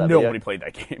interested by that Nobody video. played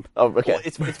that game. Oh, okay. Well,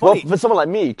 it's well, funny. for someone like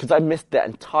me, because I missed that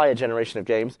entire generation of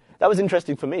games, that was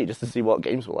interesting for me just to see what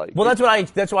games were like. Well, that's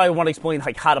why I want to explain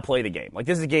like how to play the game. Like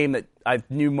this is a game that I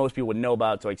knew most people would know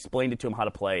about, so I explained it to him how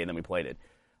to play, and then we played it.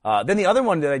 Then the other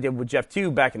one that I did with Jeff too,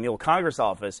 back in the old Congress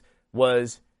office,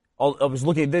 was I was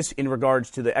looking at this in regards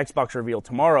to the Xbox reveal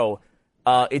tomorrow.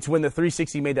 It's when the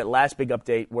 360 made that last big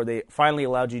update where they finally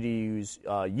allowed you to use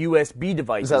USB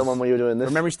devices. Is that the one where you were doing this?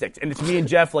 For memory sticks, and it's me and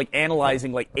Jeff like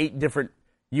analyzing like 8 different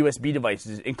USB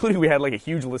devices, including we had like a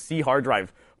huge LaCie hard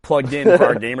drive plugged in for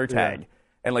our gamer tag,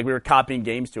 and like we were copying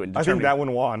games to it. And I think determining- that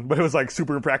one won, but it was like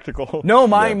super impractical. No,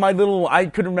 my little I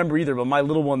couldn't remember either, but my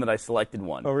little one that I selected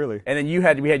won. Oh, really? And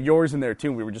then we had yours in there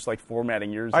too. We were just like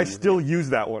formatting yours. I and still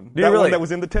use that one. you That really? one that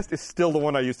was in the test is still the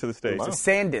one I use to this day. it's a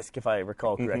SanDisk, if I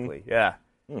recall correctly. Yeah.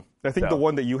 I think So. the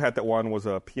one that you had that won was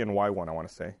a PNY one, I want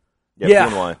to say. Yeah,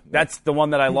 PNY. That's the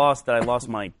one that I lost. That I lost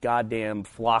my goddamn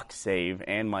Flock save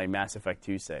and my Mass Effect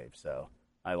 2 save. So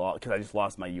I lost because I just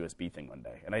lost my USB thing one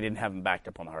day, and I didn't have them backed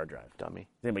up on the hard drive. Dummy.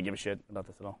 Does anybody give a shit about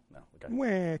this at all? No. Okay.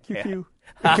 Wah,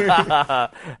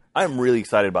 QQ. I'm really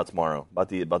excited about tomorrow, about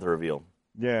the reveal.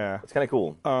 Yeah. It's kind of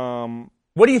cool.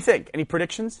 What do you think? Any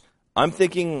predictions? I'm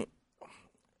thinking.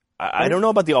 I don't know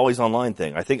about the always online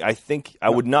thing. I think I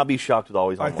would not be shocked with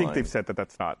always I online. think they've said that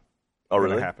that's not Oh,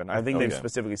 going really? to happen. I think they've Okay.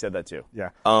 specifically said that too. Yeah.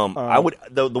 I would.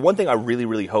 The one thing I really,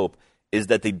 really hope is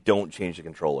that they don't change the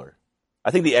controller. I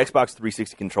think the Xbox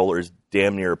 360 controller is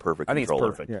damn near a perfect I think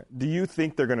controller. it's perfect. Yeah. Do you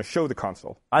think they're going to show the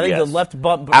console? I think Yes. the left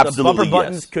the Absolutely, bumper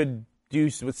buttons yes. could do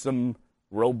with some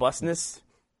robustness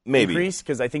Maybe. increase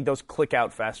because I think those click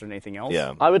out faster than anything else.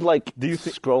 Yeah. I would like Do you thi-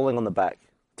 scrolling on the back.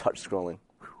 touch scrolling.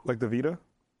 Like the Vita?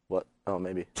 What? Oh,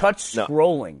 maybe. Touch No.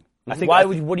 scrolling. I think-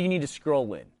 What do you need to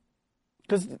scroll in?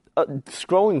 Because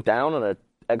scrolling down on a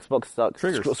Xbox sucks.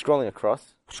 Triggers. Scrolling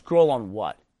across, Scroll on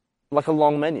what? like a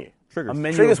long menu. Triggers. A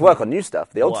menu Triggers of- work on new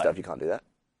stuff. The old What? stuff you can't do that.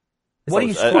 What do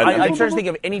you I- scroll? I- I'm trying to think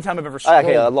of any time I've ever scrolled.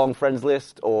 Okay, a long friends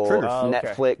list or Triggers. Oh, okay.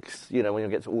 Netflix. You know, when you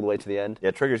get all the way to the end.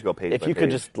 Yeah, triggers go page If by you could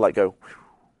page. just like go.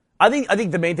 I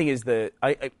think the main thing is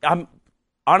I'm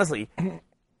honestly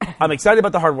I'm excited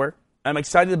about the hardware. I'm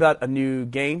excited about a new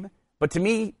game. But to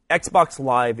me, Xbox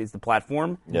Live is the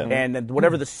platform, Yeah. and then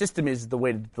whatever the system is the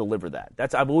way to deliver that.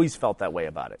 I've always felt that way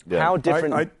about it. Yeah. How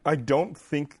different? I don't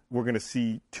think we're going to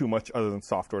see too much other than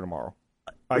software tomorrow.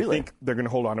 I Really? think they're going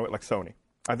to hold on to it like Sony.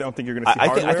 I don't think you're going to see I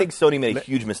hardware. think Sony made a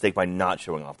huge mistake by not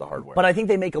showing off the hardware. But I think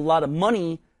they make a lot of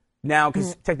money now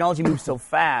because technology moves so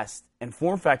fast and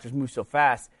form factors move so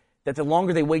fast that the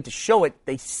longer they wait to show it,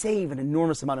 they save an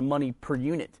enormous amount of money per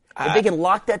unit. If they can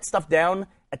lock that stuff down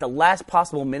at the last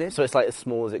possible minute, so it's like as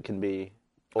small as it can be.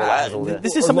 Or that has all the-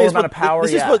 this or is something lower that's amount of power,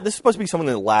 This, yeah. this is supposed to be something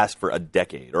that lasts for a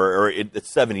decade, or it's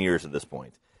 7 years at this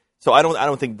point. So I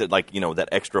don't think that that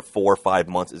extra 4 or 5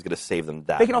 months is going to save them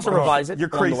that. they can also much. revise it You're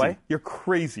along crazy. the way You're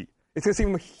crazy. It's going to save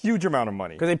them a huge amount of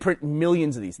money. because they print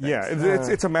millions of these things. Yeah,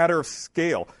 it's a matter of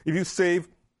scale. If you save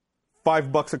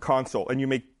 $5 a console and you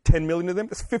make 10 million of them,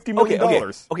 that's $50 million.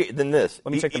 Okay. Then this.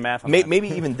 Let me check the math on that. Maybe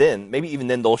even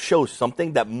then they'll show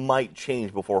something that might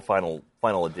change before final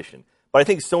edition. But I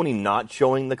think Sony not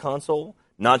showing the console,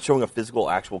 not showing a physical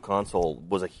actual console,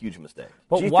 was a huge mistake.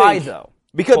 But Do you why think- though?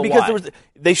 Because But there why? was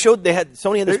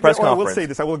Sony had this press I conference. will say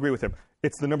this. I will agree with him.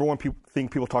 It's the number one thing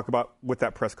people talk about with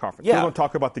that press conference. Yeah. People don't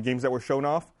talk about the games that were shown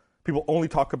off. People only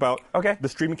talk about Okay. the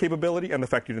streaming capability and the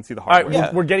fact you didn't see the All right,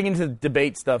 hardware. we're getting into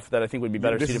debate stuff that I think would be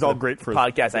better This suited is for all the great for-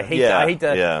 podcast. I hate Yeah, I hate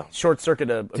to yeah. short circuit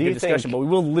a good you discussion, think- but we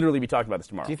will literally be talking about this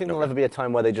tomorrow. Do you think there'll ever be a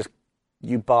time where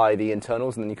you buy the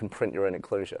internals and then you can print your own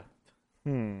enclosure?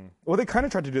 Well, they kind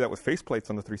of tried to do that with faceplates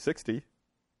on the 360.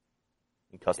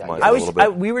 Customize it I a little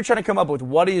bit. we were trying to come up with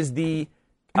what is the.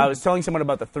 I was telling someone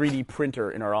about the 3D printer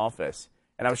in our office,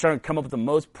 and I was trying to come up with the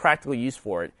most practical use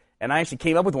for it. And I actually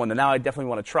came up with one that now I definitely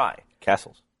want to try.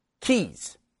 Castles.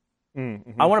 Keys.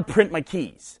 I want to print my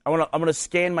keys. I'm going to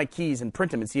scan my keys and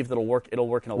print them and see if it'll work. It'll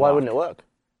work in a Why lock. wouldn't it work?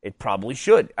 It probably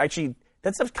should. Actually,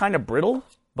 that stuff's kind of brittle,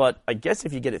 but I guess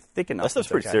if you get it thick enough, That stuff's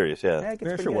it's pretty okay. serious, yeah. it gets Yeah, it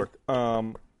pretty should good.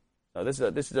 work. No,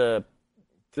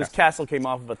 this castle came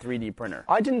off of a 3D printer.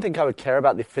 I didn't think I would care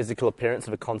about the physical appearance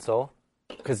of a console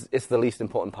because it's the least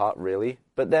important part, really.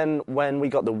 But then when we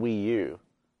got the Wii U,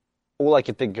 all I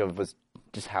could think of was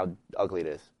just how ugly it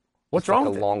is. What's It's wrong like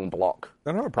with a it? long block.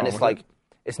 I don't have a And problem it's with like it.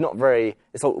 it's not very.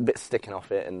 It's a little bit sticking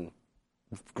off it and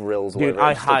grills. all Dude, over it.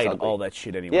 I It just looks hide ugly. all that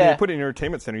shit anyway. Yeah. You put it in your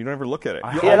entertainment center. You don't ever look at it.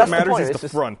 All Yeah, that that's the matters point. is It's the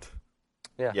just- front.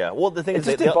 Yeah, well, the thing It is,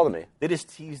 just they didn't bother me. They just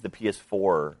teased the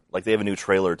PS4. Like they have a new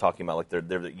trailer talking about like their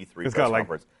the E3 It's press got, like,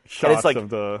 conference. And shots it's like, of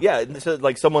the- yeah, and so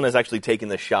like someone has actually taken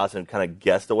the shots and kind of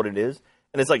guessed at what it is,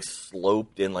 and it's like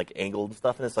sloped and like angled and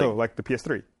stuff, and it's like, So, like the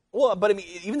PS3. well, but I mean,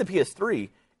 even the PS3,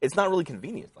 it's not really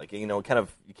convenient. Like kind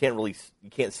of you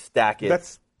can't stack it.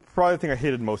 That's probably the thing I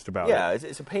hated most about Yeah, it.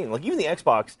 it's a pain. Like even the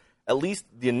Xbox, at least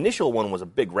the initial one was a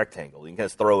big rectangle. You can kind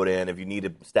of throw it in. If you need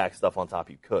to stack stuff on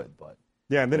top, you could. But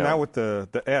Yeah, and then You know? now with the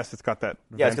S, it's got that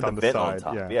yeah, vent it's got on the the vent side. on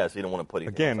top. Yeah. Yeah, so you don't want to put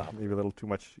anything Again, on top. maybe a little too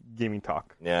much gaming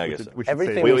talk. Yeah, I We guess should- so. we should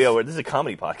Everything save was- it. This is a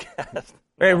comedy podcast.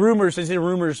 Hey, rumors. This is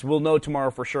rumors. We'll know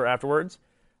tomorrow for sure afterwards.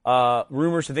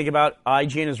 Rumors to think about.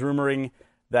 IGN is rumoring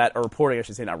that, or reporting, I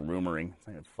should say, not rumoring. It's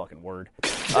not a fucking word.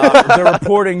 They're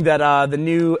reporting that the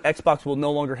new Xbox will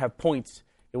no longer have points.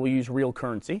 It will use real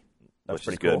currency. That's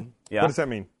Which pretty is good. cool. Yeah. What does that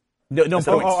mean? No Oh, points.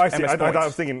 I see. MS I thought I points.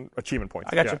 was thinking achievement points.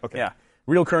 I got you. Okay. Yeah,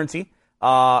 real currency.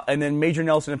 And then Major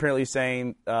Nelson apparently is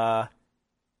saying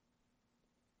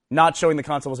not showing the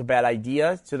console was a bad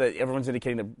idea, so that everyone's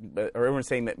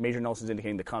saying that Major Nelson's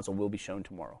indicating the console will be shown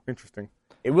tomorrow. Interesting.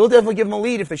 It will definitely give them a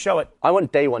lead if they show it. I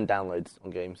want day one downloads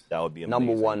on games. That would be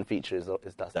Number amazing. one feature is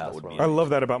that's That would what be I I want. love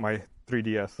that about my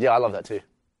 3DS. Yeah, I love that too.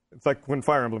 It's like when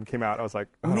Fire Emblem came out, I was like,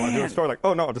 oh, I do a store. Like,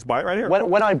 oh, no, I'll just buy it right here.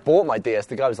 When I bought my DS,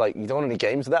 the guy was like, "You don't want any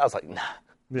games with that?" I was like, "Nah."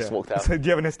 Yeah. Just walked out. So, do you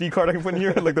have an SD card I can put in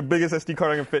here? Like the biggest SD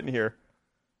card I can fit in here.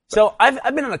 So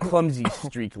I've been on a clumsy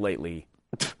streak lately.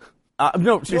 No,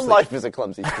 Your seriously. life is a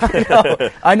clumsy.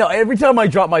 I know. Every time I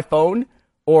drop my phone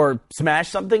or smash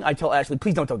something, I tell Ashley,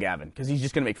 please don't tell Gavin, because he's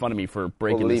just going to make fun of me for Or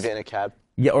breaking leave this. it in a cab.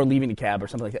 Yeah, or leaving a cab or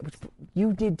something like that. Which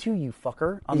you did too, you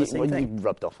fucker, on the same Well, thing. You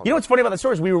rubbed off on You know me. what's funny about the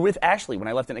story is we were with Ashley when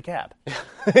I left in a cab.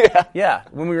 Yeah,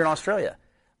 when we were in Australia.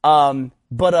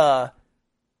 But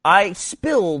I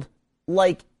spilled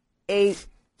like a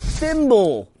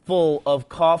thimble full of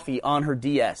coffee on her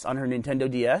DS, on her Nintendo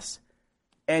DS.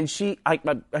 and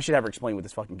I should have her explain what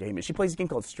this fucking game is. She plays a game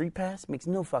called Street Pass. It makes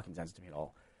no fucking sense to me at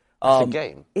all. It's a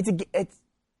game. It's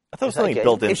I thought it was that a something game?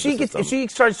 built in. if she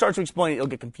starts to explain it, it'll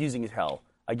get confusing as hell.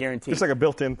 I guarantee. It's like a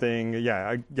built-in thing.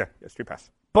 Yeah, Street Pass.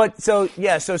 But so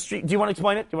Street. Do you want to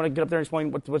explain it? Do you want to get up there and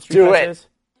explain what Street Do Pass it. is?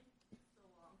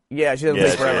 Yeah, she doesn't Yeah,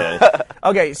 take forever.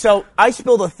 Okay, so I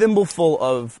spilled a thimbleful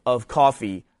of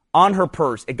coffee on her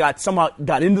purse. It somehow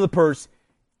got into the purse,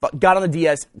 got on the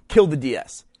DS, killed the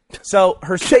DS. So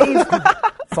her save,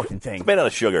 fucking thing. made out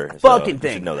of sugar. Fucking You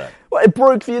thing. should know that. Well, it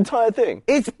broke the entire thing.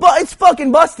 It's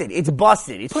fucking busted. It's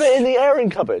busted. Put it in the airing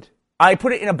cupboard. I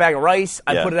put it in a bag of rice.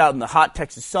 I Yeah. put it out in the hot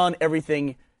Texas sun.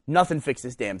 Everything. Nothing fixed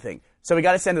this damn thing. So we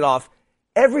got to send it off.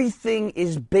 Everything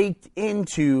is baked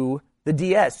into the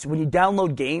DS. When you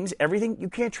download games, everything, you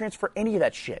can't transfer any of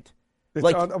that shit. It's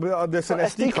Like, there's an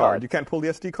SD SD card. card. You can't pull the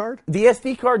SD card? the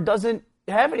SD card doesn't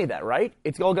have any of that, right?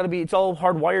 It's all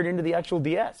hardwired into the actual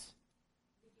DS.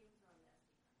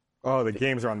 Oh, the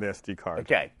games are on the SD card.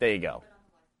 Okay, there you go.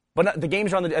 But the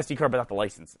games are on the SD card, but not the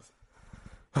licenses.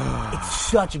 It's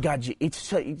such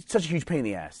a huge pain in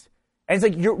the ass. And it's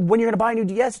like when you're going to buy a new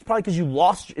DS, it's probably because you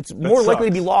lost. It's more likely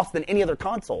to be sucks. lost than any other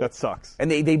console. That sucks.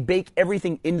 And they bake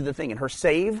everything into the thing. And her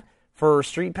save for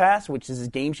Street Pass, which is this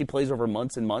game she plays over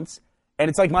months and months, and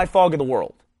it's like my Fog of the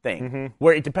World thing,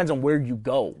 where it depends on where you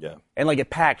go. Yeah. And like at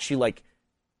PAX, she like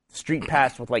Street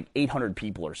Passed with like 800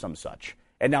 people or some such,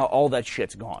 and now all that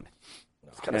shit's gone.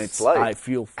 It's kind And of slow. I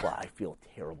feel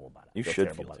terrible about it. You should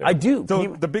feel I do. So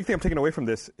Can you- the big thing I'm taking away from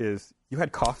this is you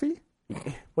had coffee?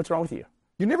 what's wrong with you?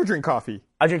 You never drink coffee.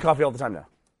 I drink coffee all the time now.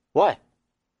 Why?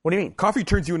 What do you mean? Coffee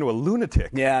turns you into a lunatic.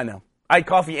 Yeah, I know. I had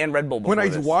coffee and Red Bull before When I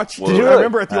this. watched, you I really?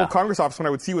 remember at the old Congress office when I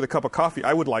would see you with a cup of coffee,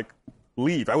 I would like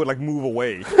leave. I would like move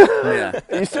away. Yeah.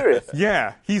 Are you serious?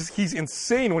 Yeah, he's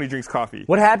insane when he drinks coffee.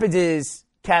 What happens is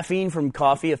caffeine from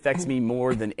coffee affects me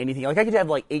more than anything. Like I could have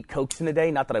like 8 Cokes in a day,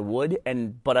 not that I would,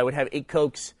 but I would have 8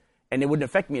 Cokes and it wouldn't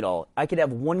affect me at all. I could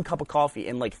have 1 cup of coffee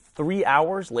and like 3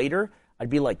 hours later, I'd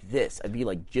be like this. I'd be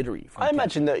like jittery. I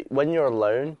imagine that when you're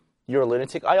alone, you're a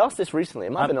lunatic. I asked this recently.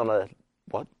 It might have been on a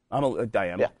what? I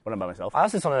am. Yeah. When I'm by myself. I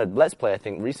asked this on a Let's Play, I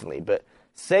think, recently. But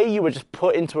say you were just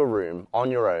put into a room on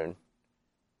your own.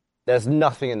 There's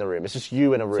nothing in the room. It's just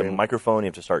you in a It's a room. microphone. You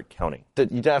have to start counting. You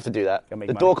don't have to do that. Gotta make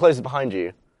The money. door closes behind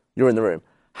you. You're in the room.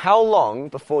 How long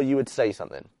before you would say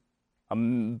something?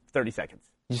 30 seconds.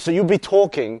 So you'd be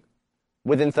talking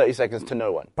within 30 seconds to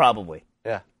no one. Probably.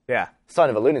 Yeah. Yeah. Sign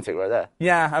of a lunatic right there.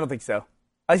 Yeah, I don't think so.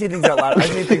 I say things out loud.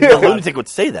 A lunatic would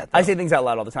say that. I say things out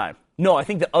loud all the time. No, I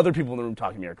think that other people in the room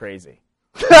talking to me are crazy.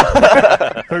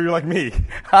 So you're like me.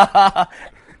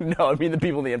 No, I mean the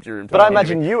people in the empty room. But I talking to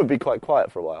me. imagine you would be quite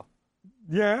quiet for a while.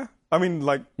 Yeah, I mean,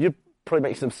 like, You'd probably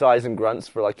make some sighs and grunts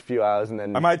for like a few hours and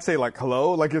then... I might say like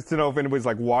hello, like just to know if anybody's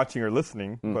like watching or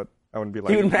listening, but I wouldn't be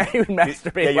like, He would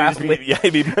masturbate Yeah, you'd loudly.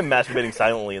 he'd be masturbating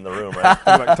silently in the room, right?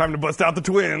 I'd be like, time to bust out the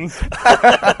twins.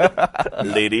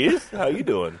 Ladies, how you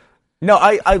doing? No,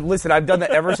 I listen. I've done that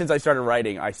ever since I started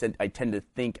writing. I tend to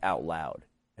think out loud,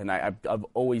 and I've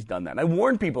always done that. And I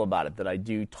warn people about it that I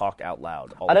do talk out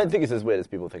loud. I don't think it's as weird as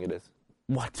people think it is.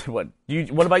 What?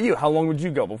 What about you? How long would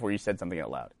you go before you said something out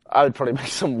loud? I would probably make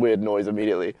some weird noise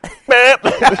immediately.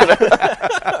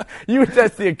 You would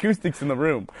test the acoustics in the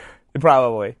room,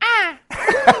 probably.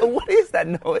 What is that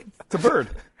noise? It's a bird.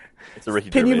 It's a Ricky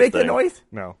Can you Gervais make thing. that noise?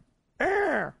 No.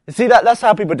 See, that's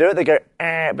how people do it. They go,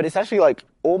 but it's actually like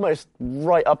almost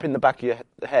right up in the back of your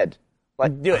head.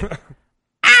 Like, Do it.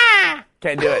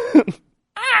 Can't do it.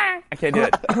 I can't do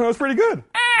it. That was pretty good.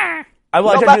 I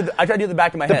Not try to bad. do the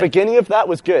back of my the head. beginning of that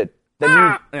was good. Then you...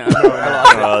 Yeah, I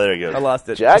lost it. Oh, there you go. I lost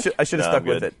it. Jack? I should have No, stuck I'm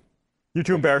with good. it. You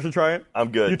too embarrassed to try it?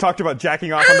 I'm good. You talked about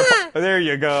jacking off on the... There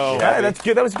you go. Yeah, that's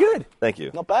good. That was good. Thank you.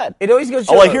 Not bad. It always goes.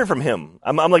 Oh, I hear from him.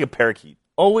 I'm like a parakeet.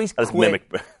 Always I just quit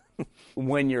mimic.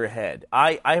 when you're ahead.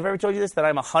 I have ever told you this that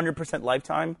I'm 100%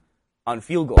 lifetime on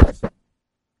field goals.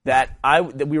 That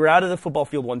we were out of the football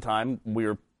field one time. We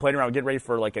were playing around, getting ready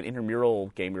for like an intramural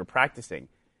game. We were practicing,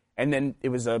 and then it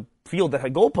was a field that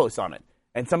had goalposts on it.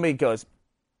 And somebody goes,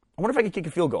 "I wonder if I could kick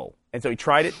a field goal." And so he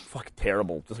tried it. Fucking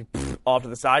terrible. Just like off to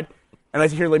the side. And I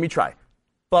said, "Here, let me try."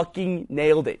 Fucking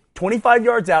nailed it. 25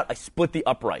 yards out, I split the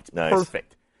uprights. Nice.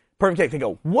 Perfect kick. They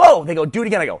go, "Whoa!" They go, "Do it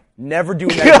again." I go, "Never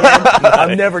doing that again.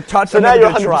 I've never touched." So I'm now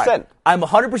never you're gonna try. 100%. I'm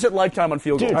 100% lifetime on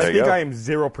field goals. I There you think go. I am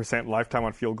 0% lifetime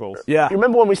on field goals. Yeah. You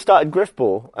remember when we started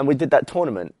Griffball and we did that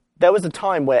tournament? There was a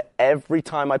time where every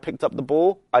time I picked up the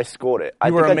ball, I scored it.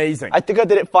 You were amazing. I think I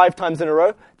did it 5 times in a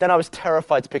row. Then I was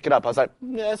terrified to pick it up. I was like,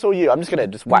 yeah, that's all you. I'm just going to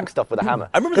just whack stuff with a hammer.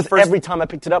 I remember the Because first- every time I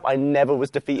picked it up, I never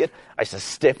was defeated. I used to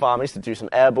stiff arm. I used to do some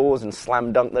air balls and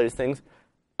slam dunk those things.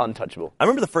 untouchable. I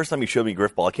remember the first time you showed me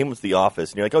Griffball. I came into the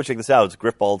office, and you're like, "Oh, check this out! It's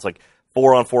Griffball. It's like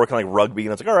 4-on-4, kind of like rugby." And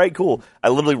I was like, "All right, cool." I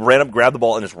literally ran up, grabbed the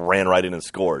ball, and just ran right in and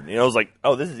scored. You know, I was like,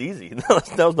 "Oh, this is easy."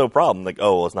 That was no problem. Like,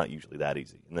 oh, well, it's not usually that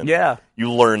easy. And then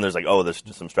you learn there's like, oh, there's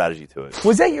just some strategy to it.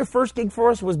 Was that your first gig for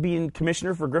us? Was being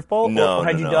commissioner for Griffball? No, or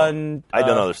had you done? I'd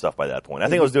done other stuff by that point. I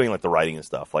think I was doing like the writing and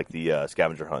stuff, like the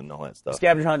scavenger hunt and all that stuff.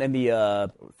 Scavenger hunt and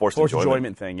the Forced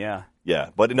enjoyment thing. Yeah. Yeah,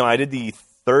 but no, I did the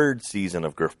third season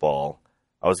of Griffball.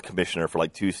 I was a commissioner for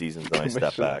like 2 seasons, then I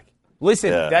stepped back.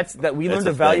 Listen, Yeah. we That's learned the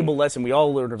a valuable thing. lesson. We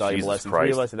all learned a valuable Jesus lesson. 3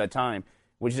 of Christ. us at that time,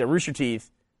 which is at Rooster Teeth.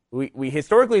 We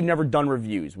historically have never done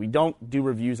reviews. We don't do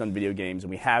reviews on video games, and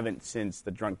we haven't since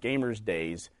the Drunk Gamers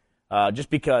days,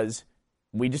 just because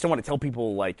we just don't want to tell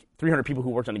people, like 300 people who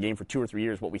worked on a game for 2 or 3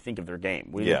 years, what we think of their game.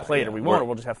 We Yeah, either play it or yeah. we won't, or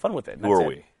we'll just have fun with it. and Who that's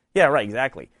are it. we? Yeah, right,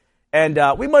 exactly. And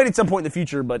we might at some point in the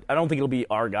future, but I don't think it'll be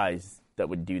our guys that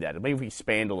would do that. Maybe if we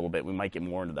expand a little bit, we might get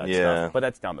more into that Yeah. stuff, but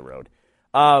that's down the road.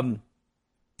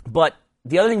 But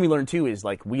the other thing we learned too is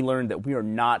like we learned that we are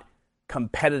not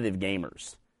competitive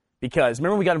gamers, because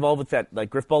remember we got involved with that like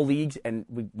Griffball leagues and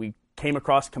we came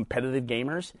across competitive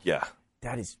gamers. Yeah.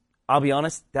 That is, I'll be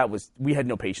honest, we had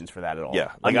no patience for that at all.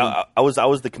 Yeah, like I mean, I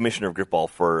was the commissioner of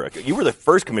Griffball you were the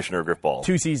first commissioner of Griffball.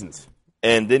 2 seasons.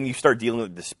 And then you start dealing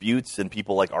with disputes and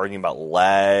people like arguing about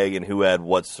lag and who had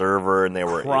what server, and they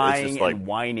were it's Crying just like and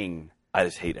whining. I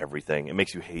just hate everything. It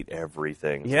makes you hate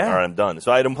everything. It's Yeah. like, all right, I'm done.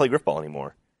 So I don't play Griffball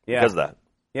anymore because of that.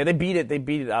 Yeah, they beat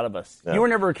it out of us. Yeah. You were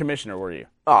never a commissioner, were you?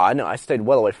 Oh, I know. I stayed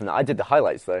well away from that. I did the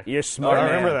highlights though. You're smart. I man.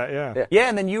 remember that, yeah. Yeah,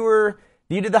 and then you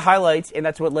did the highlights, and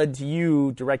that's what led to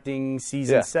you directing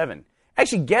season 7.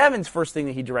 Actually, Gavin's first thing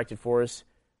that he directed for us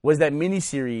was that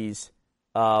miniseries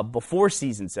before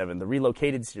season 7, the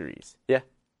Relocated series. Yeah.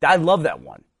 I love that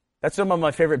one. That's some of my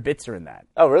favorite bits are in that.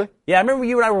 Oh, really? Yeah, I remember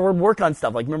you and I were working on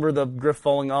stuff. Like, remember the Griff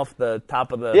falling off the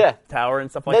top of the tower and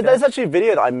stuff like There's that? actually a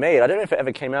video that I made. I don't know if it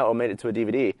ever came out or made it to a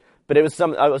DVD, but it was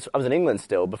I was in England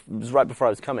still. It was right before I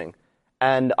was coming,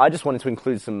 and I just wanted to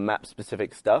include some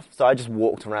map-specific stuff. So I just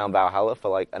walked around Valhalla for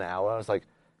like an hour. I was like,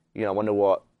 I wonder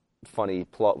what funny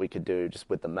plot we could do just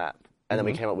with the map. And then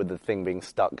we came up with the thing being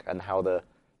stuck and how the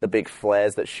big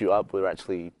flares that shoot up were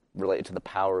actually related to the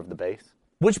power of the base.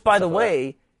 Which, by the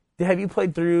way, have you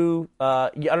played through,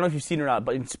 I don't know if you've seen it or not,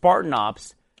 but in Spartan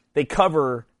Ops, they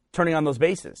cover turning on those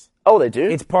bases. Oh, they do?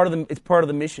 It's part of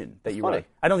the mission that you funny. run.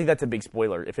 I don't think that's a big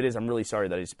spoiler. If it is, I'm really sorry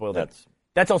that I spoiled it. That's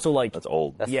That's also like That's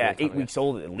old. That's yeah, really 8 funny. weeks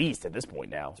old at least at this point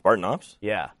now. Spartan Ops?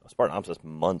 Yeah. Spartan Ops is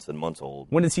months and months old.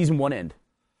 When did season 1 end?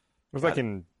 It was like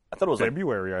in I thought it was like,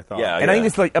 February, I thought. yeah, And I think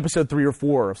it's like episode 3 or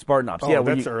 4 of Spartan Ops. Oh, yeah,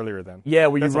 where that's you, earlier then. yeah,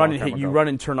 where you That's a run long and time hit, you ago. run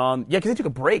and turn on. Yeah, because they took a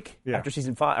break Yeah. after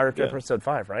season 5 or after Yeah. episode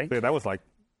 5, right? Yeah, that was like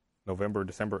November,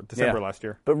 December Yeah. last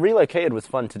year. But Relocated was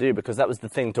fun to do because that was the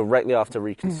thing directly after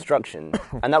Reconstruction,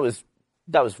 and that was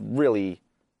really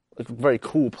a very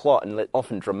cool plot and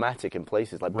often dramatic in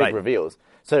places like big Right. reveals.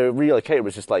 So Relocated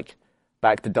was just like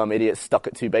back to dumb idiots stuck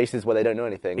at 2 bases where they don't know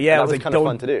anything. Yeah, and it that was like, kind of don't,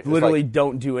 fun to do. It was literally like,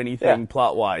 don't do anything Yeah.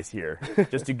 plot-wise here.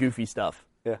 Just do goofy stuff.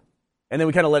 yeah. And then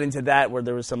we kind of led into that where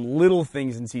there was some little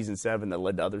things in season 7 that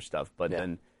led to other stuff, but Yeah.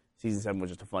 then season 7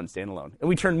 was just a fun standalone. And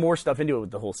we turned more stuff into it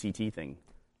with the whole CT thing,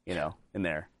 in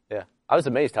there. Yeah, I was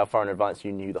amazed how far in advance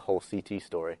you knew the whole CT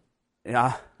story.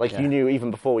 Yeah. Like Yeah. you knew even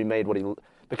before we made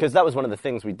because that was one of the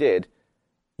things we did.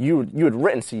 You had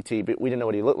written CT, but we didn't know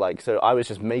what he looked like. So I was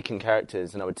just making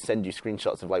characters, and I would send you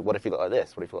screenshots of like, what if he looked like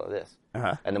this? What if he looked like this?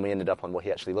 Uh-huh. And then we ended up on what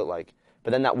he actually looked like.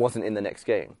 But then that wasn't in the next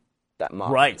game that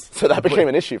month. Right. So that became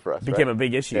an issue for us. Became right? a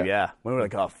big issue, yeah. We were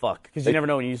like, oh, fuck. Because you never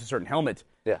know when you use a certain helmet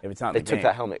Yeah. if it's not in They the took game.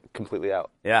 that helmet completely out.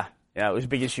 Yeah, it was a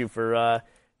big issue for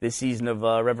this season of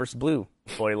Red vs. Blue.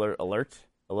 Spoiler alert,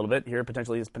 a little bit here.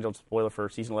 Potentially, this potential spoiler for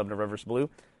season 11 of Red vs. Blue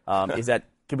is that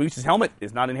Caboose's helmet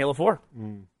is not in Halo 4.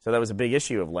 So that was a big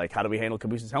issue of like, how do we handle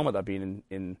Caboose's helmet not being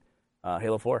in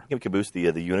Halo 4? give Caboose the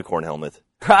unicorn helmet.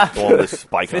 The one with the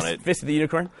spike on it. Fist of the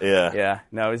Unicorn. Yeah. Yeah.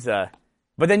 No, it was.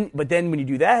 But then when you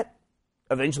do that,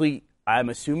 eventually, I'm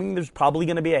assuming there's probably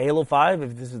going to be a Halo 5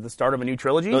 if this is the start of a new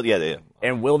trilogy. Oh, yeah.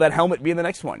 And will that helmet be in the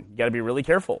next one? You got to be really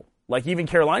careful. Like even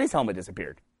Carolina's helmet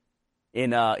disappeared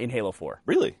in Halo 4.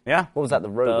 Really? Yeah. What was that, the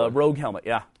Rogue The one? Rogue helmet.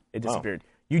 Yeah, it disappeared.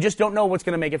 You just don't know what's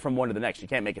going to make it from one to the next. You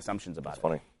can't make assumptions about it.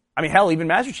 Funny. I mean, hell, even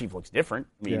Master Chief looks different.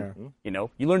 I mean, Yeah.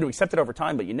 you learn to accept it over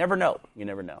time, but you never know. You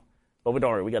never know. But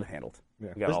don't worry, we got it handled.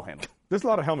 Yeah. We got it all handled. There's a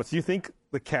lot of helmets. Do you think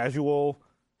the casual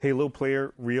Halo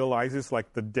player realizes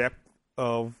like the depth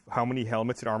of how many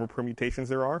helmets and armor permutations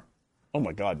there are? Oh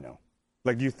my God, no.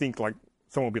 Like, do you think like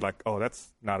someone will be like, oh,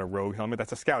 that's not a rogue helmet,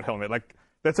 that's a scout helmet? Like,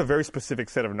 that's a very specific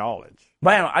set of knowledge.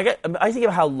 Man, I think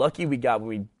of how lucky we got when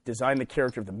we designed the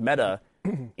character of the meta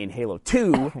in Halo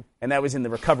 2, and that was in the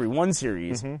Recovery 1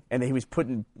 series, and then he was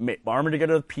putting armor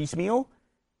together piecemeal.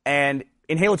 And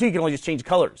in Halo 2, you can only just change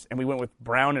colors, and we went with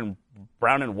brown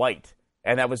and white,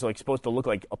 and that was like supposed to look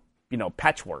like a,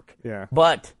 patchwork. Yeah.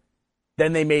 But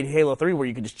then they made Halo 3 where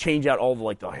you could just change out all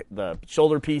the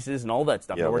shoulder pieces and all that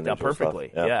stuff. Yeah, That worked the out neutral stuff.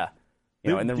 perfectly. Yeah.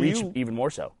 Yeah. And then Do Reach you- even more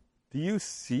so. Do you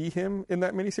see him in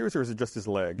that miniseries, or is it just his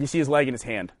leg? You see his leg and his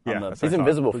hand. Yeah, on the that's what He's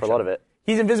invisible for a lot of it.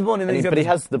 He's invisible, and then And got but he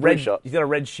this has the blue red shot. He's got a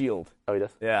red shield. Oh, he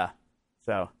does. Yeah.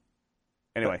 So,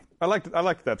 anyway. I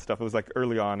liked that stuff. It was like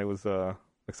early on. It was like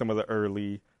some of the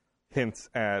early hints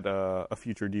at a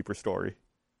future deeper story,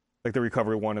 like the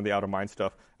Recovery 1 and the Out of Mind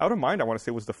stuff. Out of Mind, I want to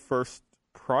say, was the first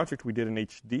project we did in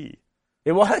HD.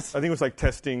 It was. I think it was like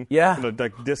testing. Yeah.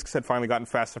 The discs had finally gotten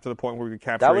fast enough to the point where we could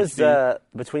capture That was HD.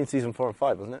 between season 4 and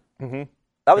 5, wasn't it? Mm-hmm.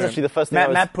 That was actually the first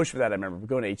thing Matt pushed for that, I remember. We're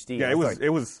going to HD. Yeah, I it was. like, It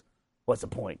was. what's the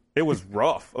point? It was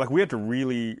rough. Like, we had to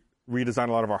really redesign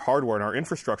a lot of our hardware and our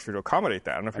infrastructure to accommodate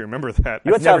that. I don't know if you remember that.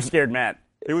 You had It's to never have- scared Matt.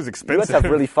 It was You had expensive. to have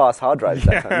really fast hard drives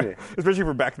that time, didn't you? Especially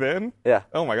for back then. Yeah.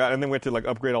 Oh my god! And then we had to like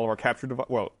upgrade all of our capture device.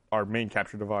 Well, our main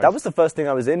capture device. That was the first thing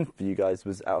I was in for you guys,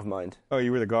 was Out of Mind. Oh,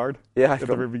 you were the guard. Yeah, I at the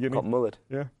very beginning. got mullered.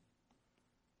 Yeah.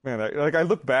 Man, I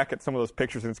look back at some of those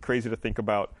pictures and it's crazy to think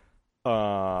about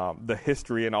the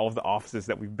history and all of the offices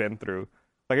that we've been through.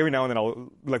 Like every now and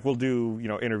then we'll do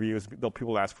interviews.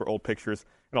 People ask for old pictures,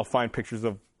 and I'll find pictures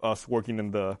of us working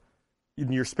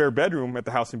in your spare bedroom at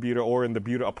the house in Buda or in the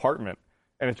Buda apartment,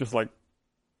 and it's just like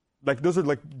those are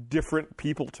like different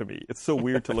people to me. It's so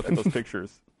weird to look at those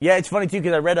pictures. Yeah, it's funny, too,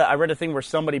 because I read a thing where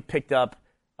somebody picked up...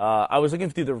 I was looking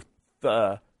through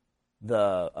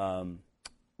on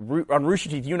Rooster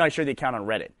Teeth, you and I shared the account on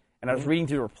Reddit, and I was reading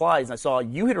through the replies, and I saw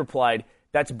you had replied,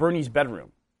 "That's Bernie's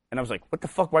bedroom." And I was like, what the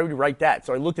fuck? Why would you write that?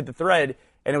 So I looked at the thread,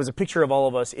 and it was a picture of all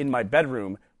of us in my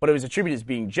bedroom, but it was attributed as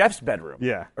being Jeff's bedroom.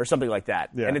 Yeah. Or something like that.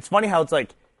 Yeah. And it's funny how it's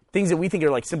like things that we think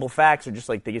are like simple facts are just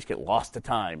like they just get lost to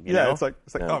time. You know? It's like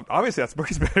oh, obviously that's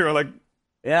Bernie's bedroom.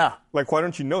 Yeah. Like, why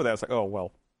don't you know that? It's like, oh,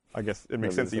 well, I guess it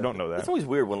makes sense that you don't know that. It's always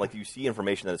weird when you see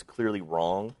information that is clearly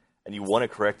wrong and you want to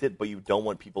correct it, but you don't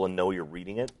want people to know you're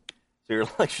reading it. So you're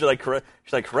like, should I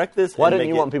correct this? Why and don't make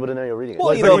you it- want people to know you're reading it? Well,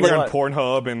 It's you like know, when you're like- on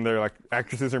Pornhub and they're like,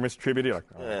 actresses are misattributed. You're like,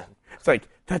 oh. Eh. It's like,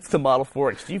 that's the Model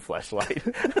 4 XG flashlight.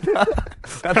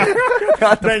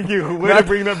 Thank you. Way to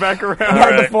bring that back around.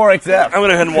 Not the 4XF. I'm going to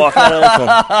go ahead and walk that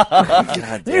out.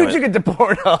 God damn You it. took it to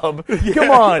Pornhub.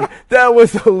 Come on. That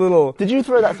was a little... Did you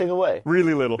throw that thing away?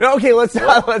 Really little. Okay, let's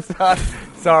not.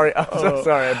 Sorry, I'm so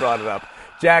sorry I brought it up.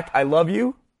 Jack, I love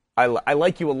you. I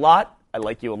like you a lot.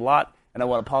 And I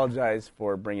want to apologize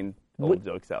for bringing old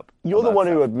jokes up. You're the about one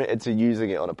stuff. who admitted to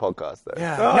using it on a podcast, though.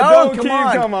 Yeah. Oh, No, don't, come Keith,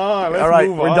 on. come on. Let's All right,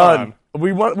 move we're on. done.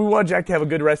 We want Jack to have a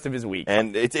good rest of his week.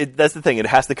 And that's the thing. It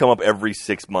has to come up every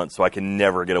 6 months, so I can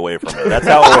never get away from it. That's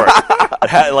how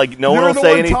it works. No one You're will the say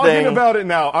one anything. talking about it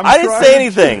now. I didn't say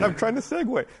anything. I'm trying to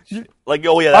segue. Oh yeah,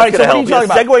 All that's right, so gonna what are help. you talking Yeah,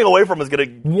 about? segueing away from is gonna.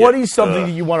 What is something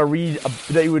that you want to read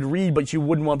that you would read, but you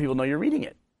wouldn't want people to know you're reading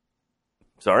it?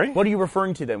 Sorry. What are you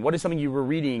referring to then? What is something you were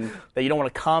reading that you don't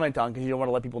want to comment on because you don't want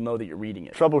to let people know that you're reading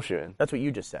it? Troubleshooting. That's what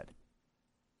you just said.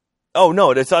 Oh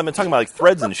no, I'm talking about like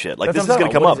threads and shit. Like That's this what is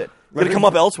I'm gonna talking come about. up. What is it? It's gonna come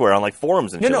up elsewhere on like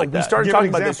forums and shit like we that. started Give talking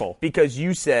an about this example. because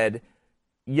you said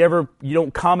you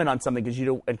don't comment on something because you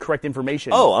don't and correct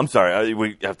information. Oh, I'm sorry.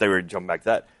 They were jumping back to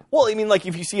that. Well, I mean, like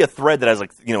if you see a thread that has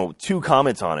like 2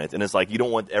 comments on it, and it's like you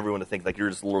don't want everyone to think like you're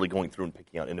just literally going through and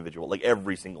picking out individual like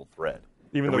every single thread.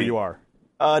 Even though you are.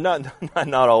 Not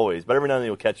always, but every now and then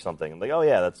you'll catch something. I'm like, oh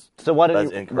yeah, that's So why that's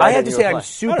don't you? incorrect. I have to you say I'm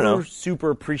reply? I don't know. super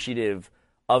appreciative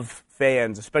of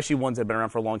fans, especially ones that have been around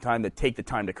for a long time, that take the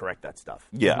time to correct that stuff.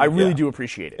 Yeah, I really yeah. do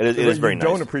appreciate it. It is But very you nice.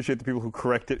 don't appreciate the people who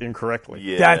correct it incorrectly.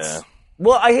 Yeah.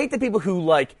 Well, I hate the people who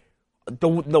like the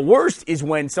worst is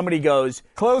when somebody goes,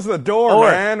 Close the door, Or-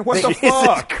 man. What the Jesus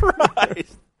fuck?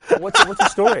 Christ. "What's the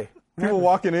story?" People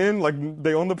walking in like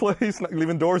they own the place, not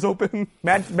leaving doors open.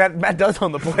 Matt does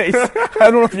own the place. I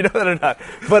don't know if you know that or not.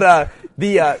 But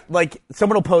like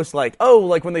someone will post like, oh,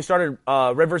 like when they started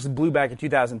Red versus Blue back in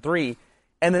 2003,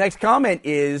 and the next comment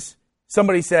is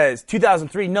somebody says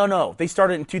 2003. No, they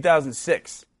started in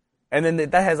 2006, and then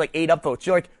that has like 8 upvotes.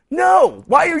 You're like, no,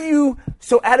 why are you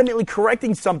so adamantly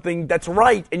correcting something that's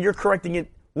right and you're correcting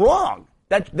it wrong?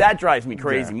 That drives me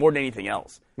crazy more than anything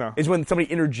else. No. Is when somebody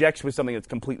interjects with something that's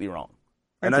completely wrong.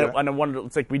 And That's I wonder,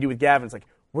 it's like we do with Gavin. It's like,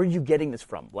 where are you getting this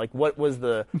from? Like, what was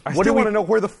the? I what still do we want to know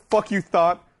where the fuck you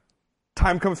thought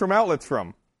time comes from outlets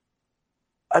from.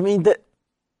 I mean,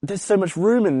 there's so much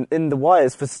room in the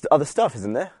wires for other stuff,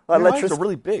 isn't there? Like Wires electricity. are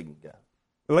really big. Yeah.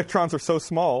 Electrons are so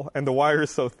small and the wire is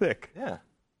so thick. Yeah.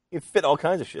 You fit all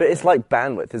kinds of shit. But it's like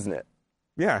bandwidth, isn't it?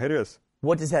 Yeah, it is.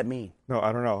 What does that mean? No,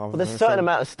 I don't know. Well, there's a certain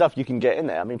amount of stuff you can get in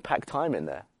there. I mean, pack time in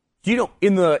there. Do you know,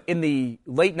 in the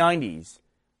late 90s,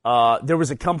 there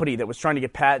was a company that was trying to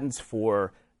get patents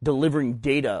for delivering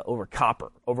data over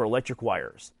copper, over electric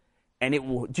wires. And do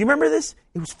you remember this?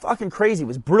 It was fucking crazy. It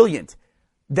was brilliant.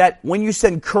 That when you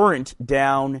send current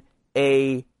down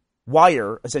a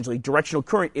wire, essentially directional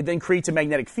current, it then creates a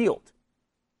magnetic field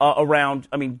around,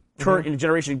 current in a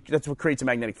generation, that's what creates a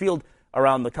magnetic field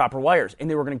around the copper wires. And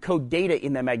they were going to code data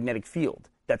in that magnetic field,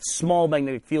 that small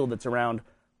magnetic field that's around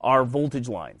our voltage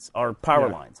lines, our power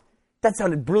lines. That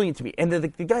sounded brilliant to me. And the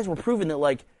guys were proving that,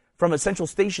 like, from a central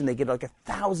station, they get like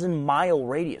 1,000-mile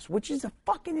radius, which is a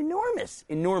fucking enormous.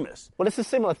 Well, it's a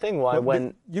similar thing.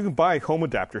 When you can buy home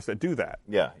adapters that do that.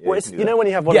 Yeah. well, it's, you know when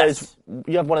you have one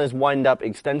of those wind-up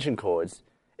extension cords.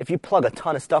 If you plug a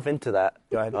ton of stuff into that,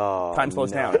 Go ahead. Time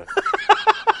slows down.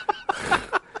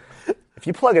 If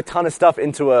you plug a ton of stuff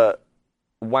into a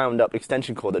wound-up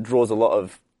extension cord that draws a lot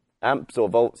of amps or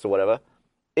volts or whatever,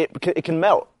 it can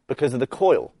melt because of the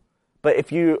coil. But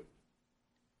if you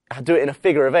do it in a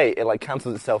figure of 8, it like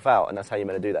cancels itself out, and that's how you're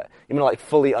meant to do that. You're meant to like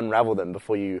fully unravel them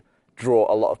before you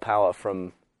draw a lot of power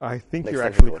from. I think the you're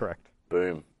extension actually cord. correct.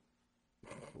 Boom.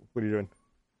 What are you doing?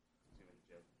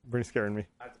 Pretty scaring me.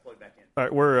 I have to plug back in. All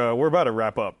right, we're about to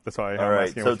wrap up. That's why I'm All right.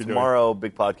 asking So what you're tomorrow,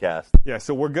 big podcast. doing. Yeah,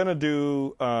 so we're gonna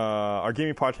do our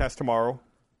gaming podcast tomorrow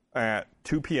at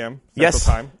 2 p.m. Central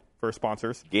Time for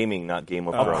sponsors. Gaming, not Game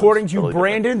of Thrones. According to Totally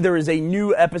Brandon, different. there is a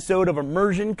new episode of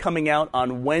Immersion coming out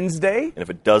on Wednesday. And if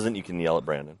it doesn't, you can yell at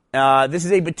Brandon. This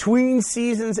is a between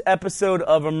seasons episode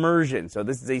of Immersion, so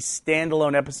this is a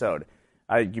standalone episode.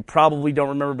 You probably don't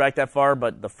remember back that far,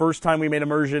 but the first time we made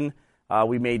Immersion,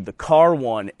 we made the car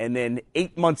one, and then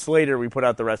 8 months later, we put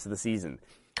out the rest of the season.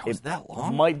 Was that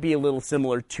long? Might be a little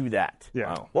similar to that. Yeah.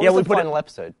 Wow. What Yeah, was we the put it- final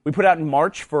episode? We put out in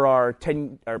March for our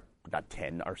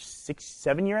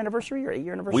 7-year anniversary or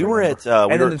 8-year anniversary. We were at,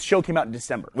 and then the show came out in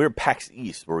December. We were at PAX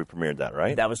East where we premiered that,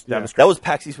 right? That was That great. was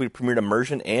PAX East. We premiered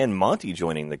Immersion and Monty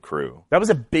joining the crew. That was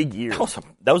a big year.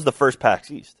 That was the first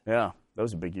PAX East. Yeah, that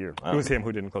was a big year. It was him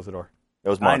who didn't close the door. That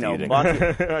was I Monty. know. who didn't-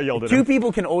 Monty, I yelled at two him.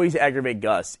 people can always aggravate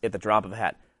Gus at the drop of a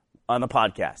hat on the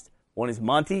podcast. One is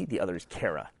Monty, the other is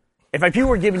Kara. If people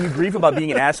were giving you grief about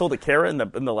being an asshole to Kara in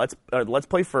the let's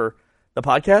play for the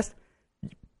podcast,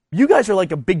 you guys are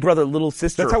like a big brother, little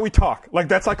sister. That's how we talk. Like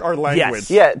that's like our language.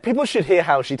 Yeah, people should hear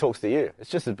how she talks to you. It's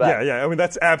just as bad. Yeah. I mean,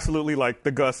 that's absolutely like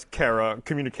the Gus Kara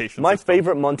communication. My system.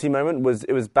 favorite Monty moment was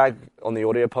it was back on the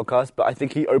audio podcast, but I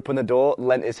think he opened the door,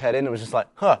 leant his head in, and was just like,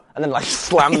 huh, and then like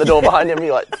slammed the door behind him. And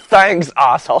you're like, thanks,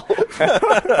 asshole.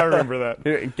 I remember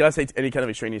that. Gus hates any kind of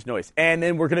extraneous noise. And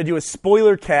then we're going to do a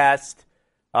spoiler cast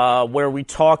where we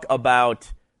talk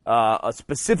about a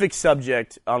specific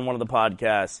subject on one of the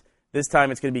podcasts. This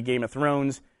time it's going to be Game of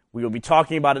Thrones. We will be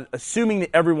talking about it, assuming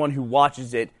that everyone who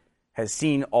watches it has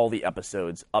seen all the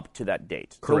episodes up to that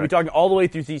date. So we'll be talking all the way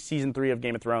through Season 3 of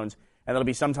Game of Thrones, and that'll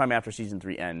be sometime after Season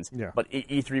 3 ends. Yeah. But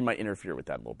E3 might interfere with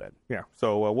that a little bit. Yeah.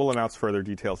 So we'll announce further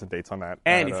details and dates on that.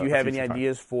 And at if you a have any future time.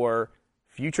 ideas for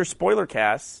future spoiler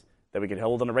casts that we could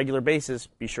hold on a regular basis,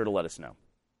 be sure to let us know.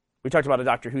 We talked about a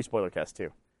Doctor Who spoiler cast,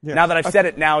 too. Yeah. Now that I've said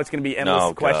it, now it's going to be endless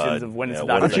Oh, questions God. of when it's Yeah, a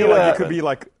what Doctor is Who. it? I feel like Yeah. it could be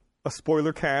like a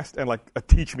spoiler cast and like a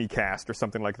teach me cast or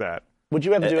something like that. Would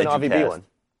you ever do an RVB Educast. one?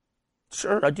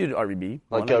 Sure, I'd do the RVB.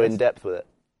 Like one, go I in guess. depth with it?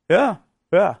 Yeah.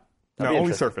 No, be only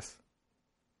interesting. surface.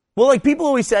 Well, like people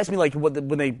always ask me, like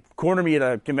when they corner me at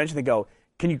a convention, they go,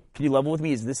 "Can you level with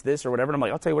me? Is this or whatever?" And I'm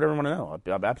like, "I'll tell you whatever I want to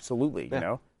know. Absolutely." You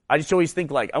know, I just always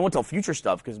think like I won't tell future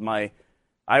stuff because I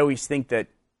always think that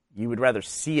you would rather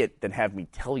see it than have me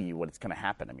tell you what it's going to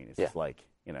happen. I mean, it's just like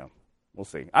we'll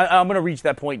see. I'm going to reach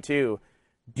that point too.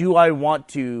 Do I want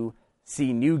to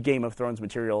see new Game of Thrones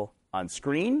material on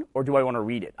screen, or do I want to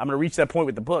read it? I'm going to reach that point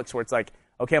with the books where it's like,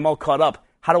 okay, I'm all caught up.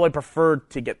 How do I prefer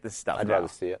to get this stuff? I'd now? rather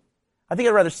see it. I think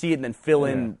I'd rather see it and then fill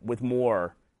in with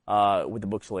more with the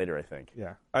books later, I think.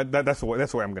 Yeah. That's the way I'm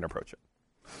going to approach it.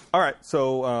 All right.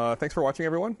 So thanks for watching,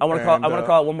 everyone. I want to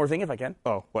call out one more thing if I can.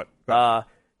 Oh, what?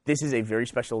 This is a very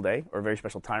special day or a very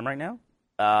special time right now.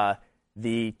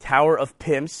 The Tower of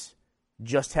Pimps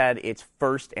just had its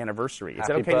first anniversary. Is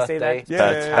that Happy okay to say birthday.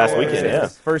 that? Yeah, past weekend, yeah.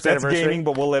 First That's anniversary. gaming,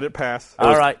 but we'll let it pass.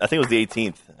 All right. I think it was the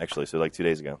 18th, actually, so like 2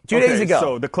 days ago. 2 days ago.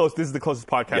 So this is the closest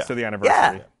podcast Yeah. to the anniversary.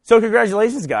 Yeah. So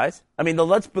congratulations, guys. I mean, the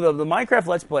Minecraft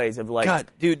Let's Plays have God,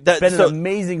 dude, been an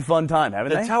amazing fun time,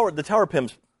 haven't they? The Tower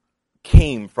Pimps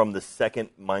came from the second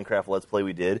Minecraft Let's Play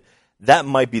we did. that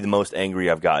might be the most angry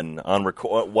I've gotten on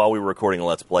while we were recording a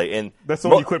Let's Play. And That's the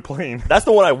one you quit playing. That's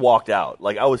the one I walked out.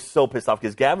 Like, I was so pissed off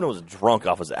because Gavin was drunk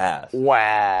off his ass.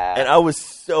 Wow. And I was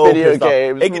so Video pissed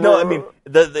games. off. No, I mean,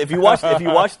 if you watch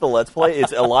the Let's Play,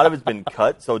 a lot of it's been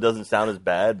cut, so it doesn't sound as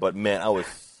bad. But man, I was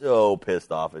so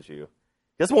pissed off at you.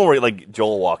 That's the one where like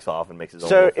Joel walks off and makes his own.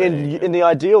 So little thing. in the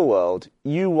ideal world,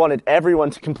 you wanted everyone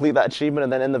to complete that achievement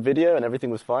and then end the video and everything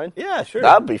was fine? Yeah, sure.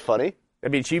 That'd be funny.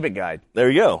 That'd be achievement guide.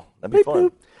 There you go. That'd be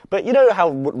fun. But you know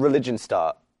how religions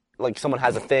start? Like someone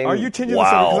has a thing. Are you changing Wow. the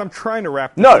subject? Because I'm trying to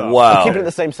wrap this No, up. Wow. I'm keeping it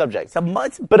the same subject. It's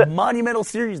a monumental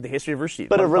series, the history of Rooster Teeth.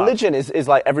 But a religion is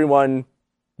like everyone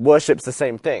worships the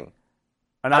same thing.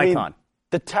 An I mean, icon.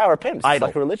 the Tower of Pimps is Idol.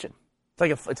 like a religion.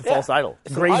 It's a false idol.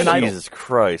 It's an Graven idol. idol. Jesus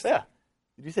Christ. Yeah.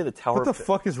 Did you say the Tower? What the of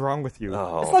fuck is wrong with you?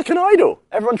 Oh. It's like an idol.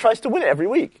 Everyone tries to win it every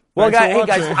week. Well, Thanks for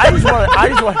guys, watching. I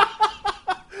just want.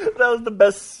 That was the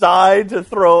best side to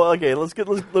throw. Okay,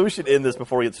 we should end this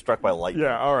before we get struck by lightning.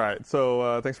 Yeah, all right.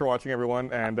 So thanks for watching,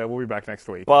 everyone, and we'll be back next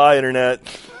week. Bye, Internet.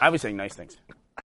 I was saying nice things.